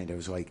my mind, I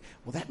was like,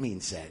 well, that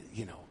means that,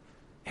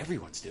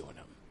 everyone's doing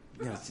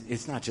them.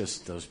 It's not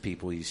just those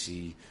people you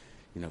see,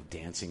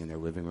 dancing in their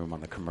living room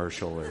on the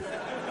commercial or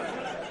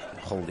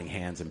holding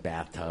hands in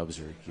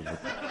bathtubs or,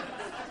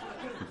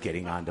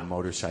 getting onto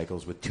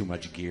motorcycles with too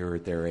much gear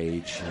at their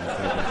age.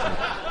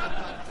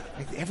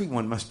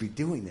 Everyone must be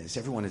doing this.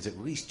 Everyone has at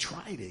least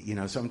tried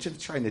it, So I'm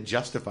just trying to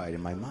justify it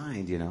in my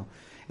mind,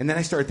 And then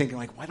I started thinking,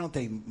 why don't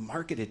they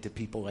market it to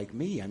people like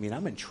me? I mean,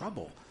 I'm in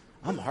trouble.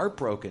 I'm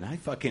heartbroken. I'm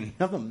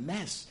a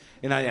mess.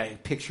 And I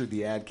pictured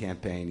the ad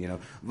campaign,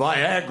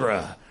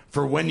 Viagra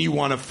for when you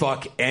want to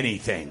fuck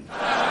anything.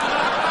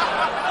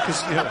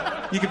 Because,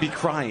 you could be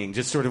crying,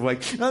 just sort of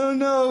like, I don't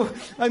know,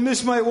 I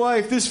miss my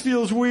wife, this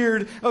feels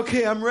weird.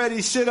 Okay, I'm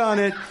ready, sit on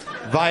it.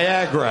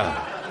 Viagra.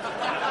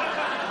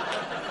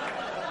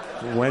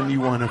 When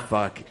you want to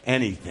fuck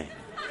anything.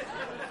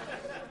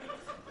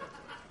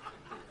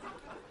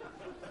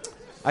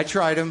 I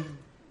tried them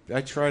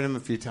a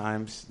few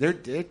times. They're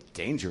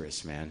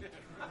dangerous, man.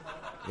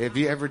 Have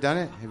you ever done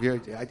it?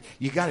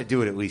 You got to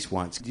do it at least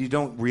once. You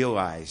don't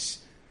realize,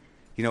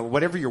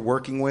 whatever you're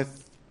working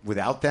with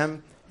without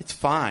them, it's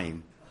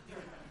fine.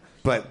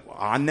 But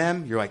on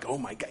them, you're like, oh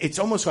my God. It's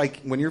almost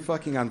like when you're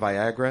fucking on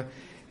Viagra,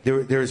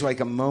 there's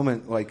like a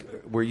moment like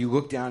where you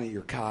look down at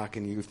your cock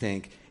and you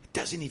think, it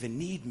doesn't even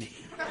need me.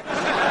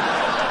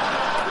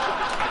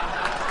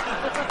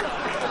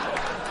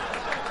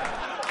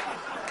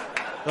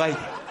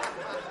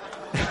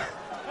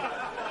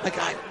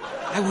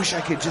 I wish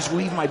I could just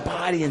leave my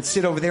body and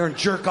sit over there and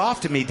jerk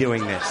off to me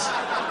doing this.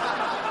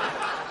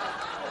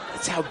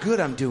 That's how good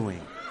I'm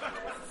doing.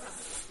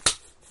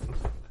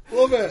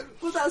 Love it.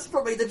 Well, that's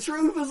probably the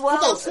truth as well.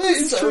 That's it.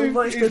 It's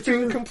true. He's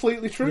being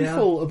completely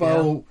truthful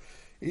about...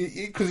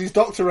 Because his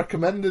doctor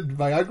recommended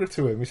Viagra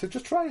to him. He said,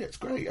 just try it. It's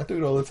great. I do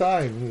it all the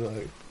time. And he's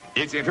like...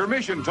 It's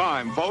intermission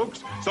time,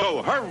 folks.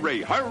 So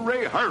hurry,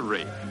 hurry,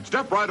 hurry.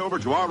 Step right over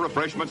to our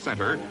refreshment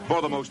center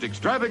for the most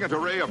extravagant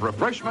array of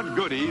refreshment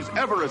goodies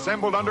ever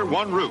assembled under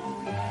one roof.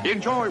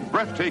 Enjoy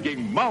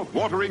breathtaking,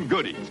 mouth-watering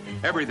goodies.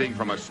 Everything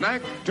from a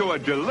snack to a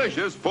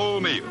delicious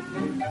full meal.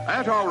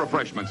 At our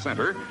refreshment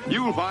center,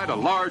 you'll find a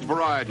large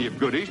variety of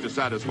goodies to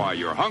satisfy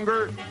your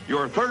hunger,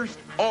 your thirst,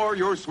 or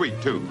your sweet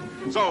tooth.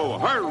 So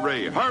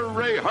hurry,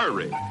 hurry,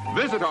 hurry.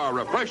 Visit our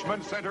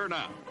refreshment center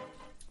now.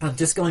 And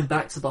just going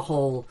back to the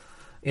whole,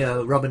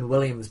 Robin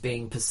Williams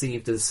being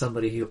perceived as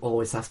somebody who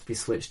always has to be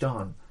switched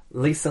on.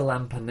 Lisa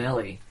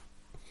Lampanelli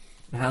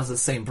has the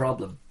same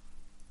problem.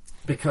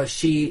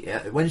 Because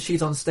when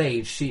she's on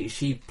stage,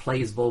 she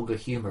plays vulgar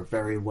humor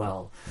very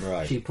well.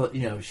 Right.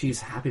 She's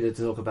happy to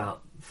talk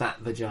about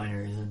fat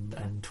vaginas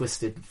and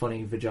twisted,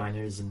 funny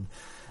vaginas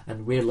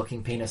and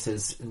weird-looking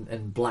penises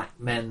and black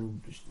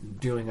men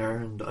doing her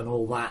and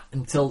all that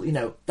until,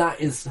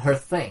 that is her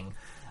thing.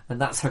 And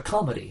that's her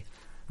comedy.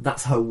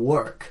 That's her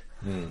work.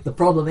 The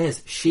problem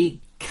is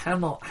she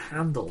cannot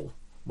handle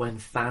when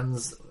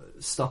fans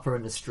stop her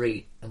in the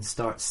street and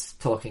start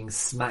talking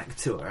smack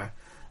to her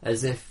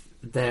as if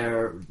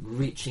they're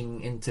reaching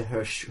into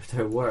her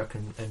work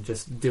and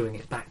just doing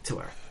it back to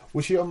her.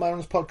 Was she on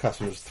Myron's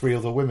podcast and there's 3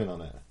 other women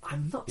on it?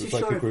 I'm not too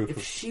sure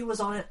if she was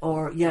on it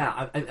or...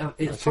 Yeah, it's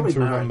I probably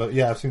seem to remember.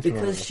 Yeah, I've seen to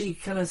remember. Because she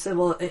kind of said,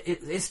 well,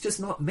 it's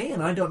just not me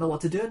and I don't know what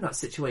to do in that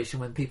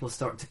situation when people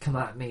start to come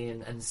at me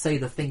and say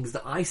the things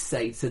that I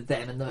say to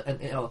them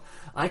and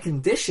I can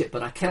dish it,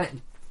 but I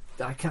can't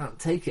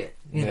take it.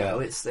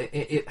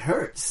 It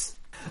hurts.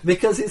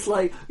 Because it's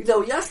like, you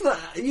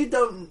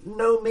don't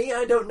know me,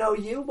 I don't know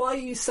you. Why are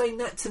you saying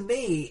that to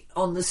me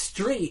on the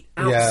street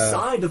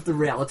outside of the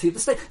reality of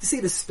the stage? You see,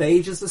 the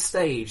stage is the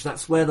stage.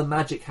 That's where the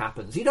magic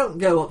happens. You don't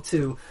go up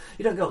to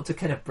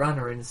Kenneth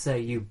Branagh and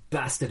say, "You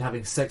bastard,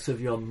 having sex with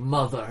your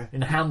mother"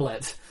 in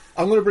Hamlet.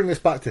 I'm going to bring this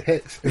back to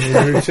Hicks in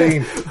the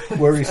routine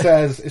where he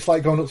says it's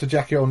like going up to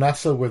Jackie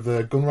Onassis with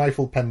a gun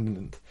rifle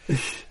pendant.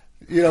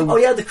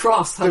 The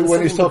cross.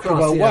 When he's talking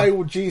about why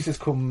would Jesus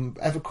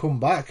ever come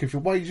back?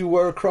 Why did you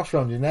wear a cross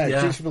around your neck?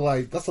 Yeah. Jesus would be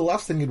like, that's the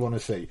last thing you'd want to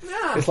see.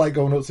 Yeah. It's like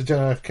going up to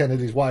John F.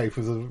 Kennedy's wife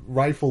with a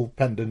rifle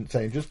pendant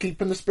saying, just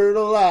keeping the spirit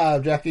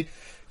alive, Jackie.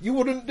 You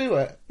wouldn't do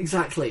it.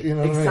 Exactly. Exactly.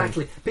 What I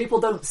mean? People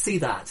don't see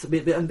that.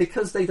 And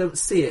because they don't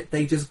see it,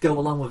 they just go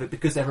along with it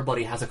because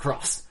everybody has a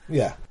cross.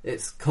 Yeah.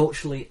 It's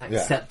culturally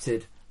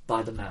accepted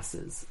by the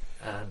masses.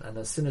 And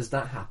as soon as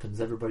that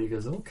happens, everybody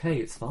goes, okay,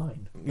 it's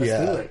fine.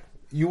 Let's do it.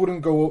 You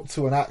wouldn't go up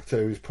to an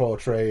actor who's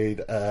portrayed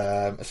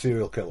a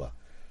serial killer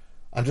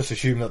and just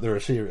assume that they're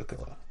a serial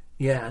killer.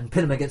 Yeah, and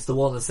pin them against the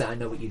wall and say, I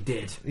know what you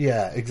did.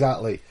 Yeah,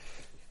 exactly.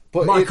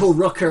 But Michael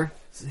Rooker,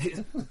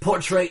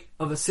 portrait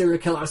of a serial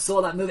killer. I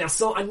saw that movie.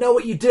 I know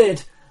what you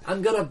did.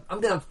 I'm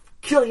gonna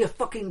kill your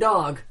fucking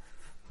dog.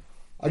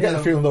 I get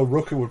the feeling though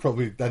Rooker would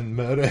probably then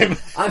murder him.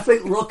 I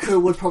think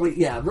Rooker would probably...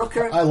 Yeah,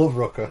 Rooker... I love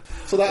Rooker.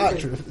 So that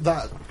actress,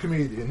 that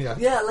comedian, yeah.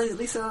 Yeah,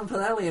 Lisa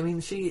Lampanelli, I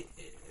mean,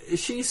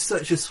 she's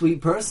such a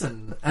sweet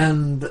person,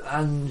 and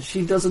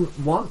she doesn't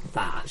want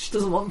that. She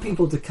doesn't want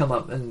people to come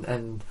up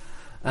and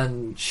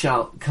and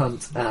shout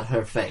cunt at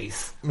her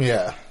face.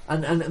 Yeah.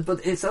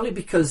 But it's only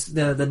because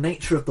the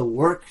nature of the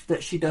work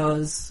that she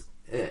does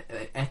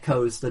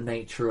echoes the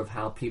nature of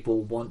how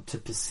people want to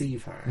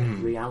perceive her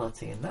in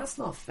reality, and that's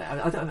not fair.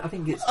 I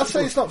think it's. I'd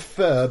say it's not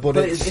fair, but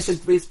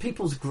it's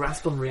people's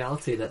grasp on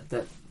reality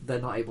that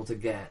they're not able to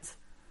get.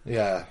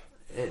 Yeah.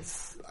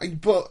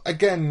 But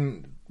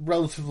again,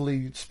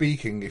 relatively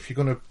speaking, if you're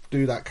going to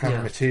do that kind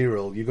of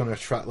material, you're going to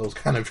attract those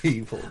kind of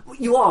people.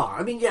 You are.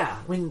 I mean,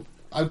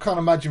 I can't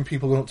imagine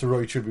people going up to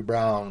Roy Chubby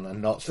Brown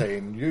and not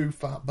saying, "You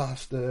fat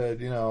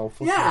bastard," you know.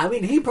 Yeah, I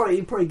mean, he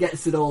probably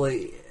gets it all.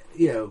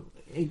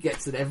 He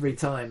gets it every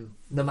time,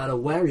 no matter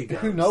where he goes.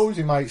 Who knows?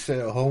 He might sit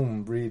at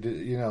home, read,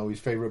 his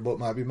favourite book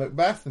might be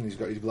Macbeth, and he's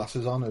got his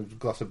glasses on, a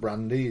glass of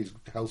brandy, his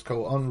house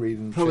coat on,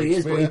 reading Probably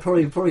is, Shakespeare. but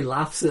he probably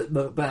laughs at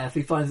Macbeth.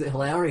 He finds it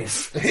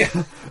hilarious.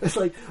 Yeah. It's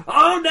like,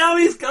 oh, now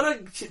she's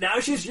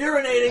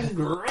urinating.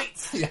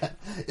 Great. Yeah.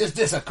 Is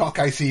this a cock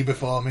I see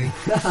before me?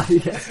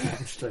 Yes,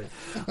 that's true.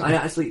 I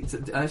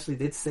actually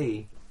did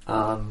see.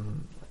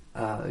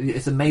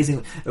 It's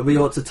amazing. We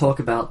ought to talk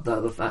about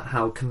the fact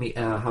how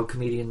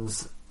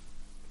comedians,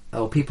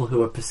 or people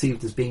who are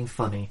perceived as being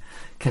funny,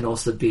 can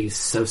also be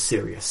so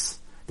serious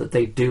that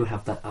they do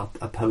have that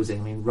opposing.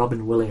 I mean,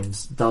 Robin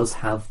Williams does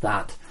have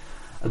that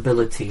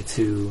ability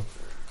to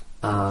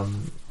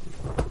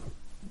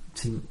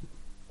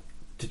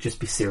just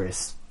be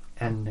serious,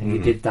 and he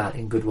did that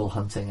in Good Will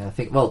Hunting. I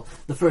think, well,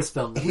 the first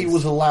film he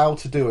was allowed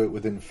to do it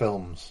within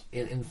films.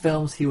 In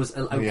films, he was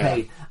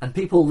okay, and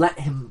people let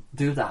him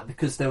do that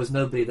because there was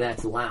nobody there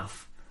to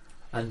laugh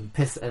and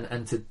piss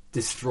and to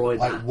destroy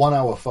that. Like 1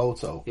 hour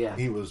photo. Yeah.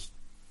 He was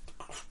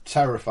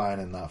terrifying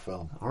in that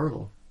film.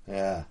 Horrible.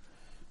 Yeah.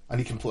 And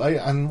he can play.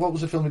 And what was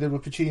the film he did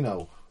with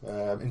Pacino?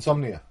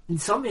 Insomnia.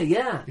 Insomnia,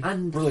 yeah.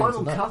 And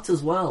Final Cut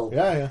as well.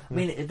 Yeah. I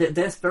mean,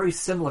 there's very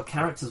similar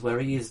characters where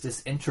he is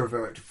this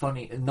introvert,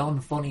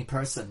 non-funny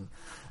person.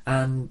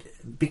 And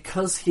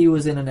because he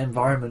was in an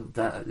environment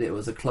that it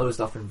was a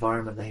closed-off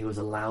environment that he was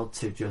allowed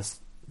to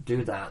just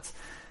do that,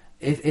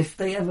 if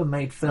they ever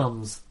made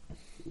films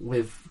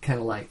with kind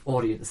of like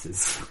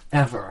audiences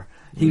ever,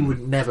 he would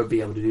never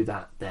be able to do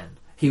that then.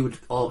 He would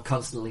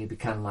constantly be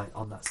kind of like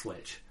on that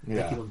switch.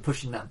 Yeah. Like he was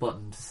pushing that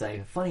button to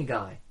say, funny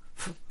guy,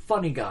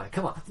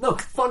 come on, no,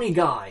 funny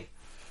guy.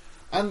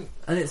 And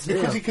it's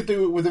because he could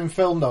do it within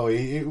film, though,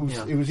 I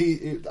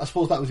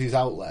suppose that was his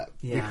outlet.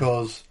 Yeah.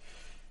 Because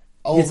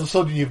all of a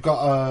sudden you've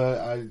got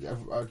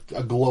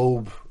a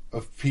globe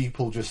of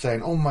people just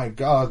saying, "Oh my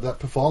god, that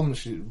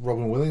performance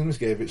Robin Williams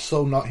gave, it's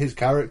so not his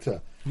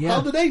character." Yeah.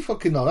 How do they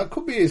fucking know? That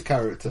could be his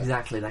character.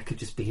 Exactly, that could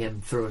just be him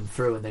through and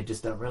through, and they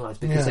just don't realise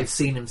because they've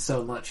seen him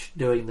so much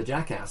doing the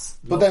Jackass.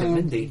 But then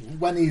Mindy.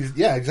 when he's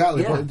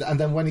exactly. Yeah. And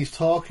then when he's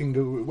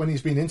talking, when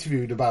he's been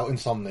interviewed about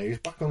Insomnia, he's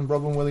back on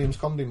Robin Williams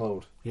comedy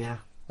mode. Yeah,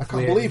 I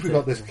can't believe we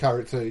got this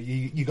character.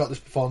 You got this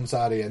performance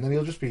out of here, and then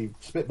he'll just be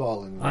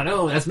spitballing. I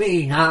know, that's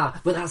me.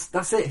 But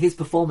that's it. His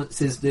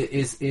performance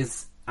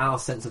is our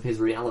sense of his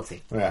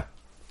reality. Yeah,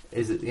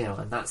 is it?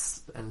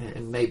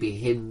 And maybe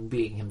him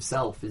being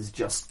himself is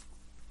just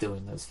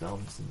doing those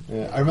films.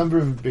 I remember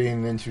him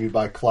being interviewed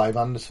by Clive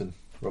Anderson,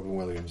 Robin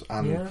Williams,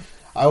 and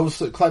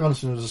Clive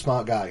Anderson was a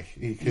smart guy.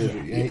 He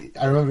could.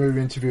 I remember him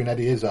interviewing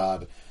Eddie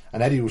Izzard,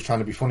 and Eddie was trying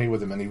to be funny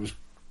with him, and he was,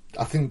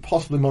 I think,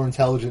 possibly more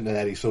intelligent than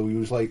Eddie, so he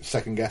was like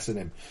second guessing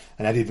him,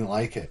 and Eddie didn't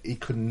like it. He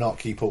could not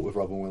keep up with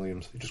Robin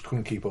Williams. He just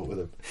couldn't keep up with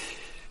him.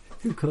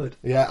 Who could?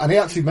 Yeah, and he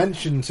actually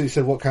mentioned, so he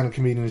said, "What kind of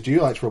comedians do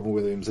you like, Robin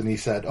Williams?" And he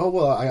said, "Oh,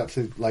 well, I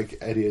actually like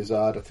Eddie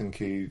Izzard. I think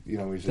he's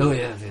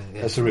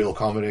a surreal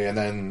comedy." And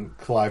then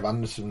Clive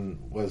Anderson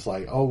was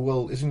like, "Oh,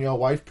 well, isn't your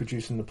wife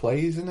producing the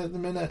plays in it at the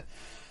minute?"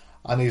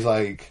 And he's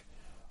like,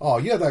 "Oh,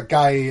 you're like the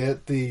guy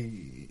at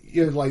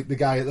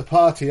the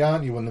party,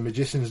 aren't you? When the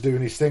magician's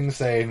doing his thing,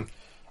 saying,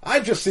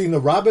 'I've just seen the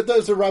rabbit.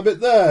 There's a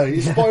rabbit there.'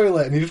 You spoil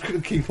it," and he just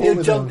couldn't keep on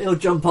with him. He'll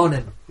jump on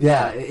him.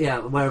 Yeah.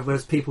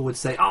 Whereas people would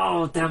say,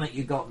 "Oh, damn it,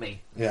 you got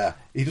me." Yeah,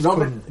 he just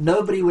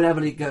nobody would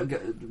ever go.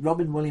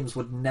 Robin Williams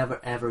would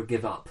never ever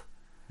give up.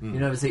 You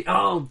never say,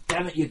 "Oh,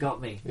 damn it, you got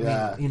me."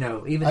 Yeah, I mean,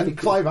 even and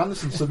Clive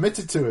Anderson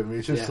submitted to him.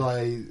 He's just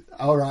like,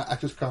 "All right, I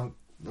just can't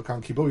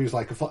keep up." He was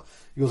like,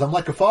 he goes, "I'm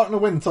like a fart in a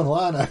wind tunnel,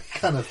 aren't I?"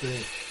 kind of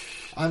thing.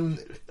 And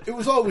it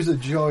was always a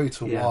joy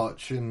to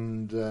watch,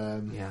 and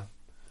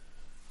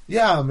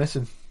I miss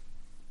him.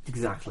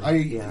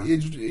 Exactly.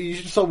 You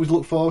just always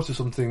look forward to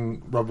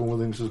something Robin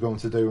Williams was going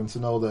to do, and to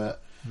know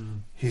that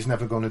he's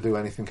never going to do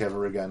anything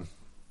ever again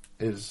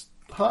is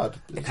hard.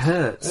 It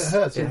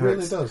hurts. It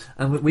really does.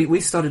 And we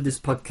started this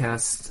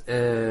podcast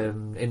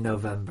in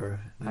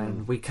November,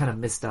 and we kind of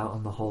missed out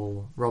on the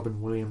whole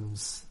Robin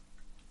Williams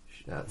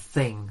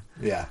thing.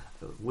 Yeah.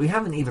 We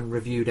haven't even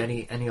reviewed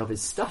any of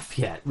his stuff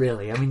yet,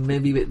 really. I mean,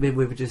 maybe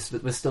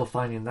we're still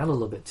finding that a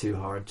little bit too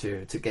hard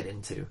to get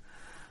into.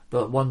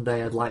 But one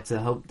day I'd like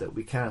to hope that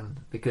we can,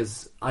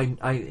 because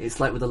it's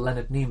like with the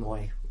Leonard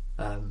Nimoy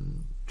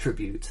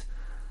tribute.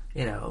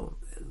 You know,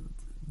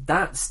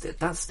 that's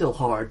still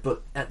hard,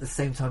 but at the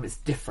same time it's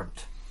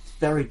different. It's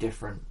very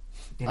different.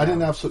 I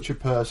didn't have such a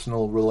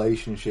personal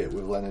relationship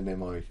with Leonard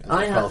Nimoy as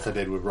I felt I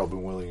did with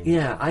Robin Williams.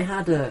 Yeah, I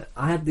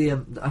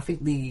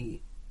think the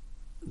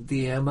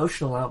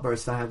emotional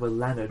outburst I had with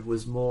Leonard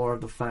was more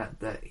the fact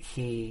that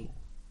he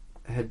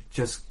had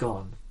just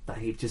gone, that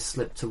he'd just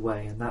slipped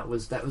away, and that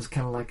was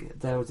kind of like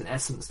there was an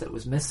essence that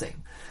was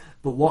missing.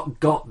 But what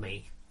got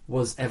me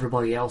was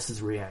everybody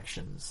else's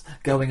reactions,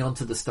 going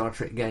onto the Star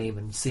Trek game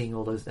and seeing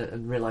all those,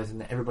 and realizing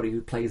that everybody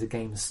who plays a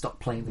game has stopped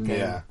playing the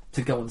game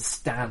to go and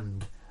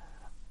stand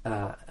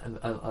on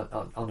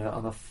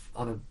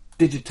a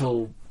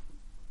digital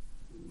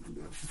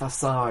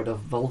facade of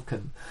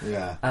Vulcan,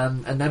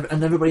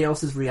 and everybody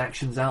else's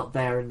reactions out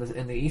there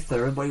in the ether.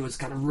 Everybody was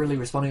kind of really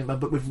responding,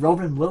 but with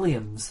Robin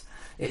Williams,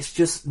 it's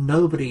just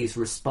nobody's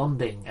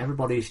responding.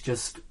 Everybody's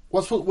just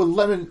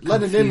Leonard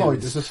Nimoy.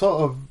 There's a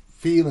sort of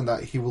feeling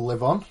that he will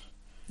live on.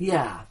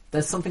 Yeah,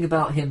 there's something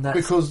about him that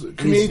because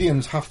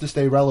comedians have to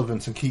stay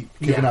relevant and keep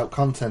giving out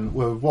content.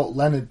 Where what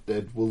Leonard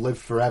did will live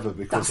forever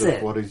because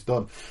of what he's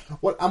done.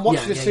 I'm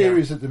watching a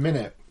series at the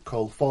minute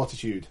called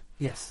Fortitude.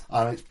 Yes,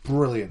 and it's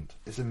brilliant.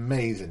 It's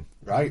amazing,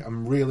 right?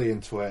 I'm really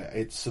into it.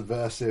 It's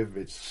subversive.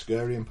 It's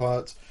scary in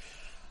parts,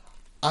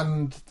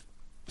 and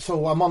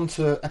so I'm on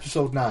to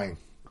episode 9.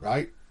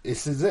 Right?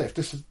 It's as if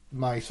this is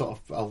my sort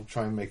of. I'll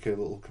try and make a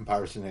little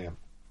comparison here.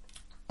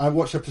 I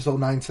watched episode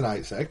 9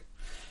 tonight, say,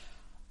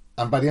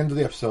 and by the end of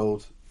the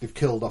episode, they've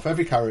killed off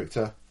every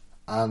character,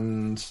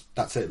 and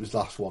that's it. It was the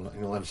last one, and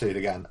you'll never see it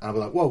again. And I'll be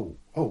like, whoa,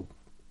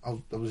 I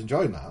was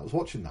enjoying that. I was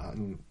watching that,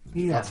 and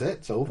that's it.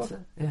 It's over. That's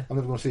it, yeah. I'm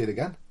never going to see it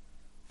again.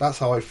 That's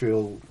how I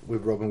feel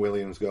with Robin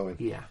Williams going.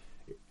 Yeah,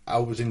 I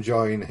was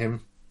enjoying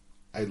him.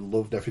 I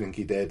loved everything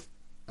he did,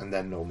 and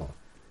then no more.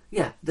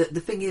 Yeah, the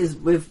thing is,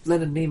 with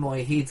Leonard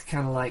Nimoy, he'd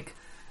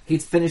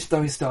finished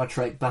doing Star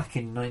Trek back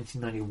in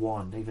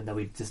 1991, even though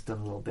he'd just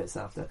done little bits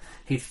after.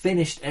 He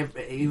started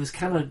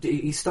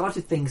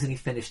things and he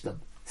finished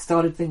them.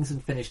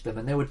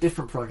 And there were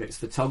different projects,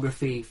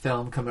 photography,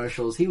 film,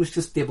 commercials. He was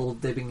just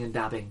dibbing and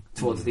dabbing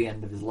towards the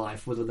end of his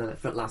life. Whether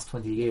for the last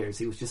 20 years,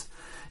 it was just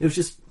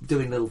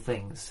doing little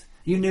things.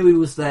 You knew he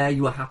was there.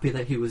 You were happy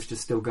that he was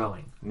just still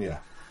going. Yeah.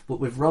 But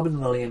with Robin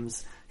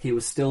Williams, he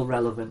was still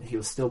relevant. He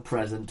was still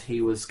present.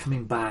 He was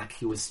coming back.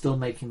 He was still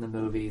making the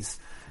movies.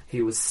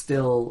 He was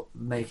still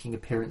making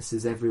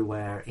appearances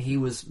everywhere. He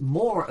was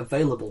more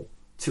available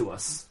to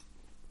us.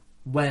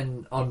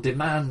 When on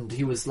demand,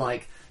 he was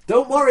like,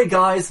 "Don't worry,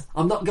 guys,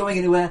 I'm not going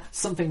anywhere.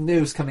 Something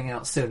new's coming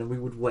out soon," and we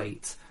would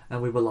wait.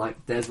 And we were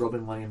like, "There's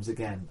Robin Williams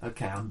again.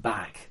 Okay, I'm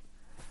back."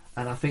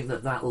 And I think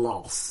that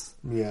loss,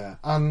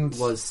 and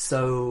was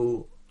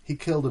so he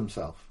killed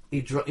himself.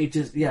 He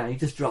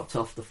just dropped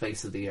off the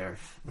face of the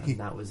earth, and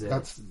that was it.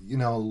 That's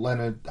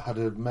Leonard had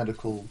a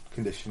medical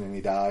condition and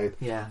he died.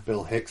 Yeah.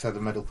 Bill Hicks had a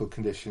medical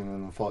condition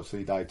and unfortunately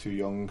he died too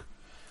young.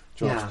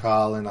 George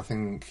Carlin, I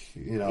think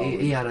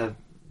he had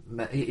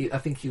I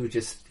think he was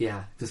just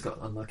got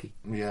unlucky.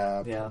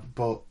 Yeah.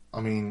 But I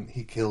mean,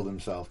 he killed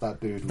himself. That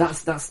dude.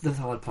 That's the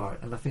hard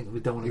part, and I think we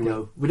don't want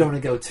to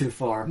go too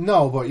far.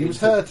 No, but he was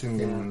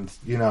hurting, and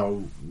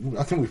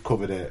I think we've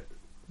covered it.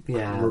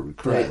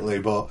 Correctly,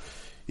 but.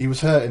 He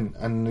was hurting,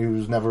 and he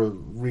was never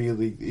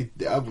really.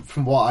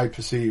 From what I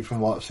perceive, from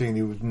what I've seen,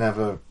 he was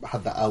never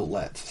had that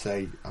outlet to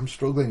say, "I'm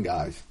struggling,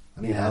 guys.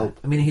 I need help."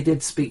 I mean, he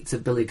did speak to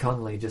Billy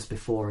Connolly just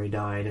before he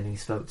died, and he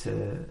spoke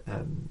to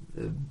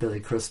Billy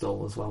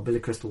Crystal as well.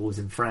 Billy Crystal was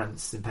in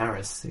France, in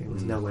Paris. He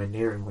was nowhere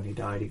near him when he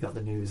died. He got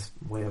the news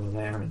way over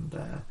there,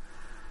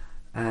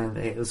 and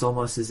it was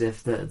almost as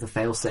if the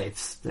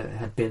fail-safes that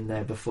had been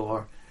there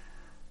before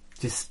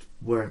just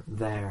weren't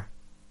there.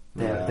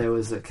 There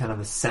was a kind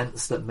of a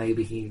sense that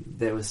maybe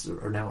there was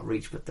an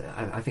outreach, but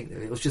I think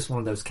it was just one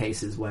of those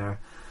cases where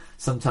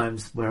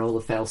sometimes where all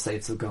the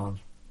fail-safes are gone,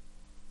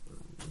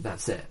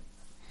 that's it.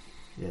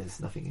 There's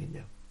nothing you can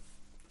do.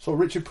 So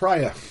Richard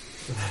Pryor.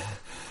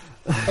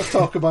 Let's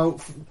talk funny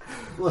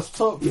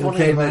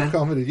okay, about man?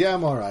 comedy. Yeah,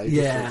 I'm alright.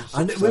 Yeah,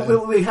 and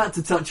we had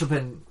to touch up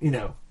in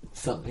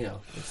some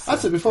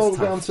That's it. Before we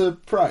go on to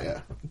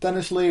Pryor,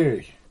 Dennis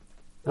Leary.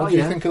 What do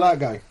you think of that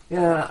guy?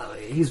 Yeah,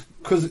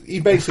 because he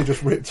basically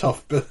just ripped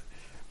off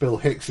Bill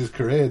Hicks'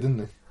 career,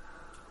 didn't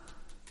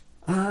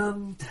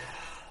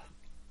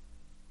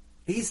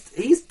he?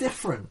 He's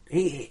different.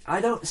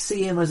 I don't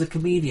see him as a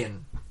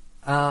comedian.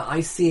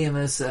 I see him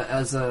as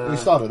a. He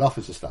started off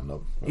as a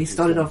stand-up. He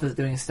started off as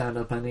doing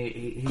stand-up, and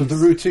because the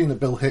routine that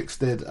Bill Hicks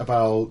did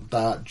about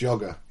that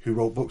jogger who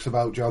wrote books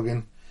about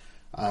jogging,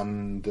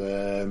 and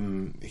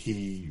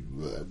he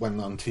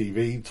went on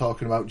TV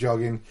talking about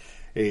jogging.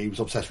 He was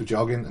obsessed with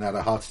jogging and had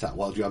a heart attack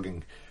while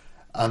jogging.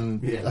 And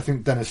I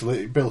think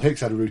Bill Hicks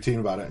had a routine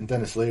about it, and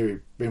Dennis Leary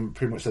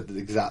pretty much said the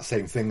exact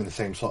same thing in the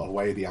same sort of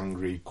way, the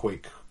angry,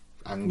 quick,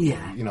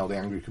 the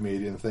angry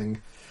comedian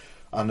thing.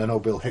 And I know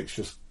Bill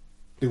Hicks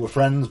they were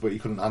friends, but he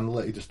couldn't handle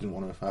it. He just didn't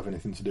want to have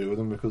anything to do with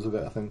them because of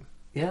it, I think.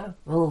 Yeah,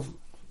 well,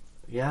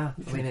 yeah.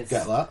 I mean,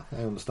 get that.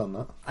 I understand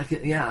that.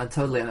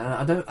 Totally.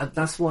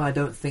 That's why I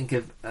don't think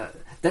of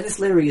Dennis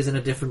Leary is in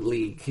a different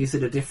league. He's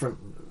in a different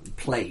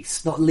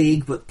place, not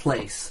league but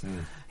place.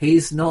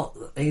 He's not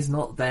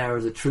there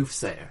as a truth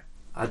sayer.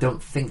 I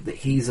don't think that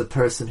he's a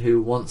person who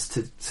wants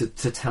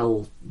to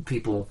tell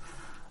people,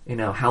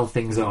 how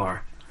things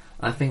are.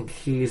 I think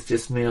he's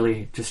just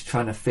merely just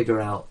trying to figure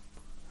out.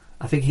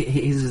 I think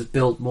he's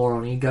built more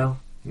on ego.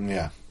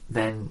 Yeah.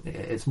 Then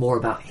it's more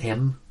about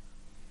him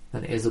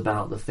than it is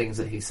about the things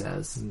that he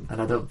says.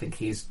 And I don't think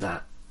he's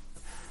that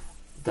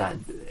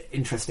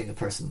interesting a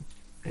person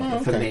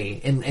for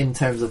me in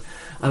terms of.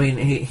 I mean,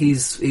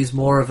 he's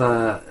more of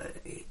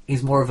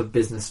a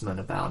businessman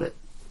about it.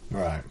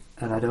 Right.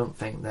 And I don't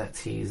think that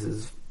he's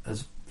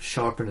as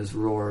sharp and as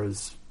raw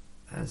as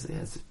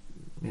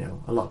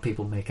a lot of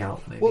people make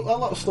out. Maybe. Well, a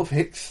lot of stuff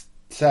Hicks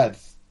said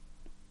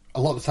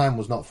a lot of the time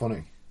was not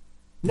funny.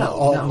 Not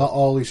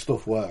all his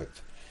stuff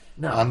worked.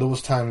 No. And there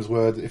was times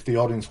where if the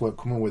audience weren't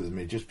coming with him,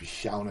 he'd just be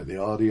shouting at the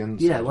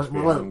audience. Yeah,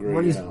 angry,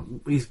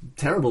 when he's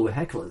terrible with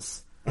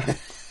hecklers.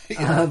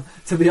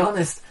 To be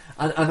honest,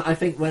 I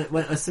think when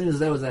as soon as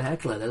there was a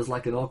heckler, there was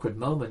like an awkward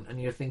moment,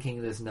 and you're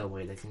thinking, "There's no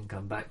way they can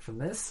come back from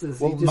this." He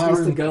just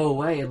needs to go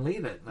away and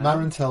leave it.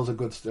 Maron tells a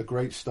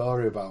great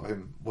story about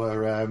him,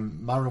 where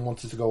Maron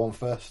wanted to go on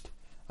first,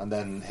 and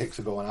then Hicks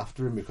are going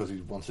after him because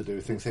he wants to do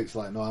things. Hicks is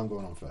like, "No, I'm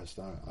going on first.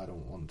 I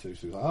don't want to."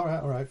 So he's like,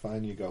 "All right,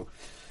 fine, you go."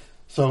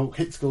 So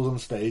Hicks goes on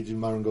stage, and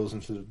Maron goes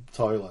into the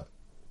toilet.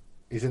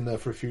 He's in there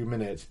for a few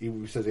minutes. He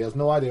says he has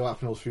no idea what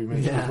happened in those few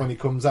minutes, because when he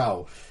comes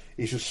out,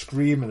 he's just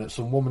screaming at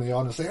some woman in the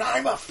audience saying,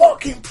 I'm a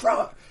fucking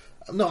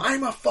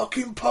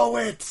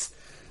poet!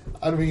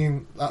 I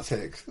mean, that's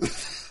Hicks.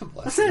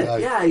 That's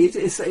it, yeah.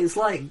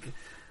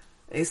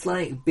 It's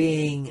like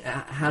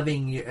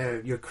having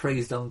your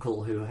crazy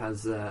uncle who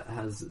has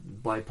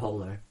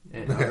bipolar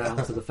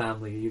around to the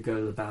family. You go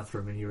to the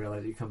bathroom and you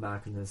realise you come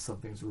back and there's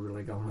something's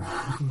really going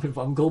wrong with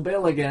Uncle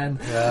Bill again.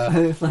 Yeah,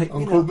 it's like,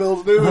 Uncle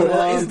Bill's doing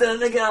it. He's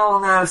done it again. Oh,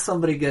 now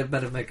somebody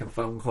better make a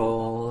phone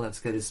call. Let's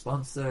get his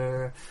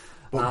sponsor.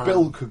 But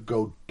Bill could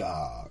go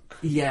dark.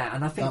 Yeah,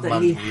 and I think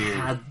that he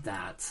had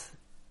that.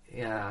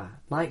 Yeah,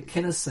 like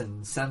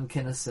Kinison, Sam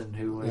Kinison,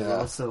 who was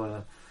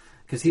also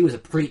because he was a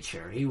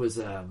preacher. He was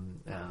a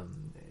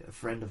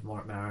friend of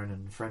Mark Maron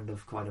and friend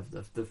of quite of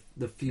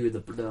the few of the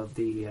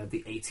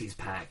 80s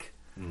pack.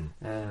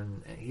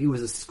 He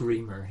was a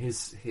screamer.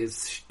 His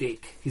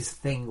shtick, his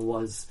thing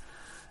was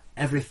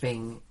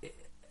everything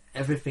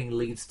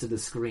leads to the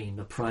scream,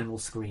 the primal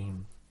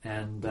scream,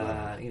 and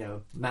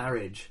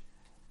marriage.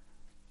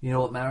 You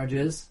know what marriage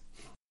is?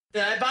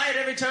 Yeah, I buy it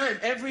every time.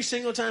 Every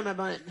single time I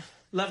buy it.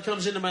 Love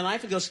comes into my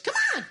life and goes, come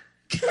on!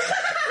 Come on!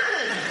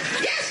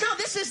 Yes, no,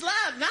 this is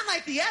love, not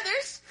like the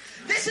others.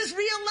 This is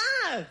real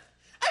love.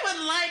 I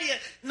wouldn't lie to you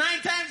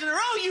 9 times in a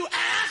row, you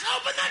ass!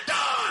 Open the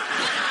door!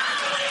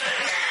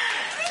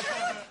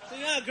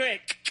 Oh,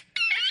 great.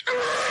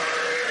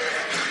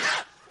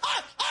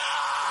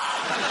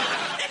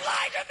 It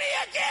lied to me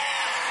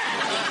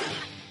again!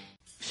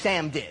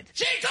 Sam did.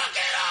 She took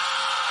it all!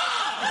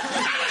 I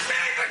was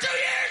married for 2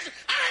 years,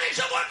 and I think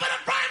someone put a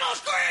primal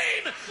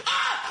scream!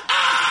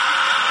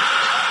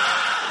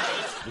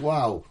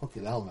 Wow,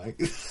 fucking hell, mate.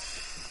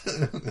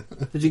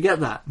 Did you get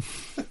that?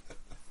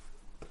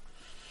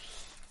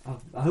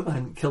 I hope I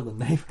hadn't killed the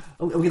neighbour.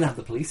 We're going to have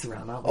the police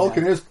around, aren't we?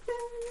 Okay, just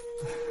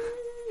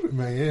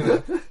my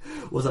ear.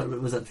 Was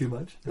that too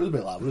much? It was a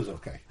bit loud, but it was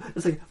okay.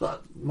 It's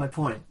like, my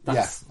point.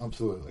 That's, yeah,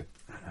 absolutely.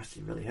 That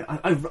actually really hurt.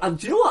 I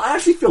do you know what? I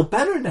actually feel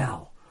better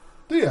now.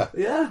 Do you?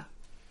 Yeah.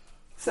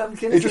 Sam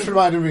Kinison. It just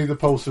reminded me of the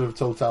poster of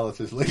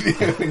Totality's lady.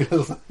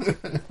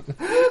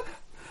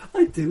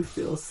 I do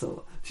feel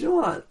so. Do you know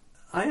what?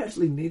 I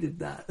actually needed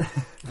that.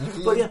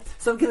 But yeah,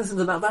 Sam Kinison's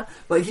about that.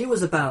 But he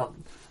was about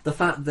the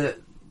fact that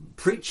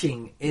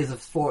preaching is a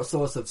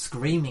source of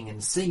screaming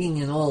and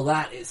singing and all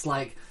that. It's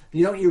like,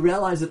 you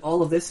realise that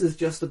all of this is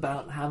just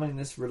about having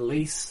this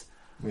release.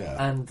 Yeah.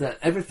 And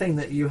everything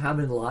that you have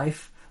in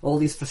life, all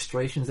these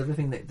frustrations,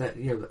 everything that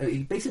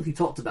he basically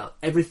talked about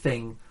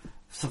everything.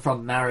 So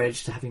from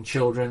marriage to having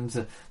children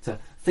to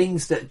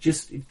things that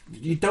just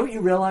you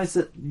realise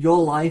that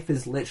your life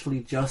is literally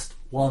just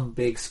one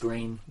big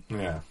screen.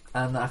 Yeah.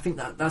 And I think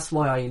that's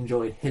why I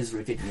enjoyed his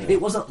routine. Yeah. It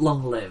wasn't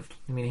long lived.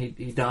 I mean,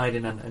 he died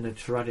in a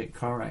tragic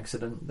car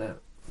accident that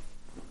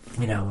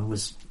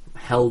was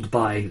held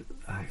by,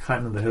 I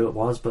can't remember who it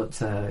was, but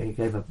he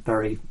gave a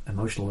very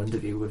emotional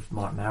interview with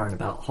Mark Maron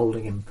about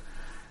holding him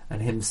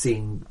and him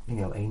seeing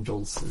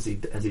angels as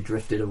he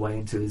drifted away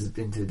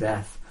into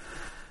death.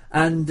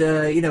 And,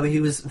 he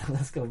was...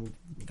 That's going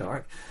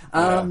dark.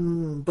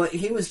 But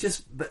he was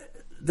just... But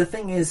the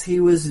thing is, he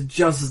was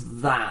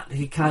just that.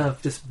 He kind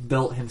of just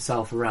built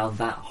himself around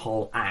that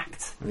whole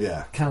act.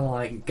 Yeah. Kind of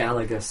like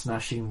Gallagher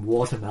smashing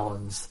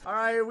watermelons. All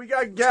right, we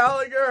got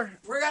Gallagher.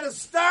 We're going to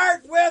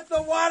start with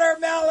the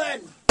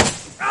watermelon.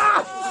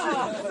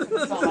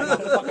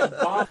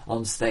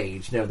 On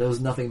stage. There was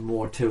nothing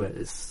more to it.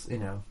 It's,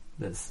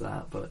 there's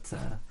that. But...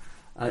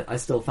 I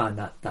still find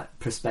that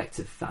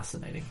perspective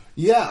fascinating.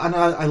 Yeah, and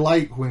I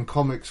like when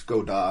comics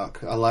go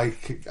dark. I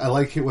like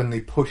it when they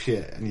push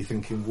it and you're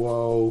thinking,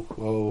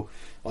 whoa,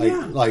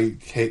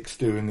 like Hicks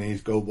doing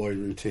his Go Boy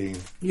routine.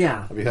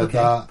 Yeah. Have you heard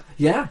that?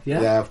 Yeah.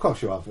 Yeah, of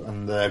course you have.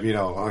 And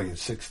you're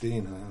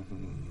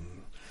 16.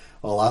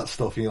 all that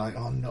stuff. And you're like,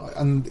 oh no!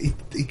 And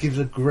he gives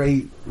a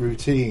great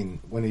routine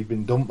when he'd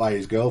been dumped by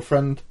his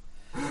girlfriend,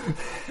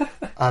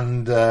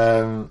 and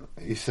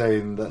he's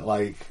saying that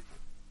like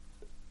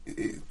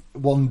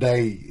one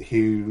day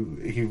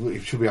he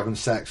should be having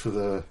sex with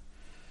a.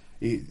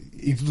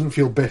 He doesn't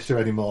feel bitter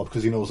anymore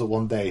because he knows that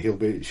one day she'll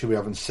be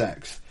having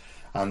sex,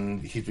 and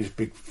he's this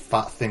big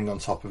fat thing on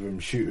top of him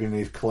shooting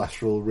his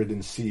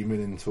cholesterol-ridden semen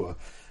into her,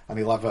 and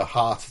he'll have a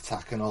heart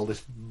attack and all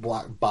this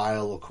black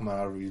bile will come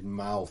out of his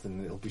mouth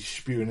and it'll be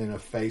spewing in her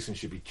face and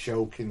she'll be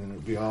choking and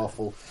it'll be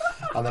awful,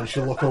 and then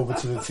she'll look over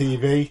to the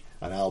TV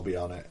and I'll be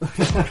on it.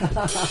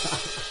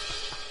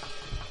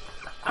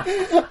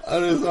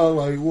 And it's all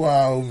like,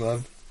 wow,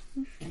 man.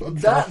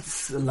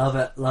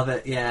 Love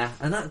it, yeah,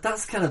 and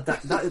that's kind of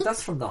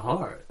that's from the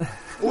heart.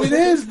 Well, it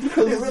is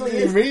because it really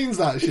it means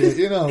that shit,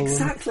 you know.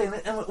 Exactly,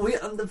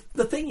 and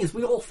the thing is,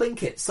 we all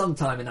think it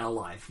sometime in our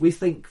life. We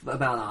think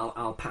about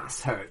our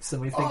past hurts,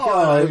 and we think,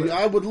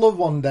 I would love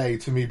one day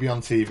to me be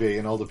on TV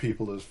and all the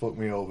people that's fucked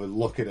me over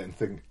look at it and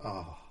think,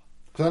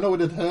 because I know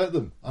it'd hurt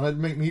them, and it'd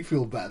make me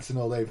feel bad to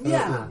know they've hurt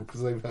them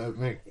because they've hurt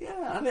me.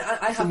 Yeah, I mean,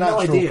 I it's have a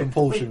natural no idea.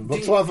 compulsion,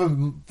 but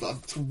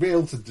to be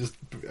able to just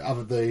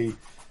have the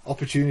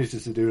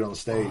opportunities to do it on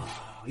stage.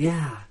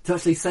 Yeah, to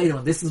actually say to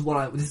them, this is what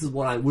I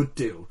would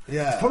do.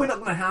 Yeah, it's probably not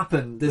going to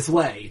happen this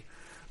way,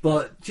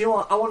 but do you know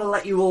what? I want to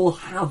let you all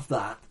have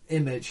that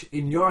image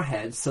in your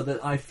head so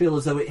that I feel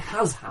as though it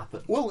has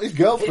happened. Well, his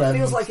girlfriend, it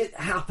feels like it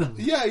happened.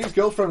 Yeah, his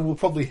girlfriend will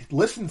probably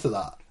listen to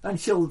that, and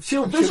she'll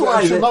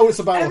visualize she'll it. Know it's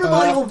about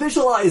Everybody her. will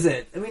visualize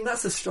it. I mean,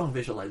 that's a strong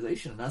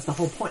visualization. That's the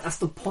whole point. That's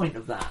the point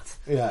of that.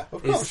 Yeah,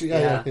 of course.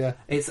 Yeah.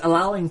 It's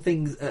allowing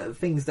things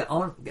that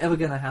aren't ever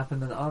going to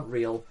happen and aren't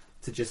real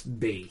to just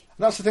be.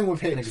 And that's the thing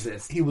with him.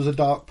 Exist. He was a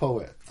dark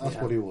poet. That's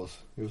what he was.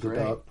 He was a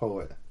dark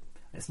poet.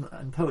 It's not,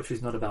 and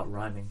poetry's not about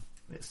rhyming.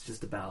 It's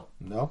just about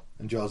and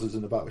Jaws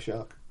isn't about a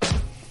shark.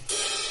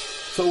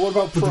 So what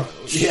about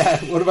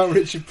what about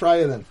Richard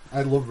Pryor then?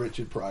 I love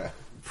Richard Pryor.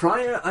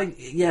 Pryor,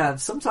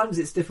 sometimes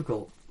it's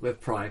difficult with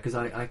Pryor because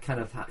I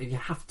kind of you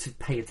have to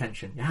pay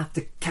attention.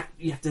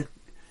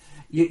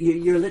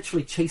 You're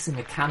literally chasing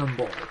a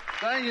cannonball.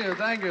 Thank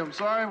you. I'm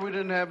sorry we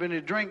didn't have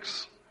any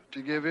drinks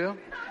to give you.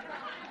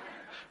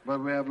 But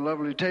we have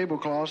lovely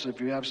tablecloths. If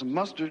you have some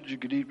mustard, you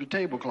could eat the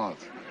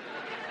tablecloth.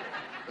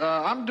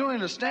 I'm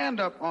doing a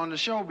stand-up on the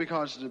show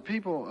because the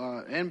people,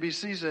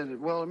 NBC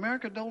said, well,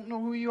 America don't know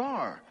who you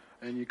are.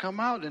 And you come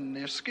out and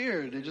they're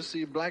scared. They just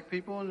see black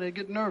people and they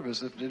get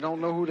nervous if they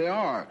don't know who they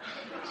are.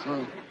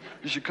 So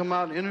you should come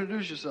out and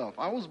introduce yourself.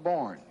 I was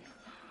born.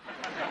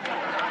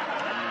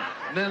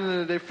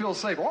 Then they feel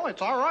safe. Oh,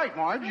 it's all right,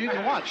 Marge. You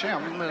can watch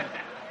him.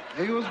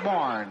 He was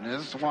born.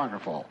 It's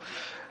wonderful.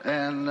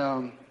 And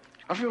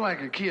I feel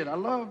like a kid. I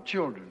love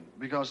children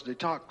because they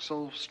talk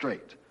so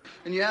straight.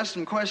 And you ask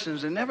them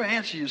questions, they never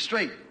answer you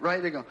straight,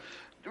 right? They go,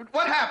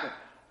 what happened?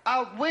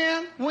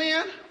 When,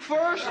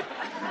 first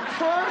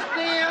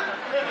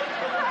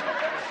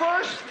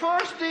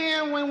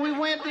in, when we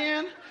went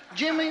in,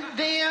 Jimmy,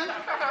 then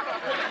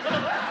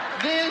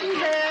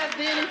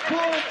he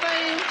pulled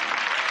things,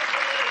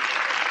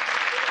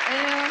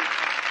 and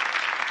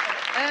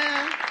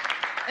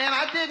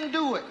I didn't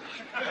do it.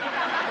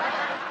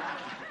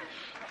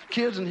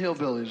 Kids and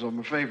hillbillies are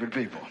my favorite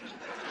people.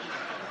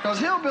 Because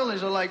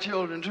hillbillies are like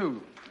children,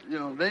 too. You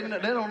know, they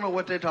don't know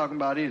what they're talking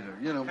about either,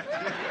 you know.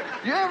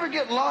 You ever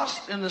get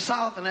lost in the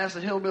South and ask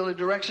the hillbilly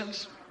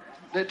directions?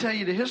 They tell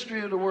you the history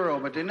of the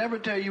world, but they never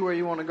tell you where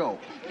you want to go.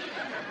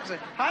 They say,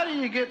 how do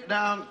you get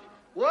down?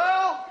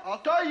 Well, I'll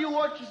tell you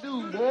what you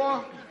do,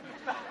 boy.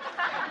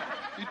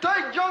 You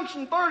take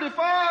Junction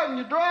 35 and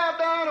you drive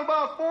down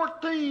about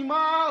 14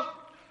 miles.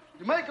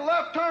 You make a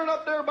left turn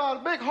up there by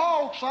the big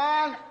hog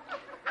sign.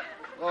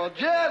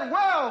 Jed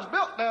Wells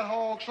built that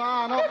hog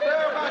sign up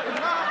there back in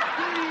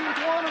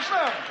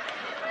 1927.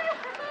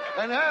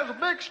 And it has a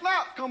big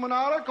snout coming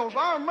out of it, because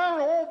I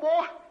remember, old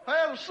boy,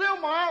 had a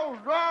semi, was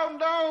driving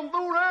down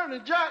through there, and the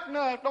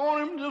jackknifed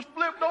on him and just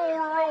flipped over the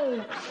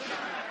road.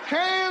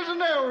 Cans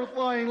and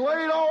everything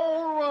laid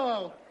all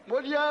around.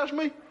 What'd you ask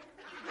me?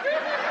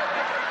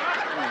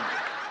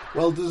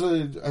 Well, there's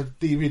a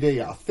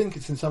DVD, I think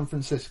it's in San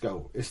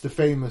Francisco. It's the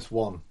famous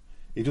one.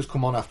 He just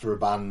come on after a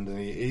band,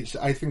 and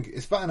I think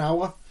it's about an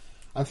hour.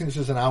 I think it's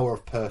just an hour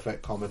of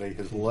perfect comedy.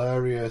 It's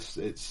hilarious.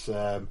 It's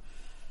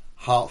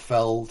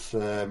heartfelt.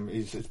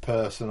 It's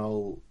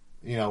personal.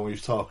 You know,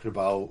 he's talking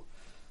about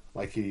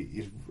like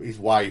his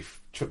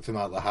wife chucked him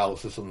out of the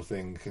house or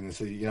something, and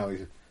so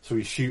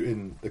he's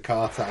shooting the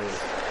car tires.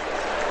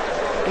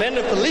 Then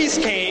the police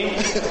came.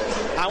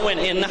 I went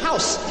in the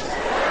house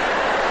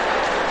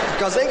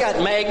because they got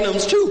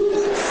magnums too,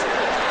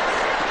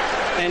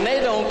 and they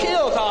don't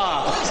kill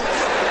cars.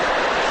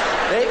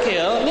 They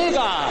kill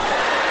niggas.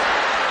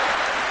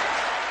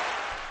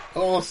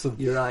 Awesome.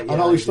 You're right. And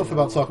all his stuff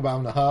about talking about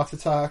having a heart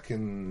attack,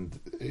 and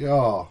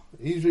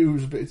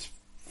it's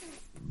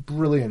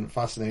brilliant,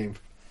 fascinating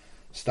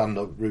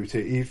stand-up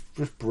routine. He's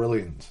just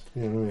brilliant.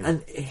 You know what I mean?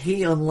 And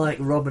he, unlike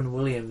Robin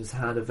Williams,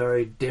 had a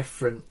very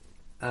different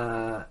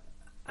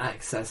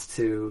access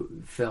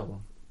to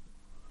film.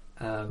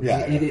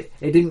 It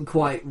didn't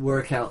quite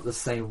work out the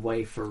same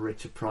way for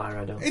Richard Pryor,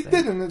 I don't think. It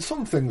didn't.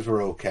 Some things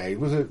were okay.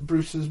 Was it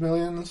Bruce's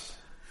Millions?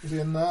 Was he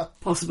in that?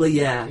 Possibly,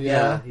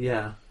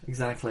 yeah,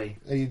 exactly.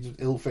 He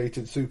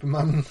ill-fated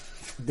Superman.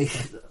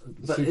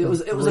 But it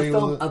was a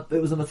film.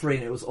 It was number 3,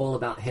 and it was all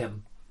about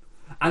him,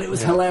 and it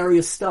was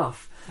hilarious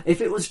stuff.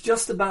 If it was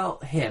just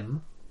about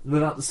him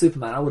without the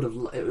Superman, I would have.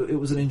 It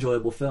was an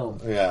enjoyable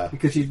film. Yeah,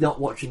 because you're not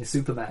watching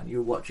Superman;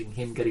 you're watching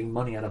him getting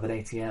money out of an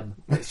ATM.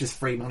 It's just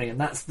free money, and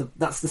that's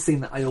the scene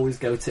that I always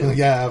go to.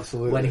 Yeah,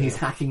 absolutely. When he's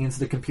hacking into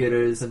the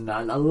computers, and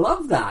I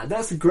love that.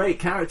 That's a great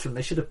character, and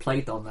they should have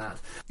played on that.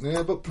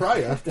 Yeah, but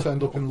Pryor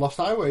turned up in Lost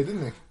Highway,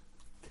 didn't he?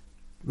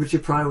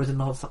 Richard Pryor was in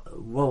Lost.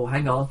 Whoa,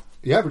 hang on.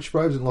 Yeah, Richard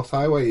Pryor was in Lost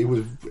Highway. He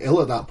was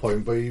ill at that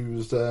point, but he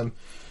was.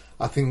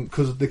 I think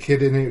because the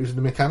kid in it was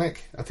the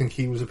mechanic. I think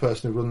he was the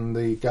person who run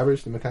the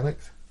garage, the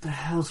mechanics. The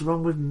hell's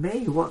wrong with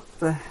me? What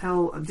the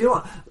hell? Do you know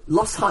what?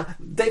 Lost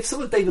Highway.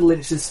 Some of David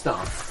Lynch's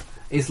stuff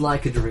is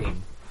like a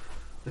dream.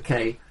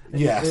 Okay.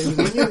 Yes.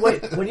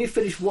 When you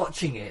finish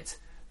watching it,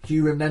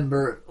 you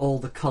remember all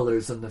the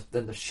colours and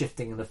the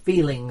shifting and the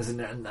feelings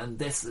and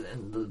this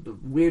and the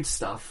weird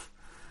stuff,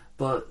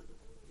 but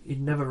you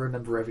never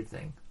remember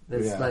everything.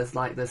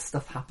 There's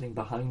stuff happening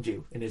behind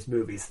you in his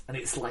movies, and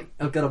it's like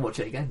I've got to watch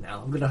it again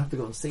now. I'm going to have to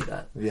go and see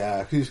that. Yeah,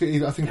 I think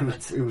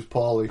it was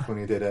poorly when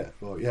he did it,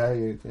 but yeah,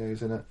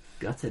 he's in it.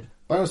 Gutted.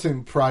 I always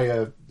think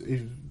Pryor,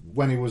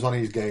 when he was on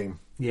his game,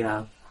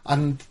 yeah,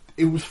 and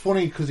it was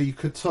funny because he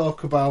could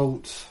talk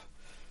about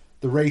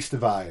the race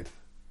divide.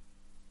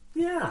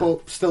 Yeah,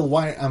 but still,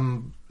 white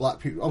and black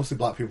people, obviously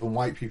black people and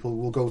white people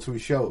will go to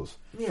his shows.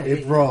 Yeah,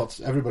 it brought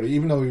everybody,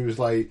 even though he was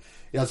like.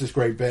 He has this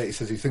great bit. He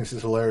says he thinks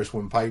it's hilarious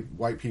when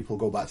white people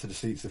go back to the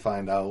seats to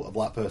find out a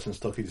black person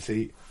stuck in the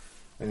seat.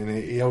 And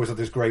he always had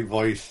this great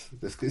voice,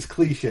 this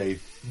cliche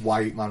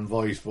white man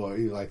voice, but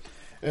he's like,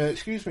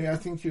 excuse me, I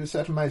think you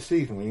sat in my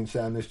seat and we ain't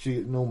saying this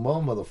no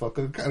more,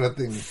 motherfucker, kind of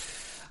thing.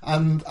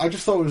 And I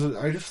just thought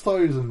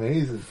it was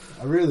amazing.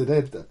 I really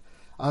did.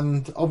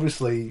 And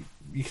obviously,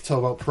 you can tell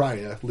about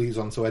Pryor leads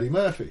on to Eddie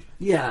Murphy.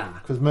 Yeah.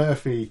 Because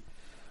Murphy...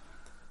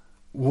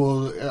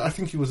 Well, I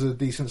think he was a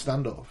decent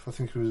standoff. I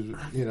think he was,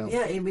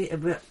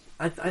 Yeah,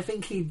 I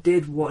think he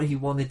did what he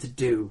wanted to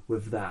do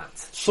with that.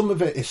 Some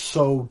of it is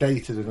so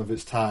dated and of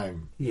its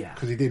time. Yeah.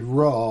 Because he did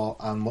Raw,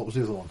 and what was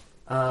the other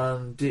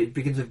one? It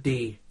begins with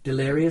D.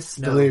 Delirious?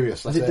 No.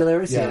 Delirious. Was it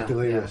Delirious? Yeah,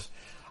 Delirious.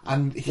 Yeah.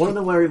 And one of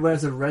them where he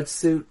wears a red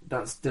suit,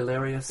 that's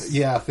Delirious.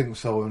 Yeah, I think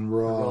so, and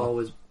Raw. Raw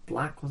was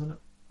black, wasn't it?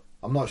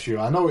 I'm not sure.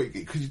 I know it,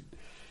 because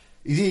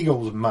his ego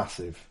was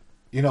massive.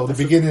 You know, the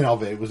beginning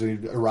of it was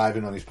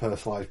arriving on his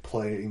personalised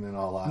plane and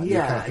all that.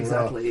 Yeah,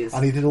 exactly.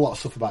 And he did a lot of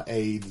stuff about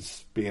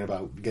AIDS, being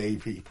about gay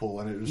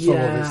people, and it was so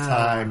of his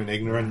time and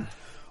ignorant.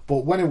 But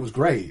when it was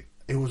great,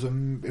 it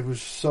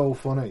was so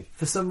funny.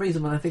 For some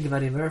reason, when I think of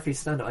Eddie Murphy's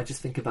stand-up, I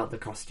just think about the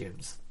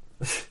costumes.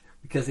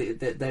 Because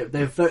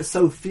they're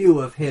so few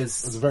of his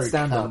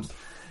stand-ups.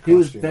 He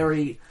was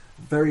very,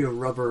 very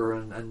rubber,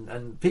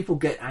 and people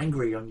get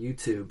angry on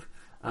YouTube.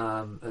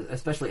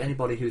 Especially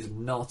anybody who's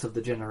not of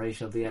the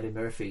generation of the Eddie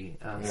Murphy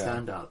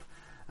stand-up.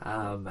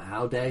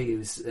 How dare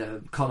you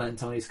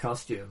comment on his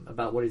costume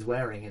about what he's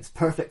wearing? It's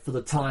perfect for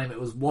the time. It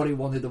was what he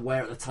wanted to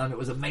wear at the time. It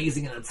was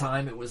amazing at the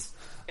time. It was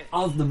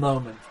of the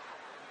moment.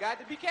 Got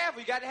to be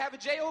careful. You got to have a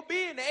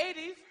J.O.B. in the 80s.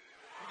 You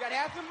got to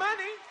have some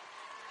money.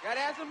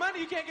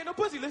 You can't get no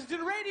pussy. Listen to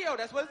the radio.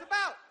 That's what it's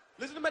about.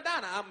 Listen to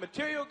Madonna. I'm a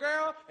material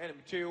girl in a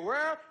material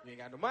world. You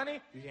ain't got no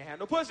money. You can't have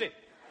no pussy.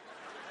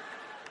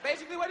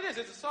 Basically what it is,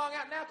 there's a song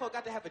out now called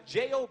Got to Have a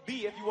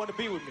J.O.B. if you want to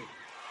be with me.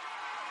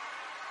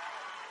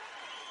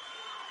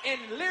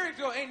 And the lyrics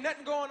go, ain't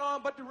nothing going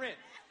on but the rent.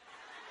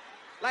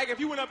 Like if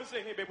you went up and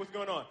said, hey babe, what's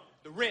going on?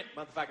 The rent,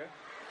 motherfucker.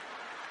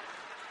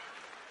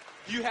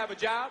 Do you have a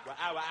job?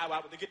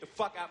 Well, then get the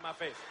fuck out my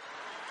face.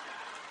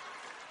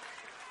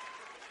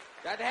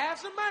 Got to have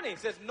some money. It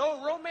says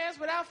no romance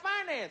without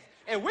finance.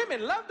 And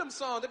women love them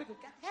songs. They be got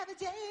to have a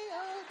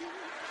J.O.B.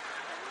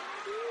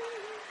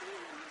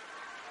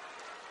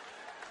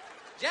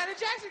 Janet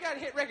Jackson got a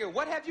hit record.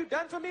 What have you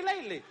done for me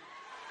lately?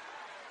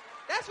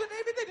 That's what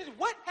they be thinking.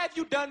 What have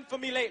you done for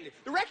me lately?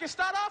 The records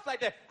start off like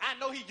that. I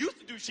know he used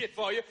to do shit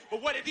for you,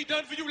 but what has he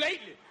done for you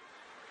lately?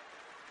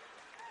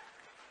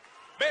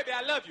 Baby,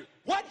 I love you.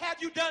 What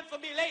have you done for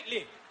me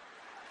lately?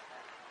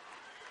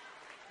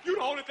 You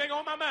the only thing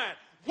on my mind.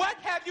 What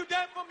have you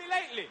done for me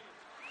lately?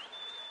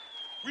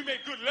 We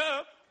make good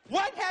love.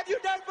 What have you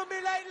done for me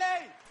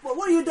lately? Well,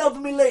 what have you done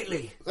for me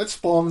lately? Let's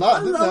spawn that. I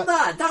love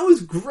that. That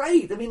was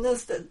great. I mean,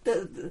 but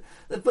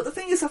the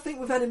thing is, I think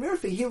with Eddie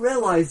Murphy, he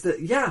realised that,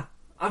 yeah,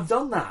 I've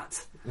done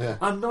that. Yeah.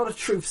 I'm not a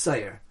truth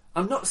sayer.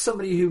 I'm not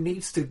somebody who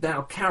needs to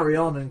now carry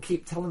on and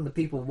keep telling the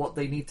people what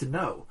they need to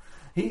know.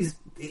 He's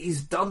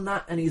done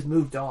that and he's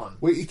moved on.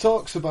 Well, he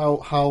talks about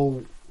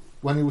how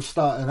when he was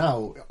starting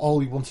out, all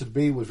he wanted to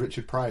be was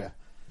Richard Pryor.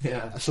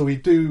 Yeah. So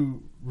he'd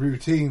do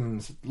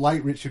routines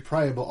like Richard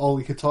Pryor, but all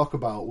he could talk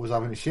about was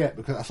having a shit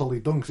because that's all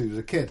he'd done because he was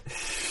a kid.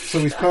 So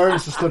his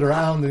parents are stood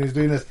around and he's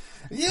doing this.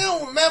 You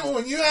don't remember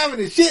when you're having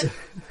a shit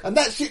and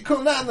that shit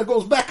comes out and it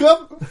goes back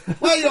up?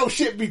 Why your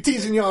shit be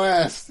teasing your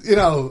ass? You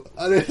know,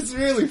 and it's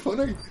really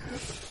funny.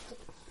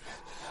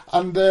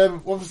 And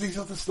what was these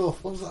other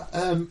stuff? What was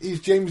that? He's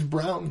James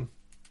Brown.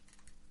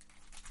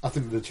 I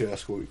think the chair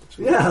squeaked.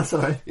 Yeah,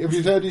 sorry. Have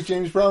you heard his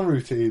James Brown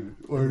routine?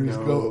 Where he's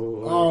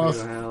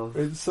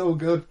it's so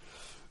good.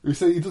 He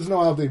said he doesn't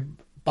know how the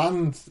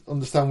band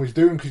understand what he's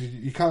doing because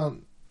you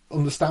can't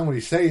understand what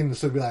he's saying.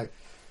 So he'd be like,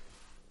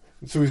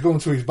 so he's going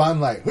to his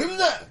band like,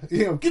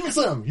 you know, give me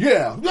some,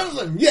 yeah,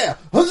 yeah,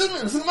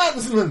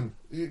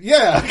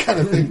 yeah, kind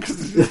of thing.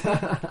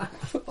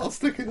 Cause I'll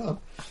stick it on,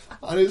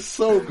 and it's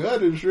so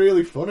good. It's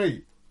really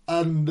funny,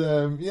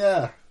 and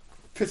yeah.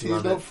 Pity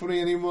he's not funny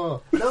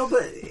anymore. No,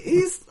 but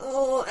he's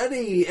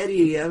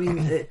Eddie. I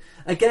mean,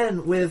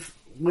 again with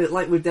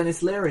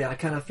Dennis Leary, I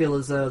kind of feel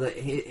as though that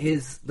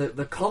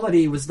the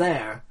comedy was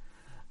there,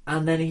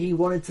 and then he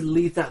wanted to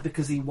leave that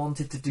because he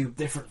wanted to do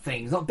different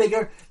things, not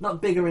bigger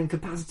in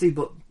capacity,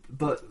 but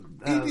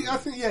I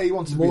think he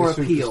wanted to more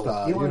be a appeal.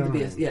 superstar. He wanted to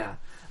be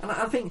and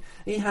I think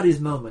he had his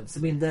moments. I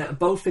mean,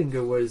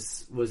 Bowfinger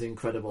was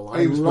incredible.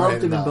 I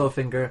loved him in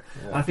Bowfinger.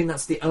 Yeah. I think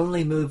that's the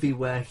only movie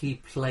where he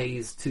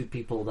plays two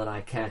people that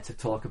I care to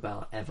talk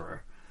about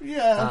ever.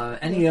 Yeah.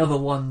 Any other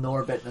one,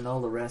 Norbit and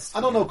all the rest. I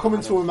don't know.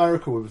 Coming to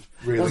America was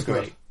really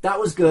good. Great. That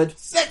was good.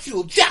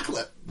 Sexual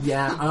chocolate.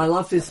 Yeah, and I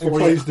loved his. He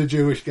plays the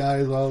Jewish guy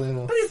as well, you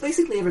know. But it's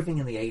basically everything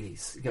in the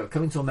 80s. You know,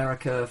 Coming to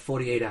America,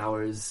 48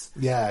 Hours.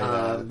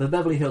 Yeah. The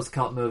Beverly Hills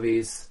Cop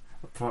movies,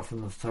 apart from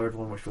the third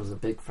one, which was a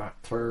big fat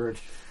turd,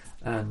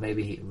 and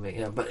maybe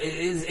but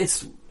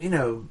it's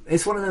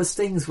it's one of those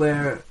things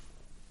where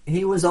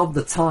he was of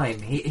the time.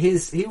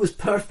 He was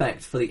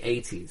perfect for the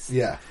 80s.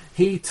 Yeah.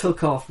 He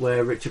took off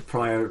where Richard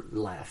Pryor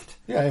left.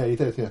 Yeah, he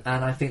did. Yeah.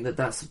 And I think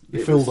that's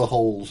he filled the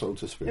hole, so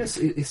to speak. Yes,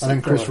 and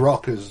then Chris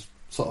Rock is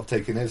sort of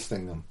taking his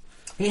thing on.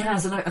 He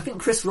has, and I think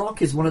Chris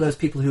Rock is one of those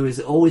people who is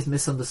always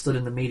misunderstood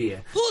in the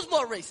media. Who's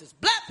more racist,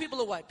 black people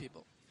or white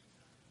people?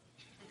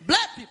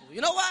 Black people.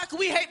 You know why? Because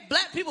we hate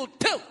black people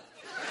too.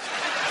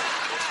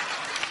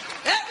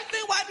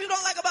 Everything white people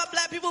don't like about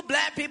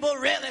black people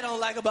really don't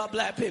like about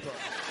black people.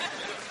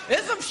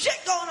 There's some shit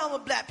going on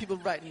with black people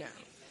right now.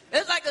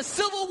 It's like a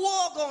civil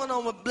war going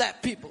on with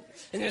black people.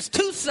 And there's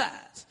two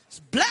sides. It's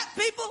black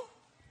people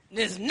and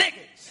there's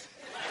niggas.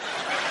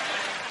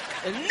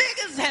 And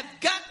niggas have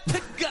got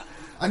to go.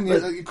 And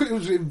it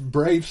was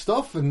brave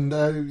stuff, and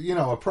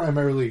a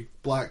primarily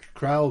black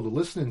crowd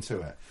listening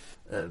to it.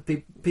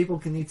 People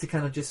can need to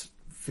kind of just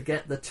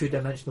forget the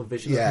two-dimensional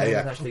vision. Yeah, of yeah.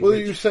 and actually Well,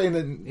 you're saying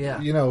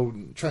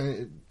that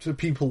trying to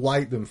people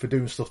like them for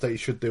doing stuff that you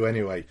should do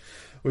anyway.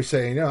 We're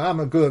saying, I'm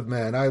a good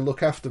man. I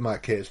look after my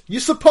kids.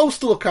 You're supposed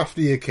to look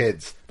after your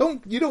kids.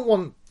 Don't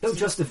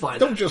justify.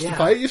 Don't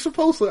justify it. You're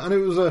supposed to. And it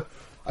was a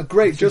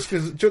great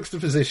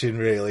juxtaposition,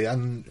 really.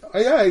 And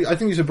I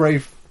think he's a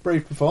brave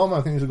performer.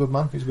 I think he's a good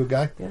man. He's a good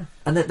guy. Yeah.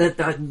 And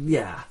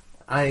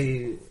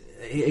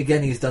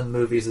again, he's done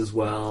movies as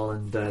well.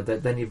 And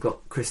then you've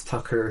got Chris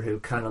Tucker, who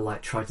kind of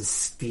like tried to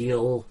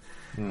steal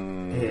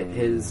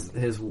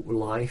his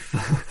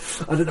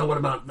life. I don't know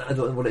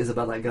what it is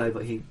about that guy,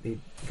 but he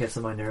gets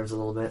on my nerves a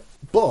little bit.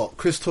 But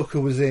Chris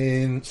Tucker was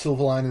in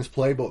Silver Linings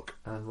Playbook,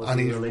 and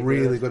he's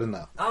really good in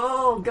that.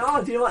 Oh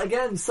God! You know what?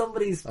 Again, De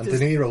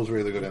Niro's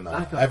really good in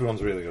that.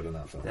 Everyone's really good in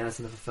that film. Yeah, that's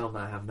another film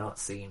that I have not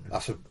seen.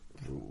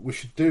 We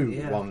should do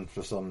one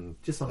for some.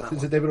 Just on that.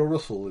 Is it David O.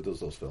 Russell who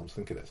does those films? I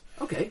think it is.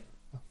 Okay.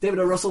 David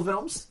O. Russell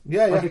films?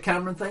 Yeah, like a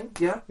Cameron thing?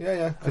 Yeah?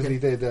 Yeah. Because he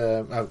did...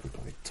 I could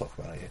probably talk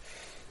about it here.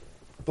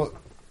 But...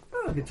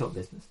 I can talk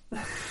business.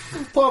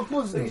 Talk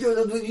business.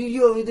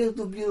 You did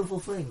the beautiful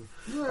thing.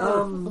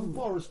 Yeah,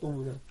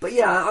 but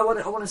yeah, I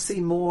want to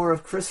see more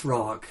of Chris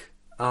Rock.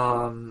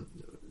 I'd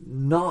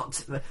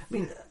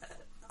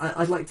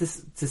like to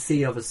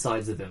see other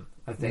sides of him.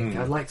 I think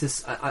I'd like to.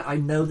 I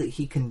know that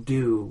he can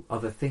do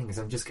other things.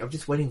 I'm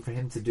just waiting for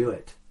him to do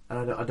it.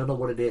 And I don't know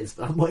what it is,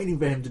 but I'm waiting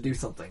for him to do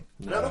something.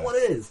 I don't know what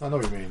it is. I know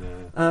what you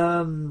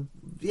mean.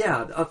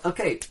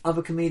 Okay.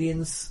 Other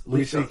comedians.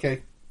 Louis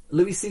C.K.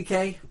 Louis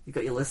C.K. You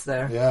got your list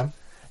there. Yeah.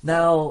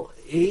 Now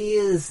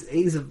he's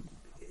a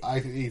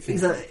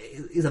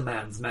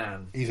man's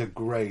man. He's a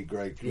great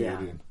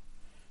comedian.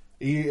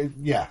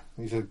 Yeah.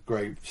 He's a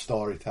great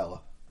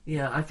storyteller.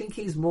 Yeah, I think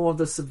he's more of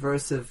the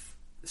subversive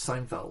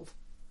Seinfeld.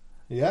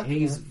 Yeah.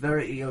 He's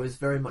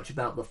very much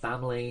about the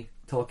family.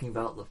 Talking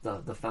about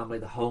the family,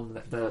 the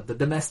home, the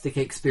domestic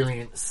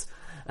experience,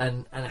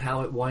 and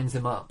how it winds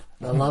him up.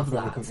 I love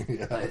that.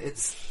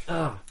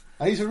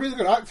 He's a really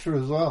good actor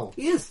as well.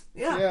 He is,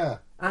 yeah.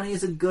 And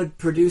he's a good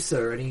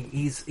producer, and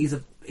he's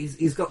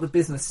got the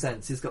business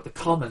sense. He's got the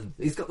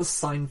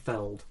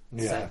Seinfeld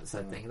sense.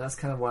 I think that's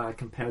kind of why I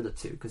compare the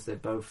two, because they're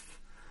both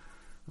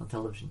on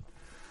television.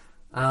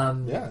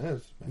 It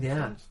is.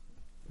 Sense.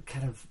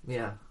 Kind of,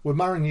 yeah. With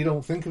Maron, you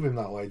don't think of him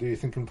that way, do you?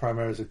 Think of him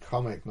primarily as a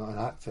comic, not an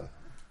actor.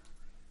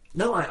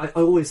 No, I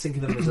always think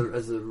of him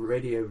as a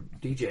radio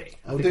DJ.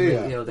 I think do you?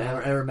 You know, the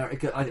Air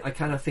America. I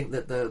kind of think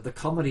that the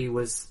comedy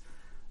was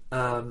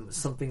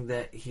something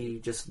that he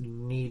just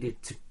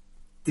needed to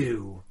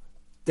do.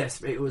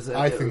 Desperate. It was.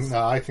 I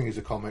think he's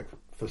a comic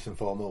first and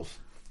foremost.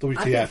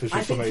 WTF is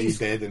just something he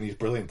did, and he's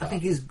brilliant. I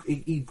think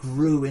he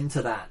grew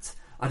into that.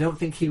 I don't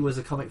think he was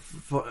a comic.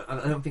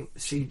 I don't think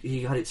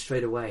he had it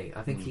straight away.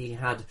 I think he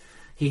had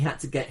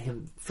to get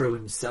him through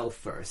himself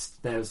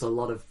first. There was a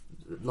lot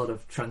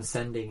of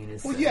transcending in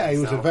his. Well, yeah, he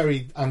was a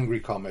very angry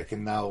comic,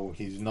 and now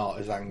he's not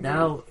as angry.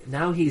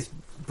 Now he's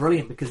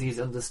brilliant because he's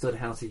understood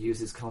how to use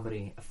his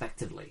comedy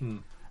effectively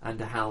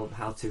and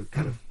how to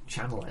kind of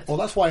channel it. Well,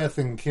 that's why I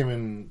think him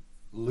and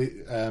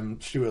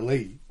Stuart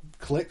Lee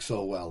click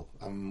so well,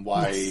 and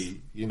why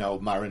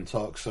Maron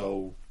talks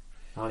so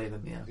highly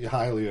of him,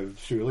 highly of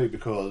Stuart Lee,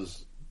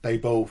 because they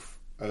both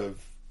have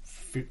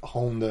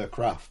honed their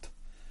craft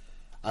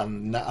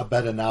and are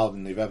better now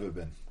than they've ever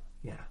been.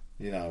 Yeah.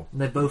 And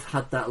they both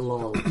had that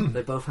lull.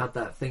 They both had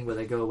that thing where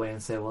they go away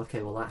and say, "Well, okay,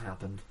 that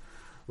happened.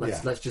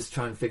 Let's just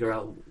try and figure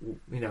out,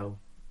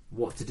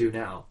 what to do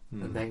now,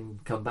 and then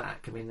come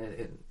back." I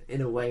mean,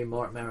 in a way,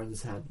 Marc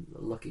Maron's had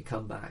a lucky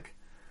comeback.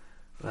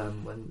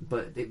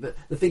 But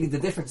the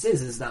difference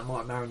is that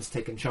Marc Maron's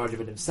taken charge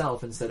of it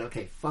himself and said,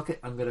 "Okay, fuck it,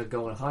 I'm going to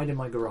go and hide in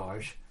my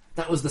garage."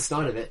 That was the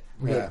start of it.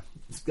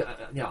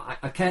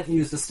 I can't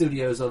use the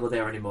studios over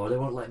there anymore. They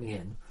won't let me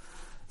in,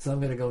 so I'm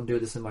going to go and do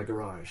this in my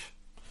garage.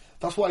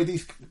 That's why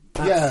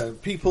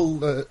people.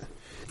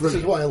 This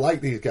is why I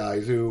like these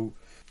guys who.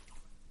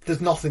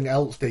 There's nothing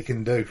else they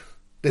can do.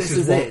 This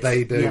is what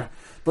they do. Yeah.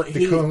 But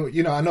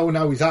I know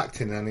now he's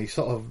acting, and I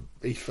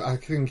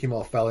think he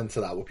more fell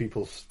into that, where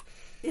people.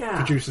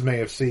 Yeah. Producers may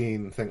have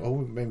seen, think,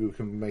 maybe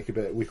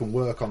we can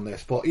work on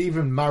this. But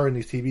even Maron,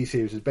 his TV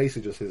series is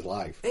basically just his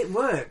life. It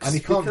works. And he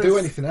can't do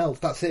anything else.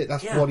 That's it.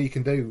 That's what he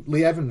can do.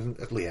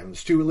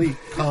 Stuart Lee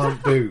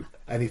can't do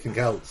anything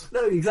else.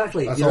 No,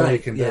 exactly. That's You're all right. he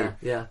can do.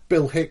 Yeah.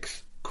 Bill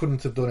Hicks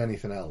couldn't have done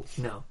anything else.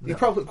 No. He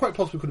quite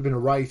possibly could have been a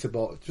writer,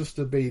 but just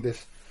to be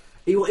this...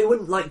 He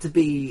wouldn't like to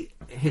be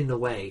hidden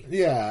away.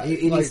 Yeah.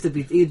 He needs to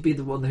be... He'd be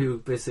the one who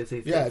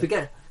basically... Yeah.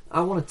 Forget...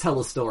 I want to tell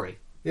a story.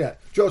 Yeah,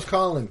 George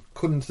Carlin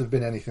couldn't have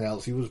been anything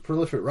else. He was a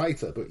prolific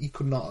writer, but he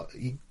could not.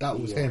 That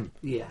was him.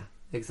 Yeah,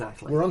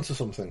 exactly. We're onto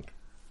something.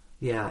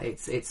 Yeah,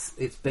 it's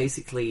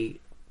basically,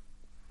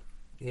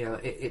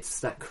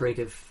 it's that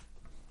creative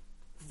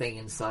thing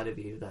inside of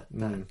you that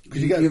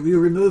you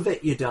remove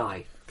it, you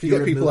die. You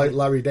get people like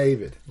Larry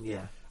David.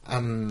 Yeah.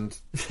 And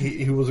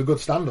he was a good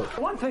stand-up.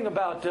 One thing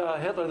about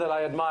Hitler that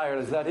I admired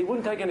is that he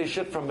wouldn't take any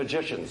shit from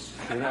magicians.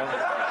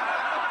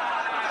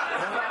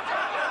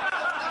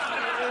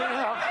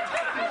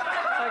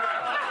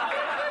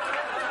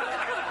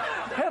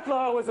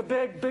 Hitler was a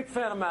big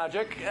fan of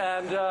magic,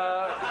 and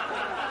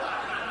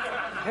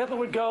Hitler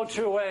would go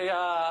to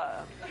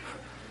a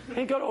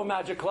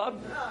magic club,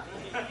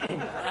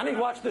 and he'd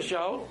watch the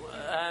show,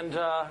 and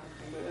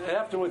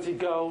afterwards he'd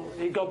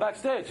go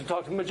backstage to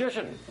talk to the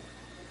magician.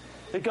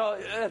 He'd go,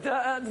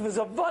 it was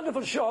a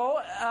wonderful show,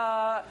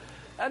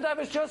 and I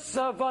was just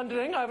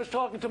wondering, I was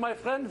talking to my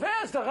friend,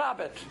 where's the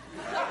rabbit?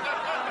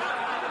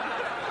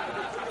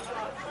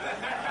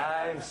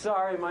 I'm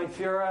sorry, mein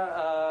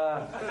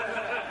Führer.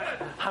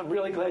 I'm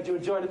really glad you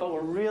enjoyed it, but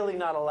we're really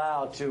not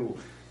allowed to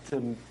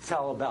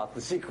tell about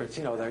the secrets.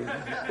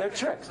 They're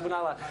tricks. We're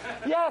not allowed.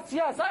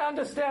 Yes, I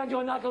understand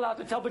you're not allowed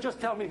to tell, but just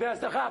tell me, where's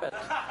the rabbit?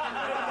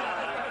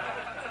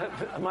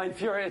 Mein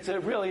Führer, it's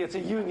a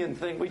union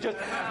thing. Where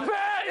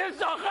is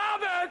the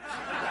rabbit?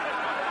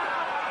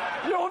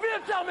 You will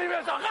tell me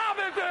where the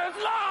rabbit is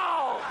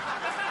now!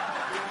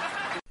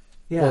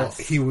 Yes.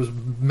 But he was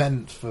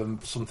meant for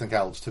something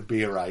else, to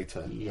be a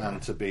writer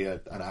and to be an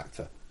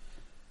actor.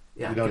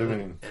 Yeah, you know what I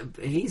mean?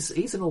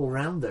 He's an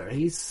all-rounder.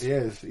 He is.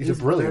 He's a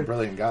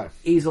brilliant guy.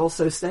 He's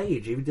also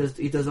stage. He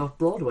does off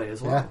Broadway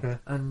as well. Yeah.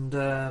 And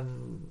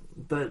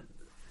but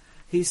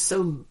he's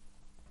so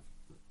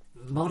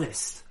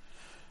modest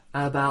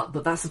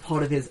but that's a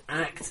part of his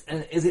act.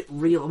 And is it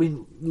real? I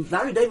mean,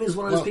 Larry David is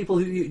one of those people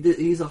who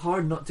he's a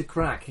hard nut to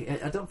crack.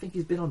 I don't think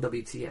he's been on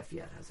WTF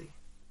yet, has he?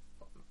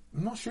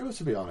 I'm not sure,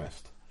 to be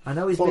honest. I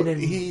know he's been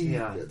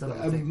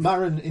in...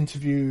 Maron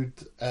interviewed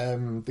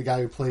the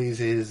guy who plays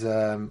his...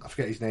 I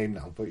forget his name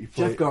now, but he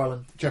played...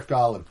 Jeff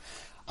Garlin.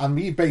 And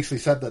he basically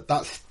said that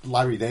that's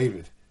Larry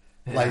David.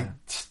 Yeah. Like,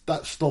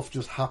 that stuff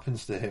just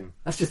happens to him.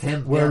 That's just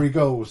him. Where he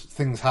goes,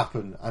 things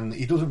happen. And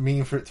he doesn't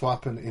mean for it to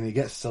happen, and he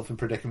gets himself in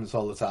predicaments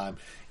all the time.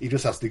 He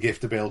just has the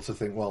gift to be able to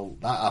think, well,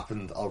 that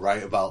happened, I'll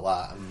write about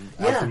that, and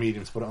have the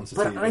medium to put it onto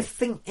TV. But I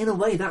think, in a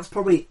way, that's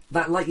probably...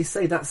 that, like you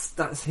say,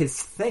 that's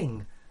his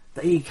thing.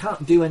 That he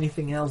can't do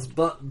anything else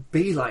but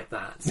be like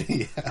that.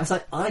 Yeah. It's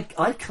like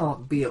I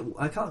can't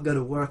go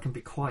to work and be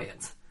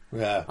quiet.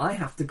 Yeah. I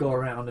have to go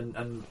around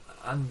and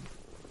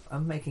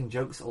I'm making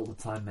jokes all the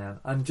time, man.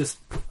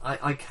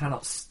 I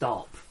cannot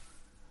stop.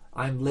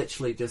 I'm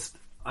literally just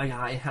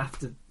I have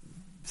to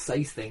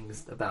say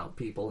things about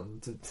people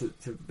and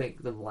to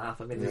make them laugh.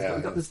 I mean, Yeah,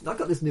 I've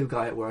got this new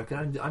guy at work,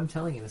 and I'm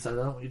telling him this. I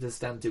don't want you to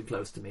stand too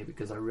close to me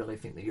because I really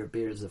think that your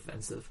beard is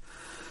offensive.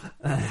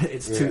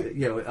 It's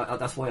too,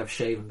 that's why I've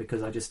shaven,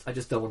 because I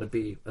just don't want to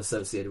be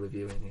associated with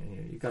you.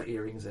 And you got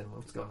earrings in.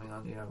 What's going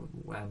on?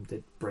 Wham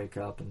did break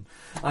up, and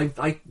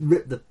I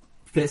ripped the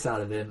piss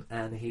out of him,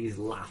 and he's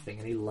laughing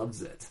and he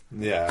loves it.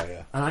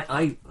 Yeah.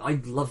 And I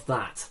love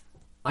that.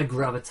 I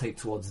gravitate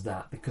towards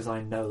that because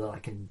I know that I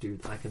can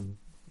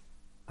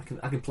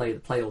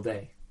play all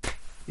day.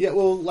 Yeah,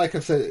 well, like I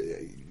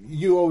said,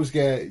 you always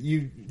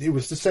it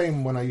was the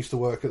same when I used to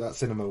work at that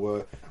cinema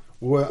where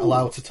we weren't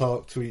allowed to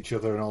talk to each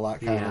other and all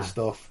that kind of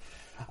stuff.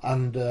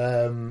 And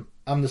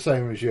I'm the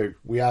same as you.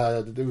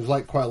 There was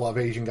like quite a lot of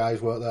Asian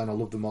guys work there, and I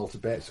loved them all to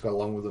bits, got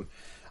along with them.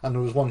 And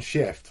there was one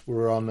shift, we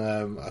were on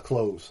a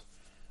close,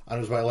 and it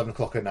was about 11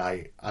 o'clock at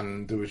night,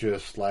 and there was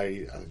just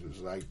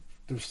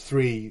there was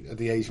 3 of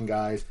the Asian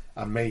guys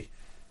and me.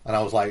 And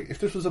I was like, if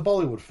this was a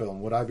Bollywood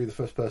film, would I be the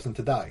first person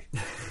to die?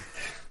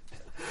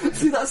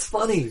 See, that's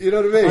funny. You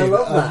know what I mean? I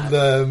love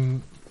that.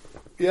 And,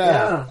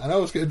 and I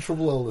was getting in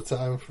trouble all the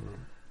time for.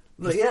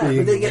 But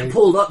they get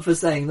pulled up for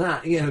saying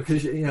that,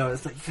 because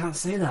it's like you can't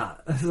say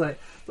that. It's like,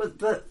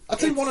 but I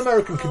think one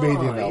American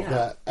comedian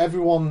that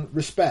everyone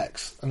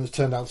respects and has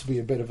turned out to be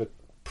a bit of a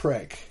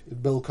prick is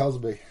Bill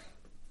Cosby.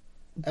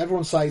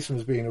 Everyone cites him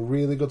as being a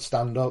really good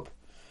stand-up.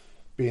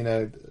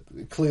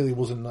 Clearly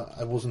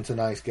wasn't a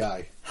nice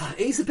guy.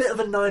 He's a bit of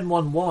a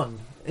 911.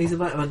 He's a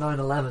bit of a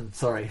 911.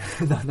 Sorry,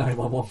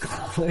 911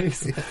 call.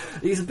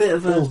 He's a bit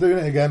of a. Phil's doing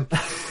it again.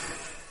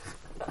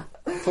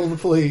 Phone the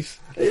police.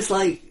 It's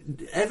like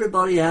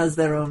everybody has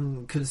their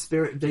own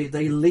conspiracy.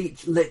 They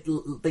leech.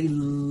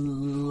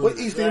 Well,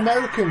 he's the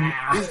American.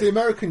 He's the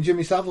American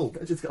Jimmy Savile.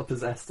 I just got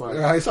possessed. Like.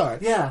 Right, sorry.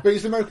 Yeah, but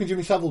he's the American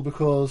Jimmy Savile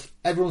because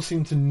everyone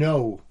seemed to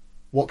know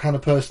what kind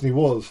of person he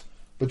was,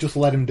 but just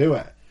let him do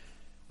it.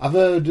 I've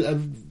heard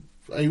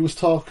he was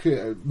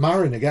talking,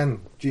 Marin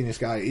again, genius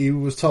guy, he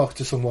was talking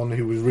to someone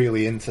who was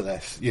really into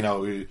this,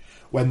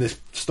 when this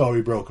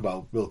story broke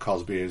about Bill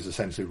Cosby is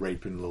essentially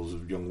raping loads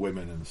of young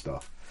women and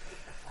stuff,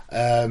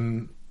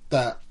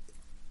 that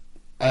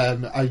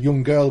a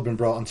young girl had been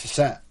brought onto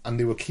set and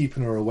they were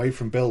keeping her away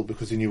from Bill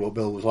because they knew what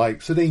Bill was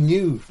like, so they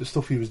knew the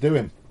stuff he was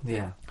doing.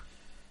 Yeah.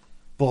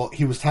 But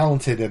he was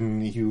talented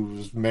and he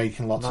was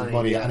making lots of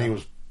money, yeah.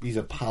 and he's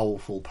a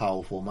powerful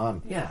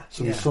man. Yeah.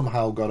 So he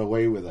somehow got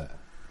away with it.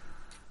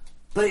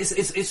 But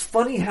it's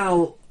funny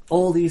how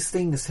all these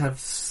things have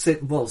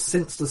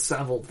since the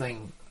Savile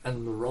thing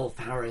and the Rolf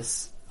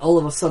Harris, all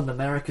of a sudden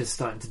America's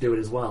starting to do it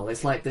as well.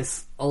 It's like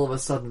this. All of a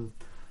sudden,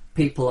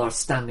 people are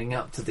standing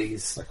up to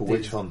these. Like a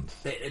witch hunt.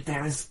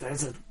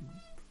 There's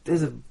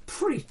a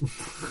pretty.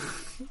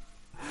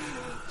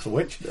 It's a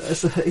witch.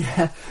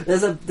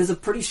 There's a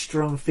pretty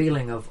strong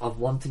feeling of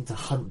wanting to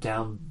hunt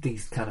down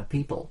these kind of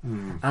people,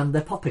 and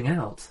they're popping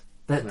out.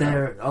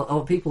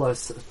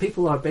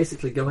 People are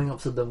basically going up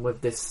to them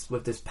with this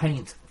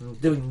paint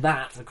and doing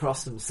that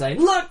across them, saying,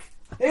 "Look,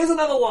 here's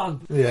another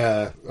one."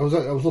 Yeah, I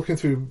was looking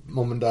through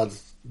my mum and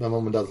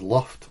dad's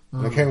loft,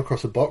 and I came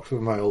across a box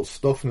with my old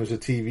stuff, and there was a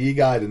TV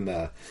guide in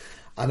there,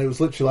 and it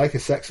was literally like a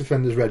sex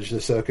offenders register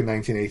circa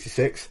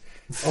 1986.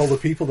 All the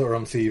people that were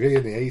on TV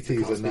in the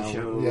 80s Cosby are now,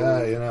 Show,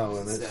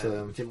 and it's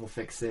Jim Will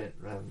Fix It,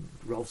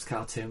 Rolf's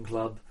Cartoon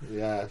Club,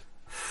 the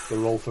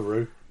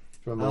Rolfaroo.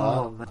 Remember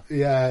that? Man.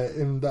 Yeah,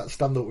 in that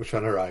stand-up we're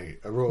trying to write,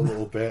 I wrote a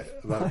little bit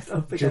about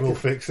Jim Will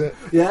Fix It.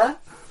 Yeah?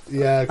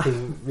 Yeah, because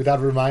my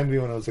dad reminded me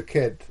when I was a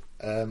kid,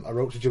 I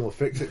wrote to Jim Will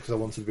Fix It because I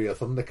wanted to be a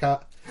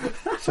Thundercat.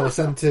 So I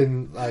sent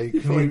in,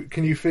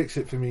 can you fix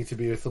it for me to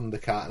be a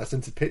Thundercat? And I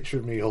sent a picture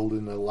of me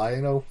holding a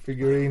Lion-O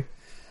figurine,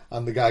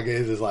 and the gag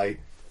is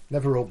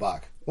never wrote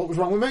back. What was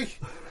wrong with me?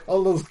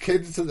 All those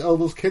kids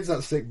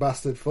that sick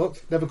bastard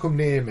fucked, never come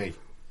near me.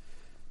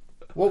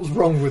 What was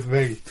wrong with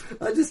me?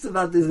 I just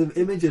had this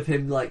image of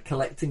him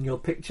collecting your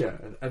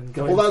picture and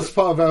going. Well, that's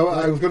part of how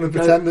I was going to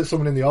pretend that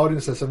someone in the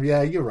audience said something.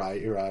 Yeah, you're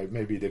right.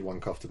 Maybe you did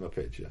wank off to my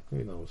picture.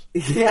 Who knows?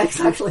 Yeah,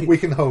 exactly. We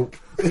can hope.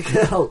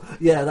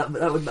 Yeah,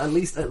 that would at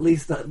least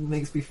that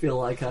makes me feel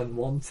like I'm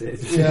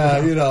wanted.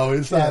 Yeah,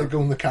 it's like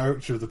going the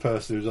character of the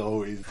person who's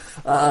always.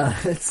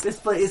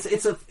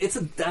 It's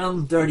a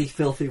damn dirty,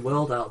 filthy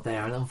world out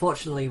there, and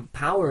unfortunately,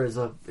 power is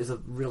a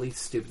really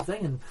stupid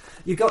thing. And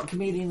you've got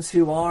comedians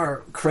who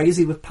are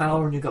crazy with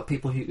power, and you've got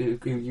people who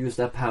use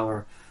their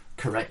power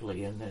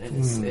correctly, and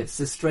it's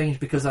just strange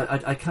because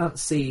I can't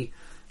see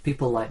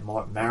people like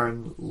Mark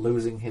Maron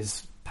losing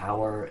his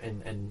power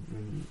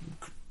and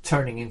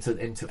turning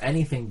into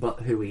anything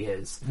but who he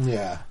is.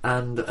 Yeah,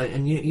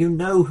 and you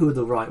know who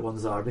the right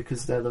ones are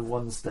because they're the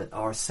ones that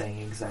are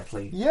saying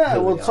exactly. Yeah,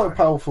 well, it's so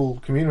powerful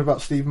comedian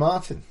about Steve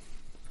Martin.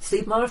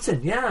 Steve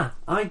Martin, yeah,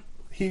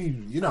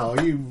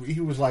 He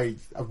was like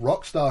a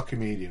rock star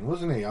comedian,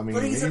 wasn't he? I mean,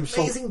 but he's an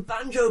amazing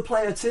banjo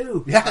player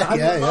too.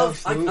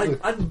 Absolutely.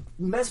 I'm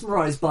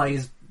mesmerised by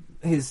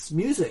his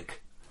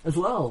music as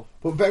well.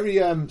 But very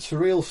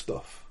surreal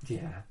stuff.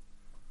 Yeah.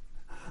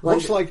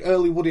 Much like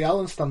early Woody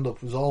Allen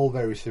stand-up was all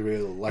very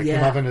surreal. Like him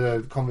having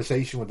a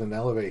conversation with an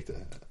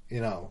elevator.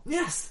 you know.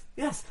 Yes,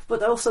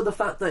 but also the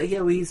fact that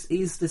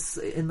he's this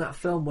in that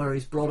film where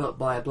he's brought up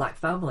by a black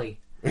family.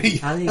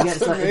 And he gets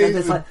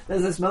there's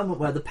this moment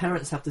where the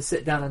parents have to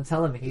sit down and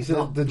tell him he's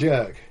not the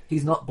jerk.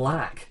 He's not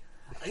black.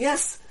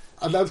 Yes,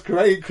 and that's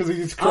great because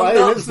he's crying.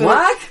 I'm not isn't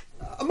black.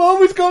 I'm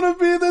always gonna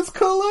be this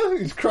colour.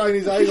 He's crying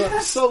his eyes out.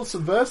 It's so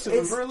subversive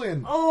and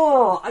brilliant.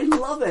 Oh, I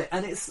love it,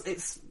 and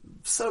it's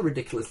so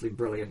ridiculously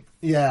brilliant.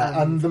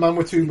 Yeah, and the man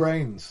with two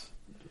brains.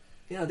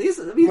 Yeah,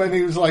 when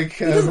he was like,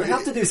 he doesn't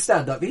have to do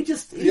stand up. He's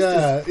just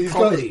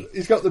comedy.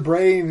 He's got the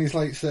brain. He's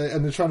like,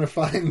 and they're trying to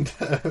find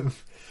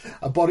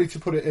a body to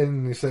put it in.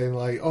 And he's saying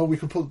like, oh, we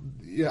could put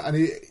and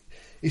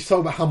he's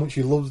talking about how much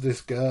he loves this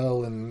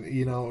girl, and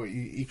you know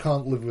he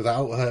can't live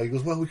without her. He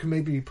goes, well, we can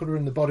maybe put her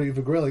in the body of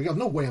a gorilla. He goes,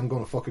 no way, I'm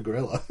going to fuck a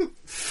gorilla.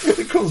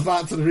 It comes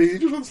back to he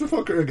just wants to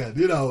fuck her again.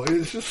 You know,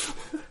 it's just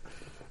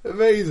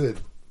amazing.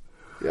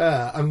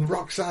 Yeah, and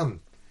Roxanne.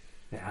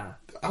 Yeah.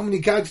 How many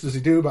gags does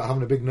he do about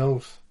having a big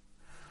nose?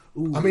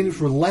 Ooh. I mean, it's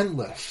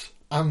relentless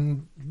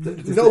and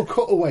no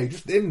cutaway.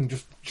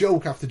 Just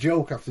joke after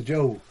joke after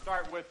joke.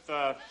 Start with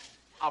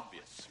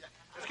obvious.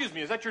 Excuse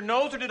me, is that your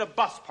nose or did a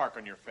bus park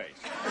on your face?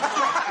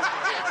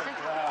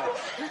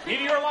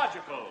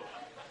 Meteorological.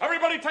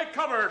 Everybody take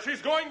cover.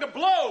 She's going to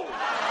blow.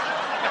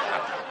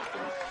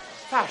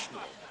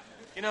 Fashionable.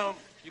 You know,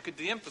 you could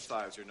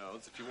de-emphasize your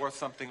nose if you wore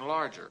something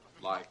larger,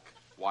 like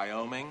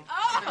Wyoming.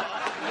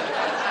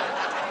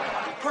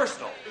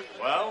 Personal.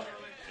 Well,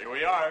 here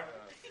we are.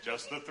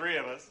 Just the three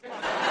of us.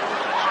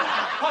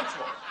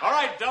 Punctual. All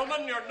right,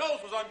 Delman, your nose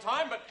was on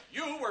time, but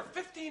you were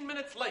 15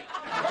 minutes late.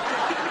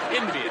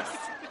 Envious.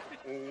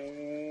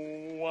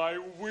 Oh, I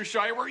wish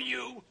I were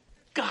you.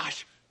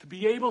 Gosh, to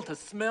be able to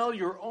smell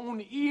your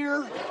own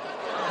ear.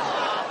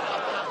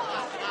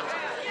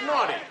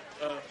 Naughty.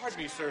 Pardon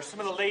me, sir. Some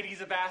of the ladies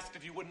have asked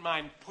if you wouldn't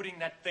mind putting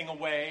that thing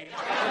away.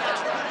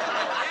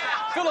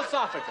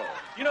 Philosophical.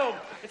 You know,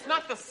 it's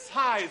not the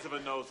size of a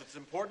nose that's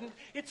important.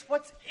 It's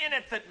what's in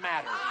it that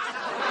matters.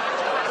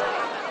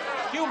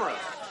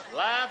 Humorous.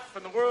 Laugh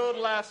and the world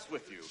laughs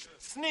with you.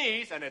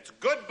 Sneeze and it's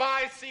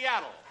goodbye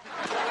Seattle.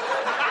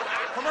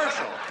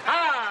 Commercial.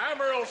 Hi,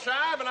 I'm Earl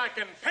Scheib and I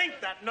can paint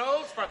that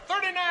nose for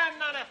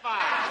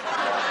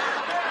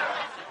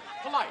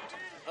 $39.95. Polite.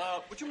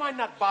 Would you mind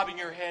not bobbing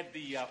your head?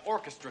 The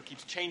orchestra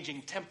keeps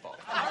changing tempo.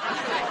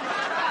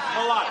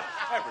 Melodic.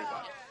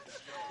 Everybody.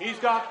 He's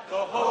got the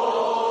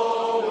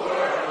whole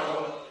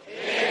world in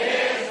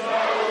his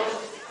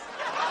nose.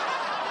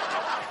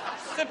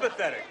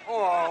 Sympathetic.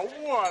 Oh,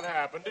 what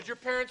happened? Did your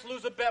parents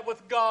lose a bet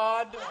with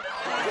God?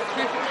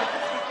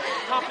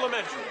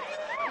 Complimentary.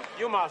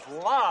 You must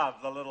love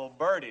the little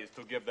birdies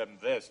to give them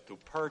this to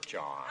perch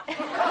on.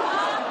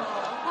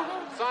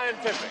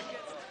 Scientific.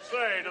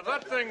 Say, does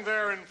that thing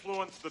there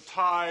influence the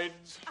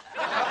tides?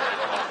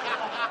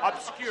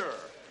 Obscure.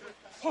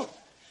 Whew.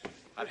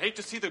 I'd hate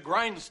to see the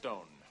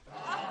grindstone.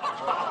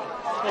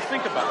 Well,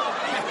 think about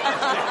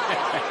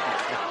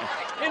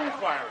it.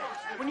 Inquiry.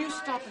 When you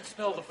stop and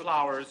smell the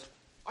flowers,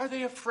 are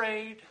they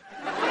afraid?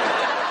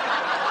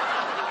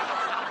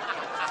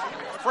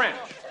 French.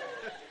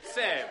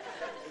 Say,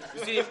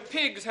 you see,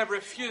 pigs have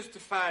refused to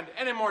find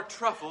any more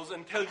truffles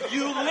until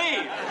you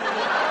leave.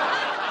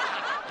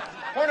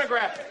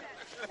 Pornographic.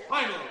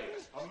 Finally,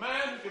 a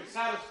man who can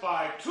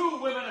satisfy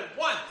two women at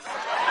once.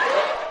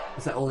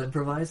 Is that all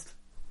improvised?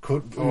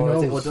 Who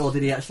knows? Or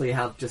did he actually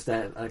have just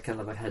a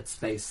kind of a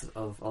headspace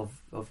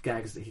of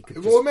gags that he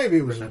could? Well, maybe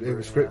it was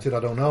scripted. I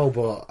don't know,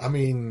 but I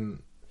mean,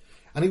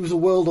 and he was a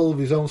world all of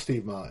his own,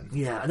 Steve Martin.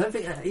 Yeah, I don't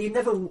think you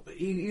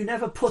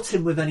never put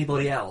him with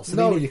anybody else.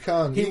 You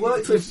can't. He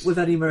worked with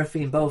Eddie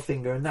Murphy and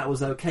Bowfinger, and that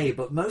was okay.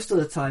 But most of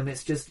the time,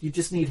 it's just you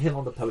just need him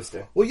on the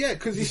poster. Well, yeah,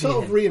 because he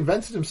sort of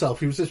reinvented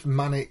himself. He was this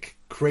manic,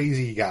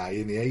 crazy guy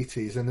in the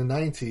 80s. In the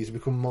 90s, he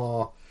become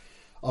more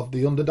of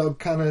the underdog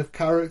kind of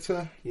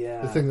character.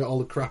 Yeah. The thing that all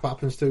the crap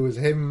happens to is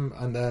him,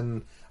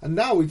 and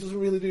now he doesn't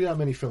really do that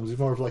many films. He's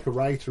more of like a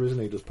writer, isn't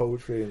he? He does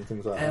poetry and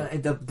things like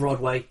that. The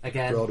Broadway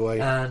again. Broadway.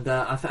 And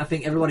I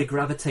think everybody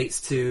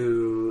gravitates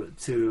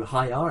to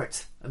high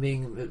art. I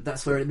mean,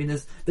 that's where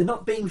they're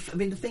not being. I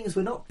mean, the thing is,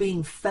 we're not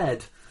being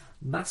fed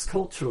mass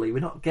culturally. We're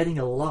not getting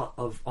a lot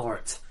of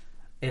art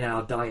in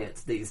our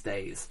diet these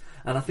days,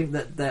 and I think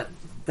that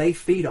they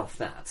feed off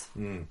that.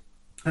 Mm.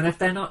 And if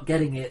they're not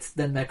getting it,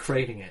 then they're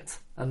craving it,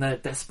 and they're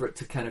desperate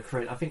to kind of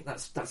create. I think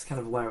that's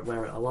kind of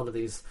where a lot of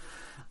these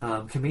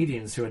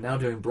comedians who are now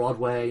doing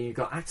Broadway, you've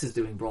got actors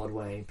doing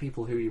Broadway,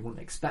 people who you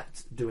wouldn't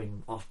expect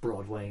doing off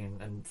Broadway,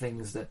 and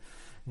things that,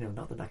 you know,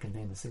 not that I can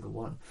name a single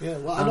one. Yeah,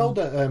 well, I know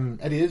that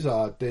Eddie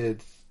Izzard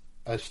did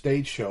a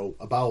stage show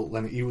about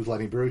Lenny. He was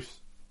Lenny Bruce.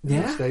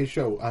 Yeah, a stage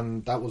show,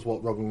 and that was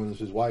what Robin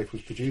Williams' wife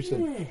was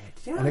producing.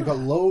 Yeah. And it got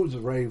loads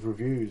of rave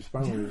reviews.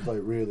 Apparently, it was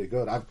like really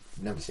good. I've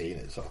never seen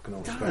it, so I can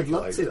only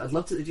speculate. I'd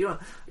love to. Do you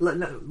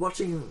know,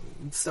 watching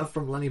stuff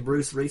from Lenny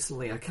Bruce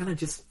recently, I kind of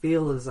just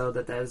feel as though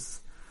that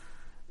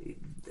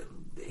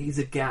he's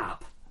a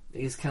gap.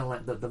 He's kind of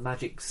like the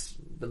magic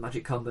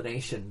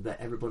combination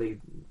that everybody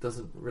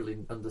doesn't really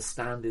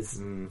understand. Is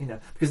you know,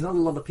 because not a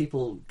lot of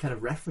people kind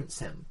of reference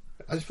him.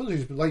 I suppose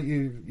he's like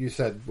you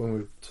said when we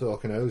were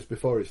talking. It was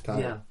before his time.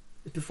 Yeah,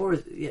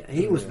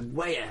 he was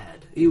way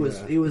ahead. He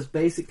was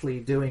basically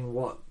doing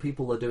what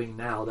people are doing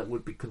now that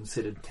would be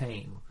considered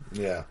tame.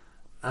 Yeah.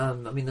 I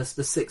mean, there's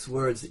the 6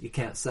 words that you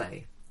can't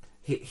say.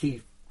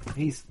 He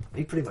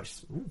pretty much.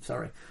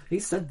 Sorry, he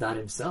said that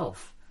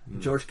himself.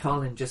 George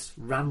Carlin just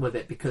ran with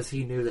it because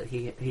he knew that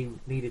he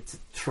needed to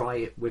try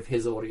it with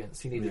his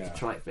audience. He needed to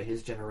try it for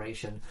his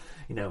generation.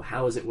 You know,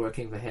 how is it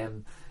working for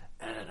him,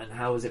 and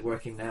how is it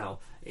working now?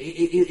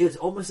 It's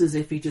almost as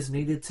if he just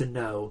needed to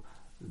know,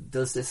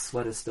 does this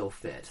sweater still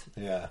fit?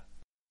 Yeah.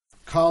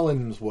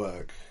 Carlin's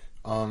work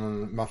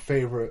on my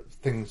favourite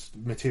things,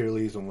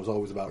 materialism, was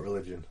always about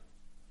religion.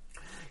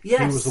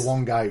 Yes. He was the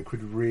one guy who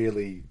could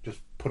really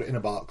just put it in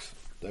a box.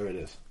 There it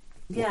is.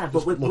 Yeah,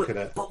 look at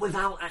it. But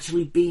without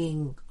actually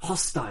being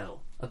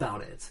hostile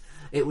about it.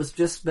 It was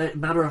just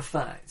matter of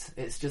fact.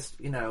 It's just,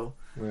 you know...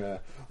 Yeah.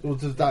 Well,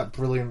 there's that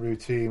brilliant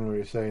routine where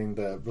you're saying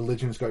that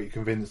religion's got you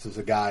convinced as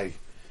a guy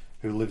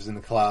who lives in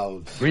the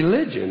clouds.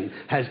 Religion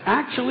has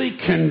actually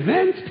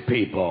convinced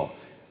people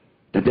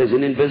that there's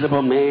an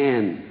invisible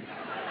man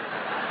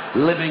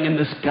living in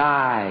the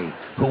sky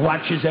who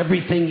watches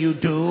everything you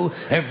do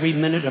every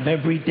minute of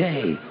every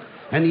day.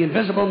 And the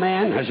invisible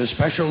man has a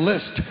special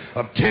list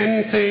of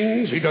 10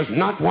 things he does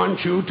not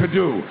want you to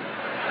do.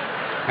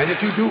 And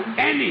if you do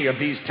any of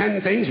these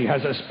 10 things, he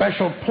has a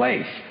special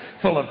place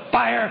full of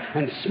fire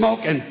and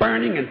smoke and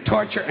burning and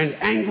torture and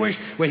anguish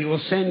where he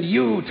will send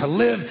you to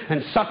live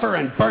and suffer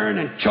and burn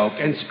and choke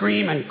and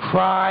scream and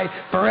cry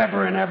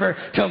forever and ever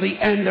till the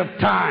end of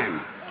time.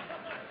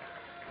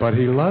 But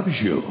he loves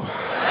you.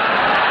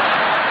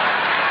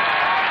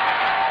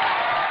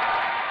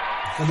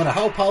 No matter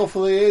how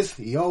powerful he is,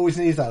 he always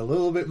needs that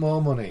little bit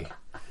more money.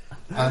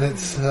 And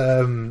it's,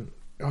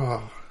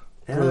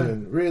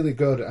 brilliant, really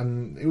good.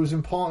 And it was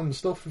important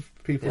stuff for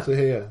people to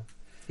hear.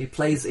 He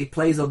plays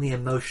on the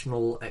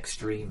emotional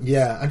extremes.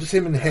 Yeah, and just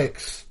him and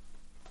Hicks,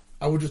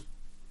 I would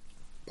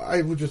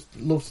just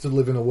love to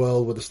live in a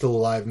world where they're still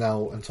alive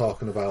now and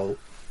talking about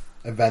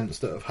events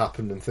that have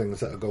happened and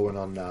things that are going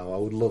on now. I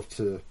would love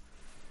to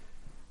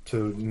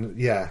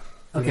yeah.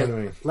 Okay, you know what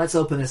I mean? Let's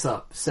open this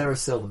up. Sarah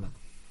Silverman.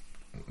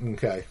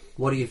 Okay.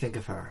 What do you think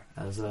of her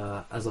as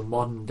a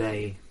modern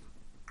day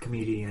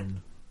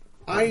comedian?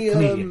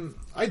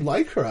 I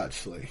like her,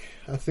 actually.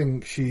 I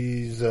think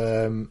she's...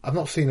 I've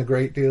not seen a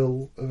great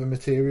deal of her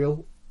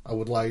material.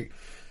 I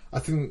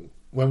think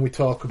when we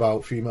talk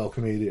about female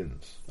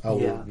comedians, I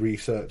will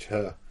research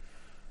her.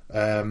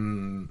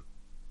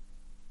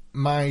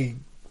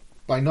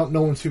 By not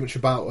knowing too much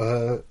about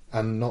her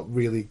and not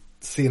really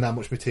seeing that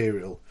much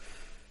material,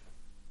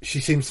 she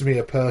seems to me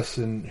a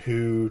person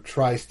who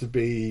tries to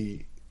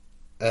be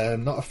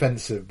not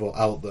offensive, but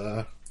out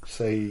there.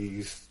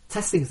 Says...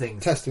 Testing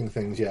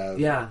things, yeah.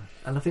 Yeah,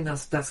 and I think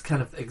that's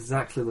kind of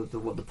exactly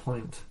what the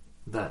point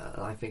that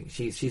I think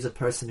she's a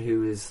person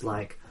who is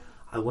like,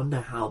 I wonder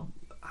how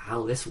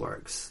this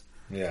works.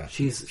 Yeah.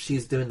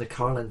 She's doing the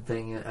Carlin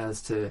thing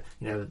as to,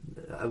 you know,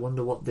 I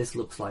wonder what this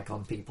looks like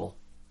on people.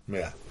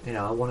 Yeah. You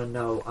know, I want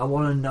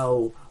to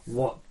know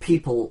what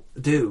people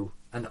do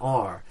and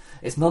are.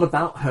 It's not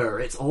about her.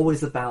 It's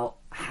always about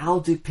how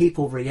do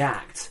people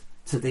react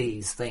to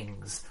these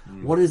things.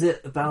 What is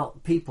it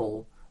about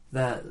people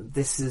that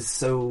this is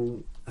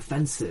so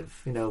offensive?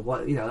 You know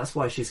what? You know, that's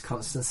why she's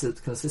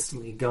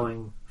consistently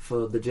going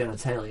for the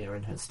genitalia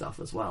in her stuff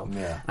as well.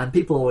 Yeah. And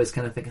people always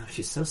kind of think, oh,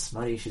 she's so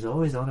smutty. She's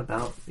always on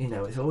about, you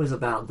know, it's always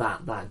about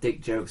that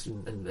dick jokes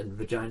and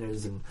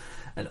vaginas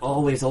and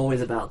always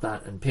about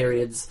that and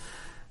periods.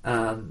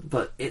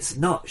 But it's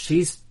not.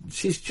 She's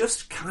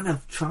just kind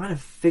of trying to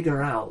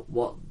figure out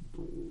what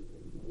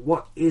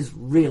is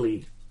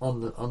really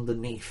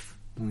underneath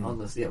on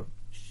this, you know.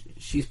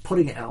 She's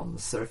putting it out on the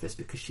surface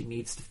because she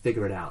needs to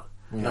figure it out.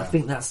 Yeah. And I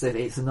think that's it.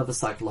 It's another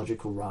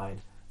psychological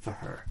ride for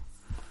her.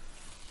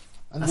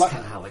 And that's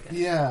kind of how I get it.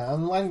 Yeah,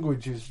 and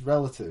language is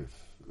relative.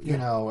 You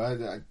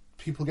know,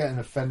 people getting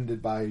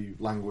offended by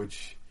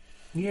language.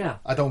 Yeah.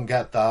 I don't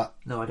get that.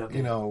 No, I don't get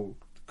You know,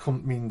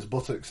 cunt means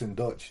buttocks in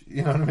Dutch.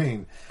 You know what I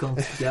mean?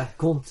 Cunt, yeah,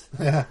 cunt.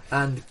 Yeah.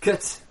 And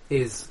kut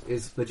is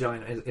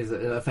vagina, is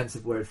an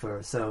offensive word for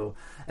her. So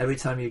every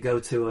time you go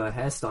to a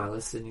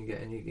hairstylist and you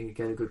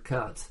get a good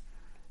cut,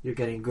 you're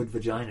getting good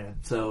vagina.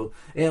 So,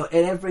 you know,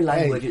 in every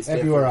language, it's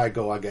everywhere different. I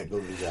go, I get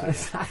good vagina.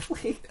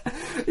 Exactly.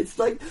 It's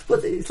like,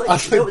 but it's like,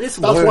 that's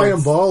why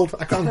I'm bald.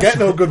 I can't get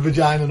no good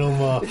vagina no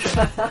more.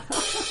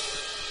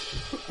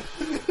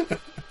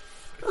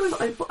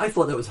 I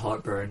thought that was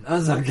heartburn.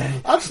 That's okay.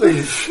 Actually,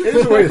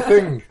 here's a weird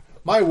thing.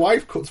 My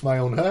wife cuts my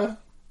own hair.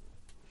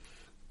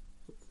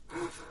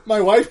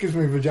 My wife gives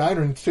me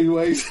vagina in 2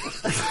 ways.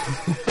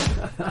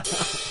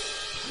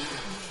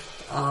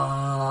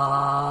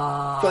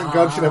 Thank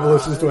God she never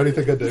listens to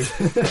anything I do.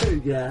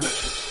 Yeah,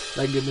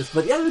 thank goodness.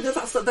 But yeah,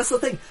 that's the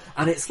thing.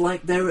 And it's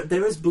like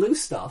there is blue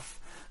stuff,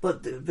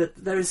 but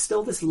there is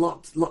still this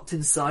locked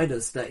inside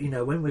us that, you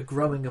know, when we're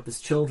growing up as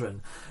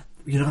children,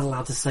 you're not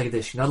allowed to say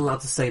this, you're not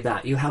allowed to say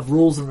that. You have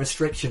rules and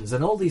restrictions,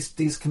 and all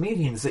these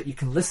comedians that you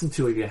can listen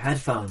to with your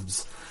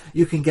headphones.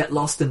 You can get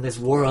lost in this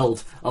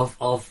world of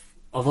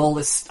all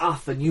this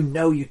stuff, and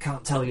you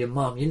can't tell your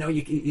mum.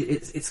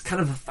 It's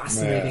kind of a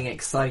fascinating,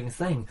 exciting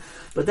thing.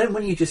 But then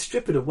when you just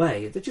strip it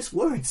away, they're just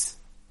words.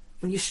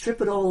 When you strip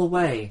it all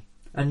away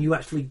and you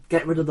actually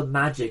get rid of the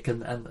magic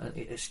and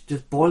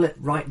just boil it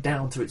right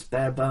down to its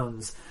bare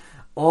bones,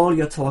 all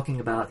you're talking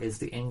about is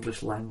the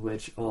English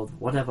language or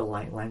whatever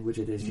language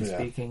it is you're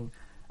speaking,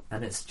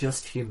 and it's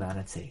just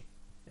humanity.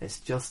 It's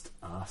just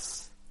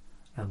us.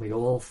 And we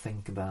all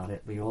think about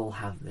it. We all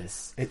have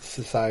this. It's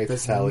society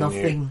telling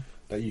you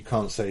that you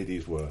can't say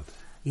these words.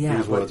 Yeah,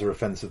 these words are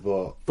offensive,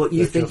 but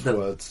you think just them.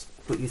 Words.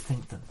 But you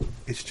think them.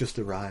 It's just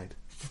a ride.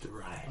 It's just a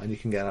ride. And you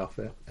can get off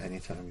it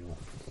anytime you want.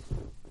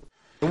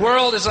 The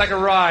world is like a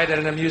ride at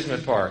an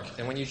amusement park,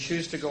 and when you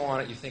choose to go on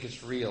it, you think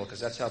it's real,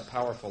 because that's how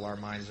powerful our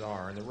minds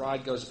are. And the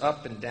ride goes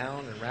up and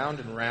down and round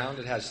and round.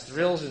 It has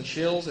thrills and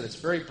chills, and it's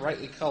very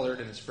brightly colored,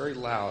 and it's very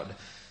loud,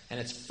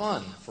 and it's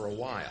fun for a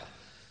while.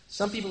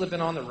 Some people have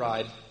been on the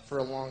ride for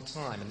a long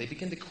time, and they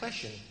begin to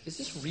question, is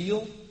this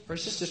real, or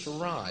is this just a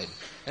ride?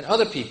 And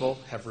other people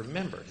have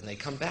remembered, and they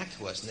come back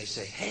to us, and they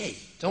say, hey,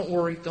 don't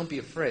worry, don't be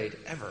afraid,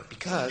 ever,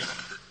 because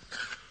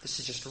this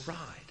is just a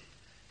ride.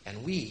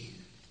 And we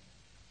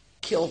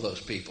kill those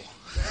people.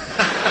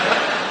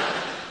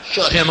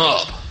 Shut him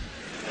up.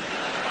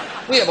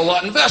 We have a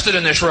lot invested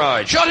in this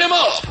ride. Shut him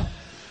up.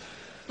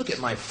 Look at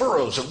my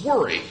furrows of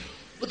worry.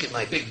 Look at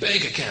my big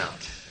bank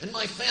account and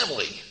my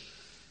family.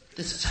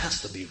 This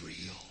has to be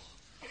real.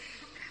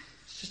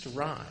 It's just a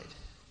ride.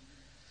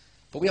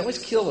 But we always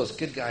kill those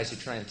good guys who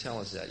try and tell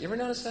us that. You ever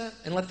notice that?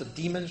 And let the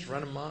demons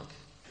run amok?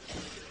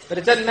 But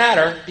it doesn't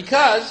matter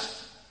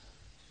because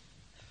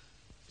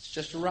it's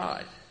just a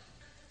ride.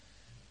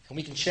 And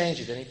we can change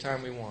it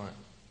anytime we want.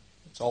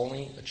 It's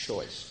only a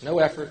choice. No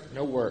effort,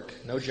 no work,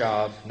 no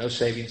job, no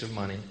savings of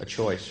money. A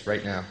choice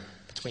right now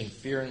between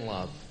fear and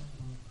love.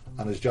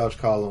 And as George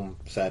Carlin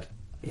said,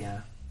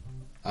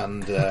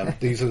 and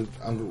these are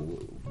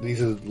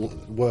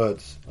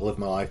words I live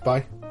my life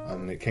by,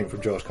 and it came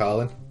from George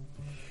Carlin.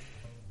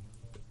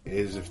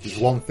 Is if there's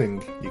one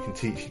thing you can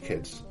teach your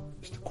kids,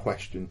 is to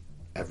question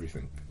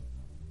everything.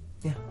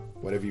 Yeah.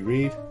 Whatever you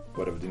read,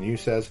 whatever the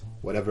news says,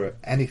 whatever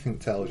anything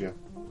tells you,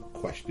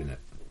 question it.